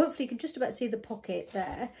project. So hopefully you can just about see the pocket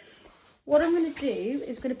there. What I'm going to do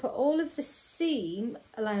is going to put all of the seam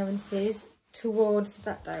allowances towards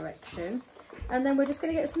that direction, and then we're just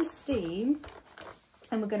going to get some steam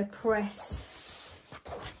and we're going to press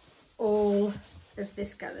all of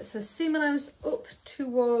this gather. So seam allowance up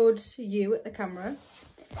towards you at the camera,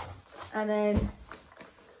 and then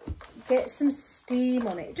get some steam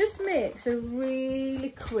on it. It just makes a really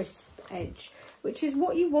crisp edge, which is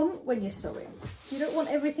what you want when you're sewing. You don't want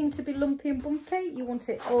everything to be lumpy and bumpy, you want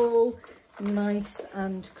it all nice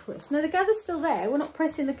and crisp. Now the gather's still there, we're not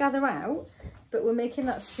pressing the gather out, but we're making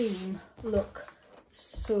that seam look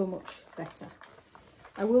so much better.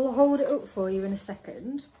 I will hold it up for you in a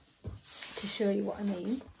second to show you what I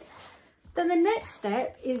mean. Then the next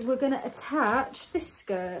step is we're going to attach this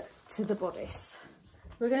skirt to the bodice.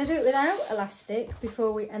 We're going to do it without elastic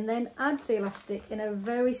and then add the elastic in a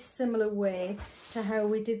very similar way to how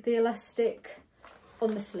we did the elastic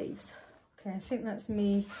on the sleeves. Okay, I think that's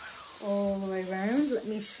me all the way around. Let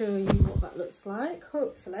me show you what that looks like.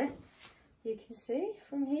 Hopefully you can see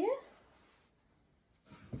from here.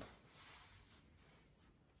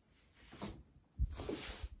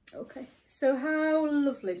 Okay, so how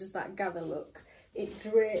lovely does that gather look? It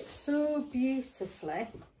drapes so beautifully.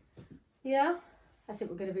 Yeah, I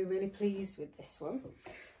think we're going to be really pleased with this one.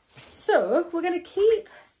 So we're going to keep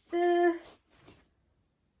the,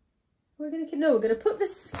 we're going to put the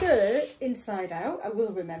skirt inside out. I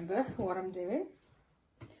will remember what I'm doing.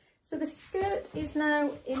 So the skirt is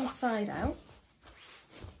now inside out.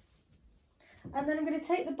 And then I'm going to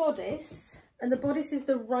take the bodice, and the bodice is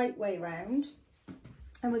the right way round.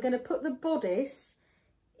 And we're going to put the bodice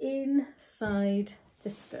inside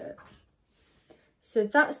the skirt. So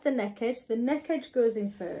that's the neck edge. The neck edge goes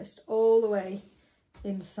in first, all the way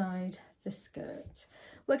inside the skirt.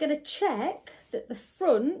 We're going to check that the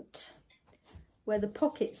front, where the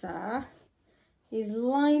pockets are, is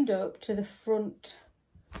lined up to the front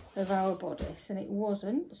of our bodice, and it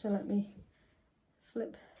wasn't. So let me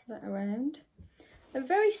flip that around. And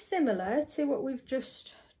very similar to what we've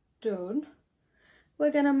just done, we're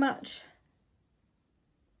going to match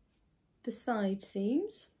the side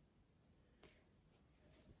seams.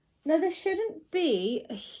 Now there shouldn't be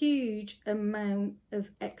a huge amount of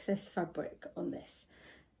excess fabric on this,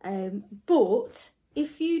 but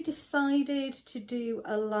if you decided to do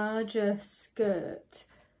a larger skirt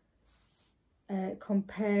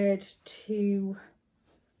compared to,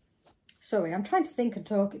 sorry, I'm trying to think and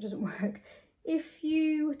talk, it doesn't work. If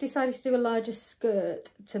you decided to do a larger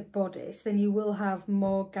skirt to bodice, then you will have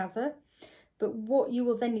more gather. But what you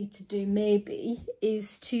will then need to do maybe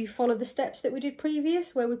is to follow the steps that we did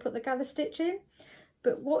previous, where we put the gather stitch in.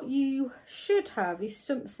 But what you should have is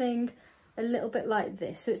something a little bit like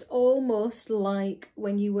this. So it's almost like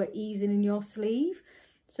when you were easing in your sleeve.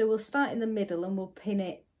 So we'll start in the middle and we'll pin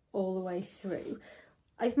it all the way through.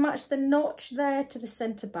 I've matched the notch there to the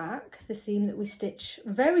centre back, the seam that we stitched,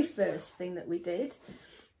 very first thing that we did.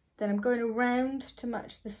 Then I'm going around to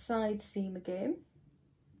match the side seam again.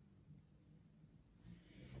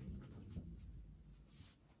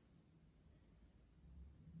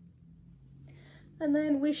 And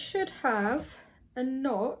then we should have a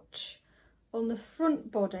notch on the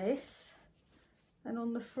front bodice and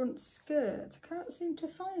on the front skirt. I can't seem to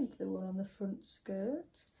find the one on the front skirt.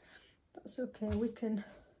 That's okay, we can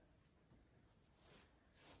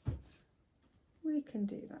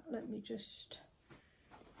do that. Let me just,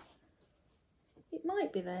 it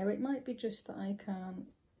might be there, it might be just that I can't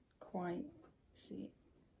quite see it.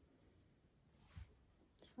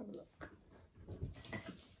 Let's have a look.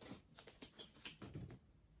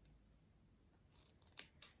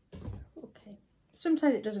 Okay,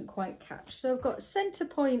 sometimes it doesn't quite catch. So I've got centre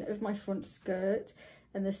point of my front skirt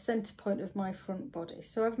and the centre point of my front bodice.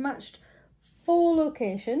 So I've matched 4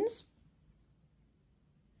 locations.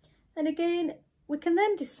 And again, we can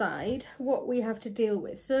then decide what we have to deal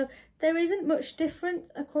with. So there isn't much difference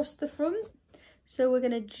across the front. So we're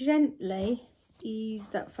going to gently ease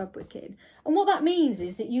that fabric in. And what that means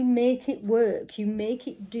is that you make it work, you make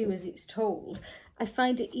it do as it's told. I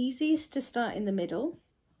find it easiest to start in the middle.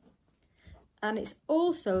 And it's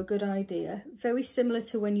also a good idea, very similar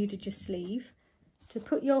to when you did your sleeve, to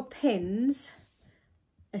put your pins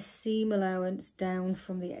a seam allowance down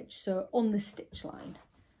from the edge, so on the stitch line.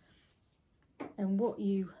 And what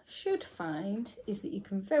you should find is that you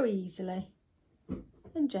can very easily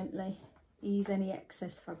and gently ease any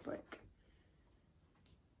excess fabric.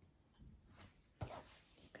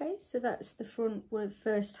 Okay, so that's the front,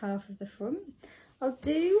 first half of the front. I'll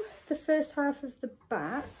do the first half of the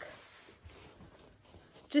back,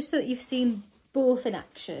 just so that you've seen both in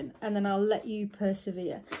action, and then I'll let you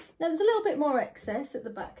persevere. Now there's a little bit more excess at the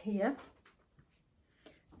back here.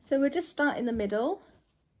 So we'll just start in the middle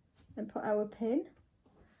and put our pin,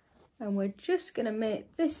 and we're just going to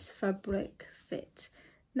make this fabric fit.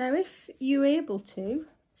 Now if you're able to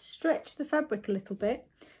stretch the fabric a little bit,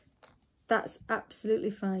 that's absolutely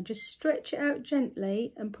fine. Just stretch it out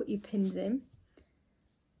gently and put your pins in.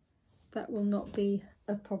 That will not be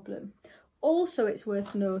a problem. Also, it's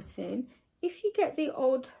worth noting, if you get the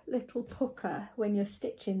odd little pucker when you're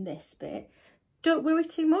stitching this bit, don't worry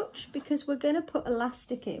too much, because we're going to put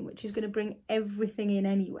elastic in, which is going to bring everything in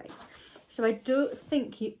anyway. So I don't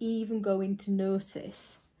think you're even going to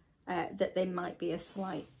notice that there might be a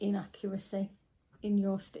slight inaccuracy in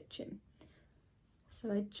your stitching.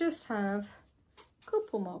 So I just have a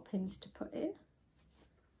couple more pins to put in.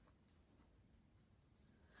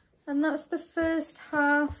 And that's the first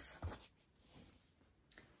half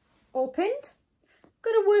all pinned. I'm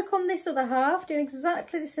going to work on this other half, doing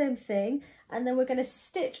exactly the same thing, and then we're going to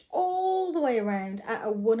stitch all the way around at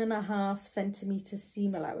a 1.5 centimetre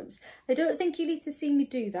seam allowance. I don't think you need to see me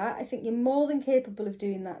do that. I think you're more than capable of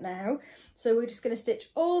doing that now. So we're just going to stitch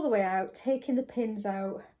all the way out, taking the pins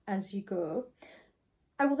out as you go.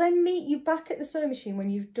 I will then meet you back at the sewing machine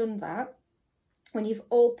when you've done that, when you've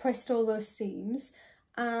all pressed all those seams,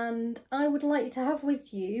 and I would like you to have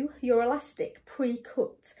with you your elastic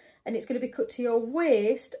pre-cut. And it's going to be cut to your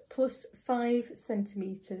waist plus 5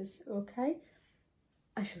 centimetres, okay?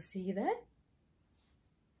 I shall see you there.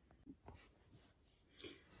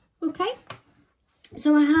 Okay,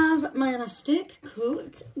 so I have my elastic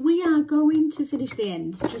cut. We are going to finish the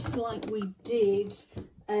ends just like we did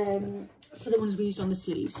for the ones we used on the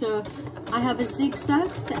sleeve. So I have a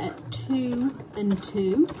zigzag set at 2 and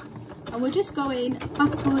 2, and we're just going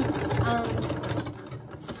backwards and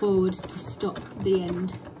forwards to stop the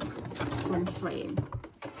end from fraying.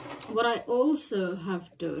 What I also have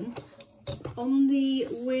done on the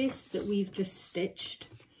waist that we've just stitched,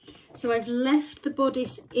 so I've left the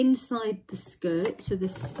bodice inside the skirt, so the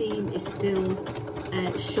seam is still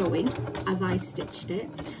showing as I stitched it,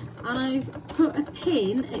 and I've put a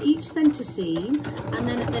pin at each centre seam and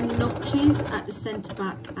then at the notches at the centre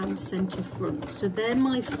back and centre front. So they're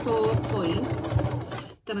my 4 points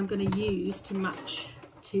that I'm going to use to match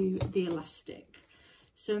to the elastic.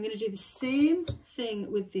 So I'm going to do the same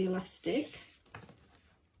thing with the elastic.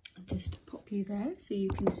 I'll just pop you there so you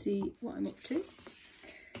can see what I'm up to.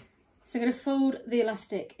 So I'm going to fold the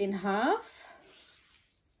elastic in half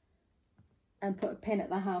and put a pin at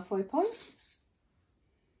the halfway point.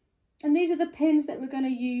 And these are the pins that we're going to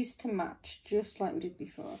use to match, just like we did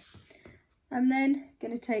before. I'm then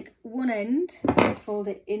going to take one end and fold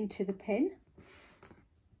it into the pin,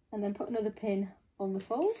 and then put another pin on the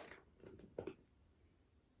fold.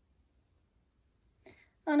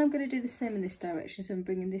 And I'm going to do the same in this direction, so I'm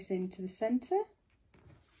bringing this into the centre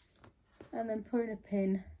and then putting a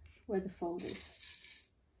pin where the fold is.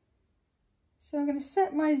 So I'm going to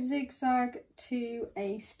set my zigzag to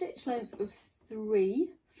a stitch length of 3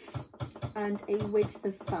 and a width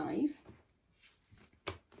of 5,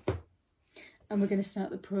 and we're going to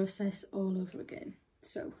start the process all over again.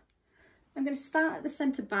 So I'm going to start at the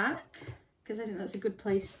centre back because I think that's a good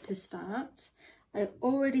place to start. I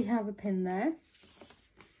already have a pin there.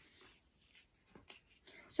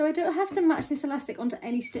 So I don't have to match this elastic onto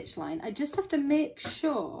any stitch line. I just have to make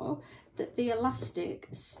sure that the elastic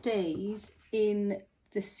stays in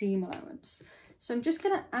the seam allowance. So I'm just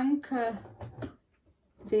going to anchor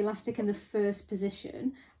the elastic in the first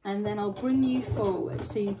position, and then I'll bring you forward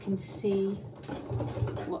so you can see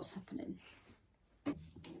what's happening.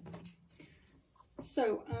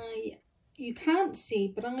 So you can't see,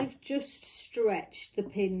 but I've just stretched the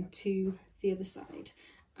pin to the other side.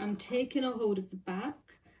 I'm taking a hold of the back,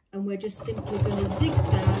 and we're just simply going to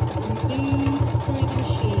zigzag and move through the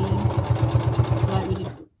machine like we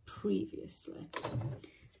did previously.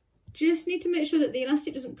 Just need to make sure that the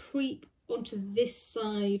elastic doesn't creep onto this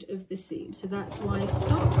side of the seam, so that's why I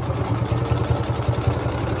stopped.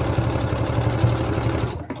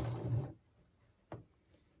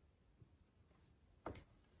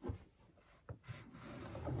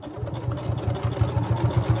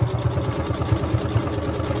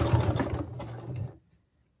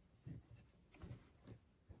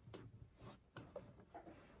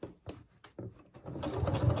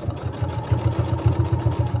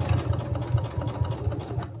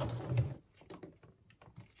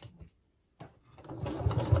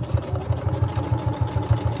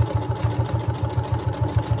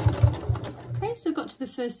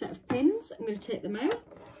 first set of pins. I'm going to take them out.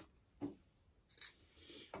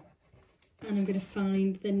 And I'm going to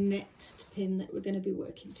find the next pin that we're going to be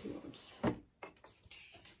working towards.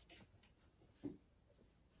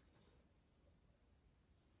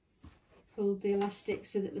 Pull the elastic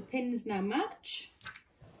so that the pins now match.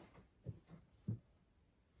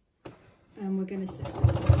 And we're going to set it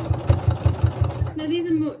up. Now these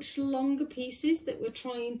are much longer pieces that we're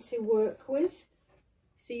trying to work with.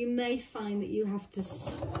 So you may find that you have to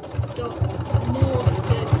stop more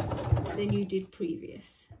often than you did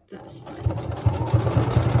previous. That's fine.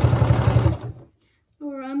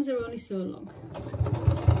 Our arms are only so long.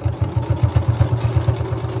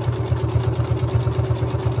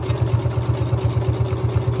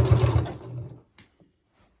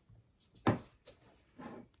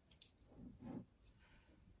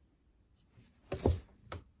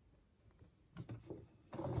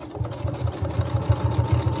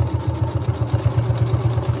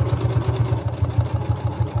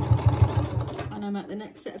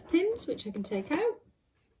 Set of pins which I can take out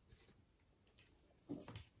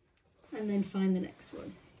and then find the next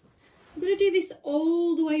one. I'm going to do this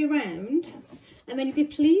all the way around, and then you'll be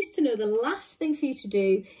pleased to know the last thing for you to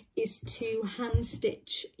do is to hand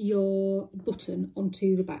stitch your button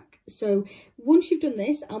onto the back. So once you've done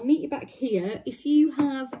this, I'll meet you back here. If you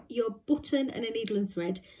have your button and a needle and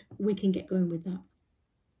thread, we can get going with that.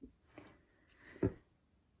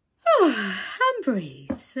 And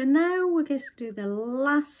breathe. So now we're just going to do the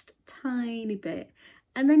last tiny bit,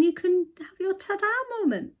 and then you can have your ta-da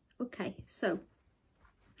moment. Okay, so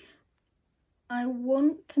I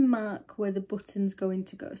want to mark where the button's going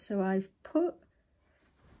to go. So I've put,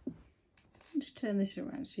 just turn this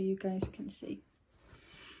around so you guys can see.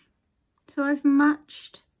 So I've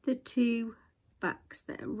matched the two backs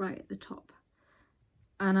there right at the top,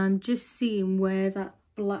 and I'm just seeing where that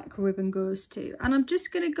black ribbon goes to, and I'm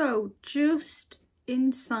just going to go just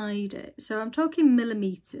inside it. So I'm talking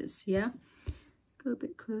millimeters, yeah, go a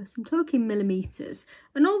bit close. I'm talking millimeters,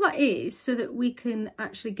 and all that is so that we can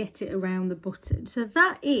actually get it around the button. So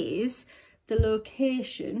that is the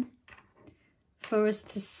location for us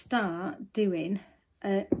to start doing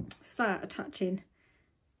start attaching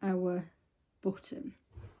our button.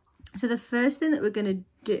 So the first thing that we're going to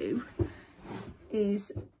do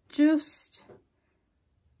is just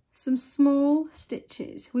some small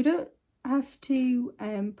stitches. We don't have to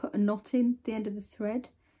put a knot in the end of the thread.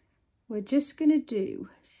 We're just going to do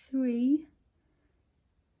 3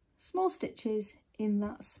 small stitches in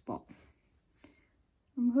that spot.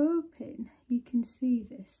 I'm hoping you can see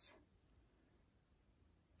this.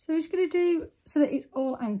 So we're just going to do so that it's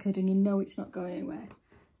all anchored and you know it's not going anywhere.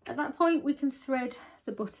 At that point we can thread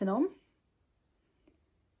the button on.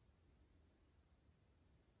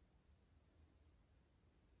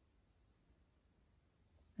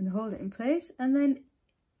 And hold it in place, and then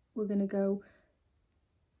we're going to go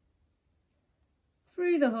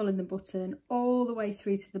through the hole in the button all the way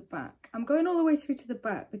through to the back. I'm going all the way through to the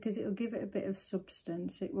back because it'll give it a bit of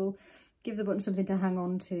substance. It will give the button something to hang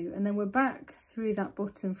on to, and then we're back through that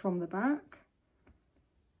button from the back,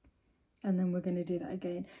 and then we're going to do that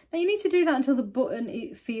again. Now you need to do that until the button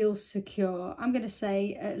it feels secure. I'm going to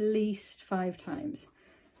say at least 5 times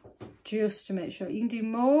just to make sure. You can do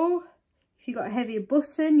more. If you've got a heavier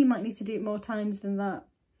button, you might need to do it more times than that.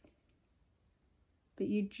 But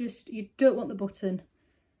you don't want the button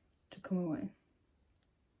to come away.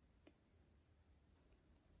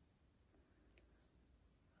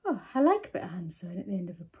 Oh, I like a bit of hand sewing at the end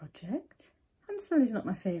of a project. Hand sewing is not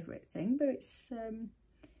my favourite thing, but it's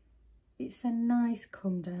a nice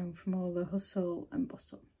come down from all the hustle and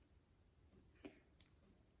bustle.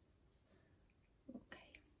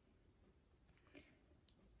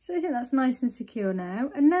 So I think that's nice and secure now.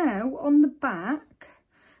 And now on the back,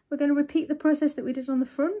 we're going to repeat the process that we did on the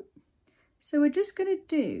front. So we're just going to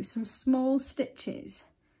do some small stitches,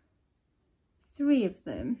 3 of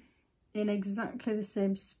them in exactly the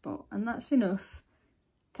same spot. And that's enough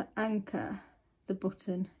to anchor the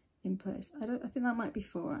button in place. I think that might be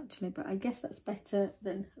 4 actually, but I guess that's better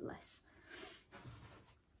than less.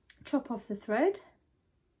 Chop off the thread.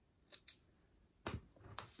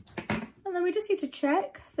 And then we just need to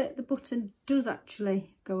check that the button does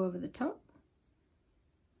actually go over the top.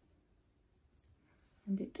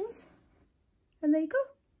 And it does. And there you go.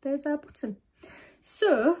 There's our button.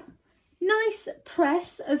 So, nice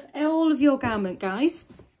press of all of your garment, guys.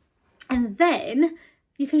 And then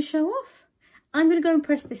you can show off. I'm going to go and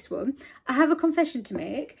press this one. I have a confession to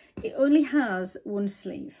make. It only has 1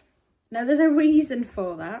 sleeve. Now, there's a reason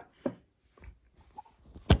for that.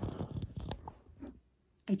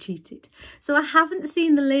 I cheated. So I haven't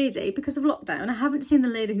seen the lady, because of lockdown, I haven't seen the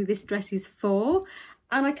lady who this dress is for,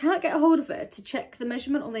 and I can't get a hold of her to check the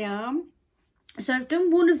measurement on the arm. So I've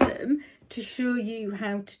done one of them to show you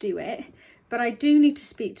how to do it, but I do need to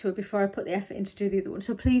speak to her before I put the effort in to do the other one,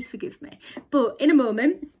 so please forgive me. But in a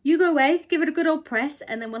moment, you go away, give it a good old press,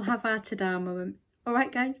 and then we'll have our ta-da moment. All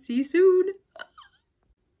right, guys, see you soon.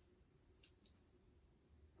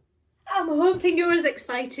 I'm hoping you're as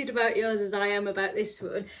excited about yours as I am about this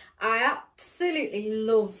one. I absolutely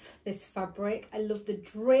love this fabric. I love the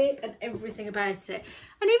drape and everything about it.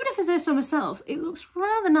 And even if I say so myself, it looks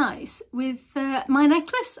rather nice with my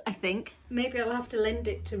necklace, I think. Maybe I'll have to lend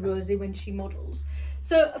it to Rosie when she models.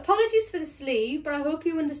 So apologies for the sleeve, but I hope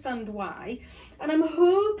you understand why. And I'm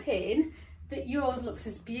hoping that yours looks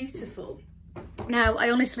as beautiful. Now,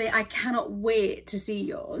 I cannot wait to see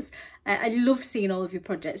yours. I love seeing all of your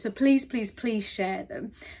projects, so please, please, please share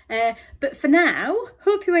them. But for now,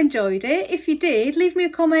 hope you enjoyed it. If you did, leave me a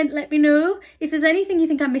comment, let me know. If there's anything you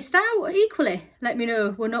think I missed out, equally, let me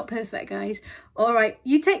know. We're not perfect, guys. All right,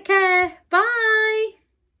 you take care. Bye.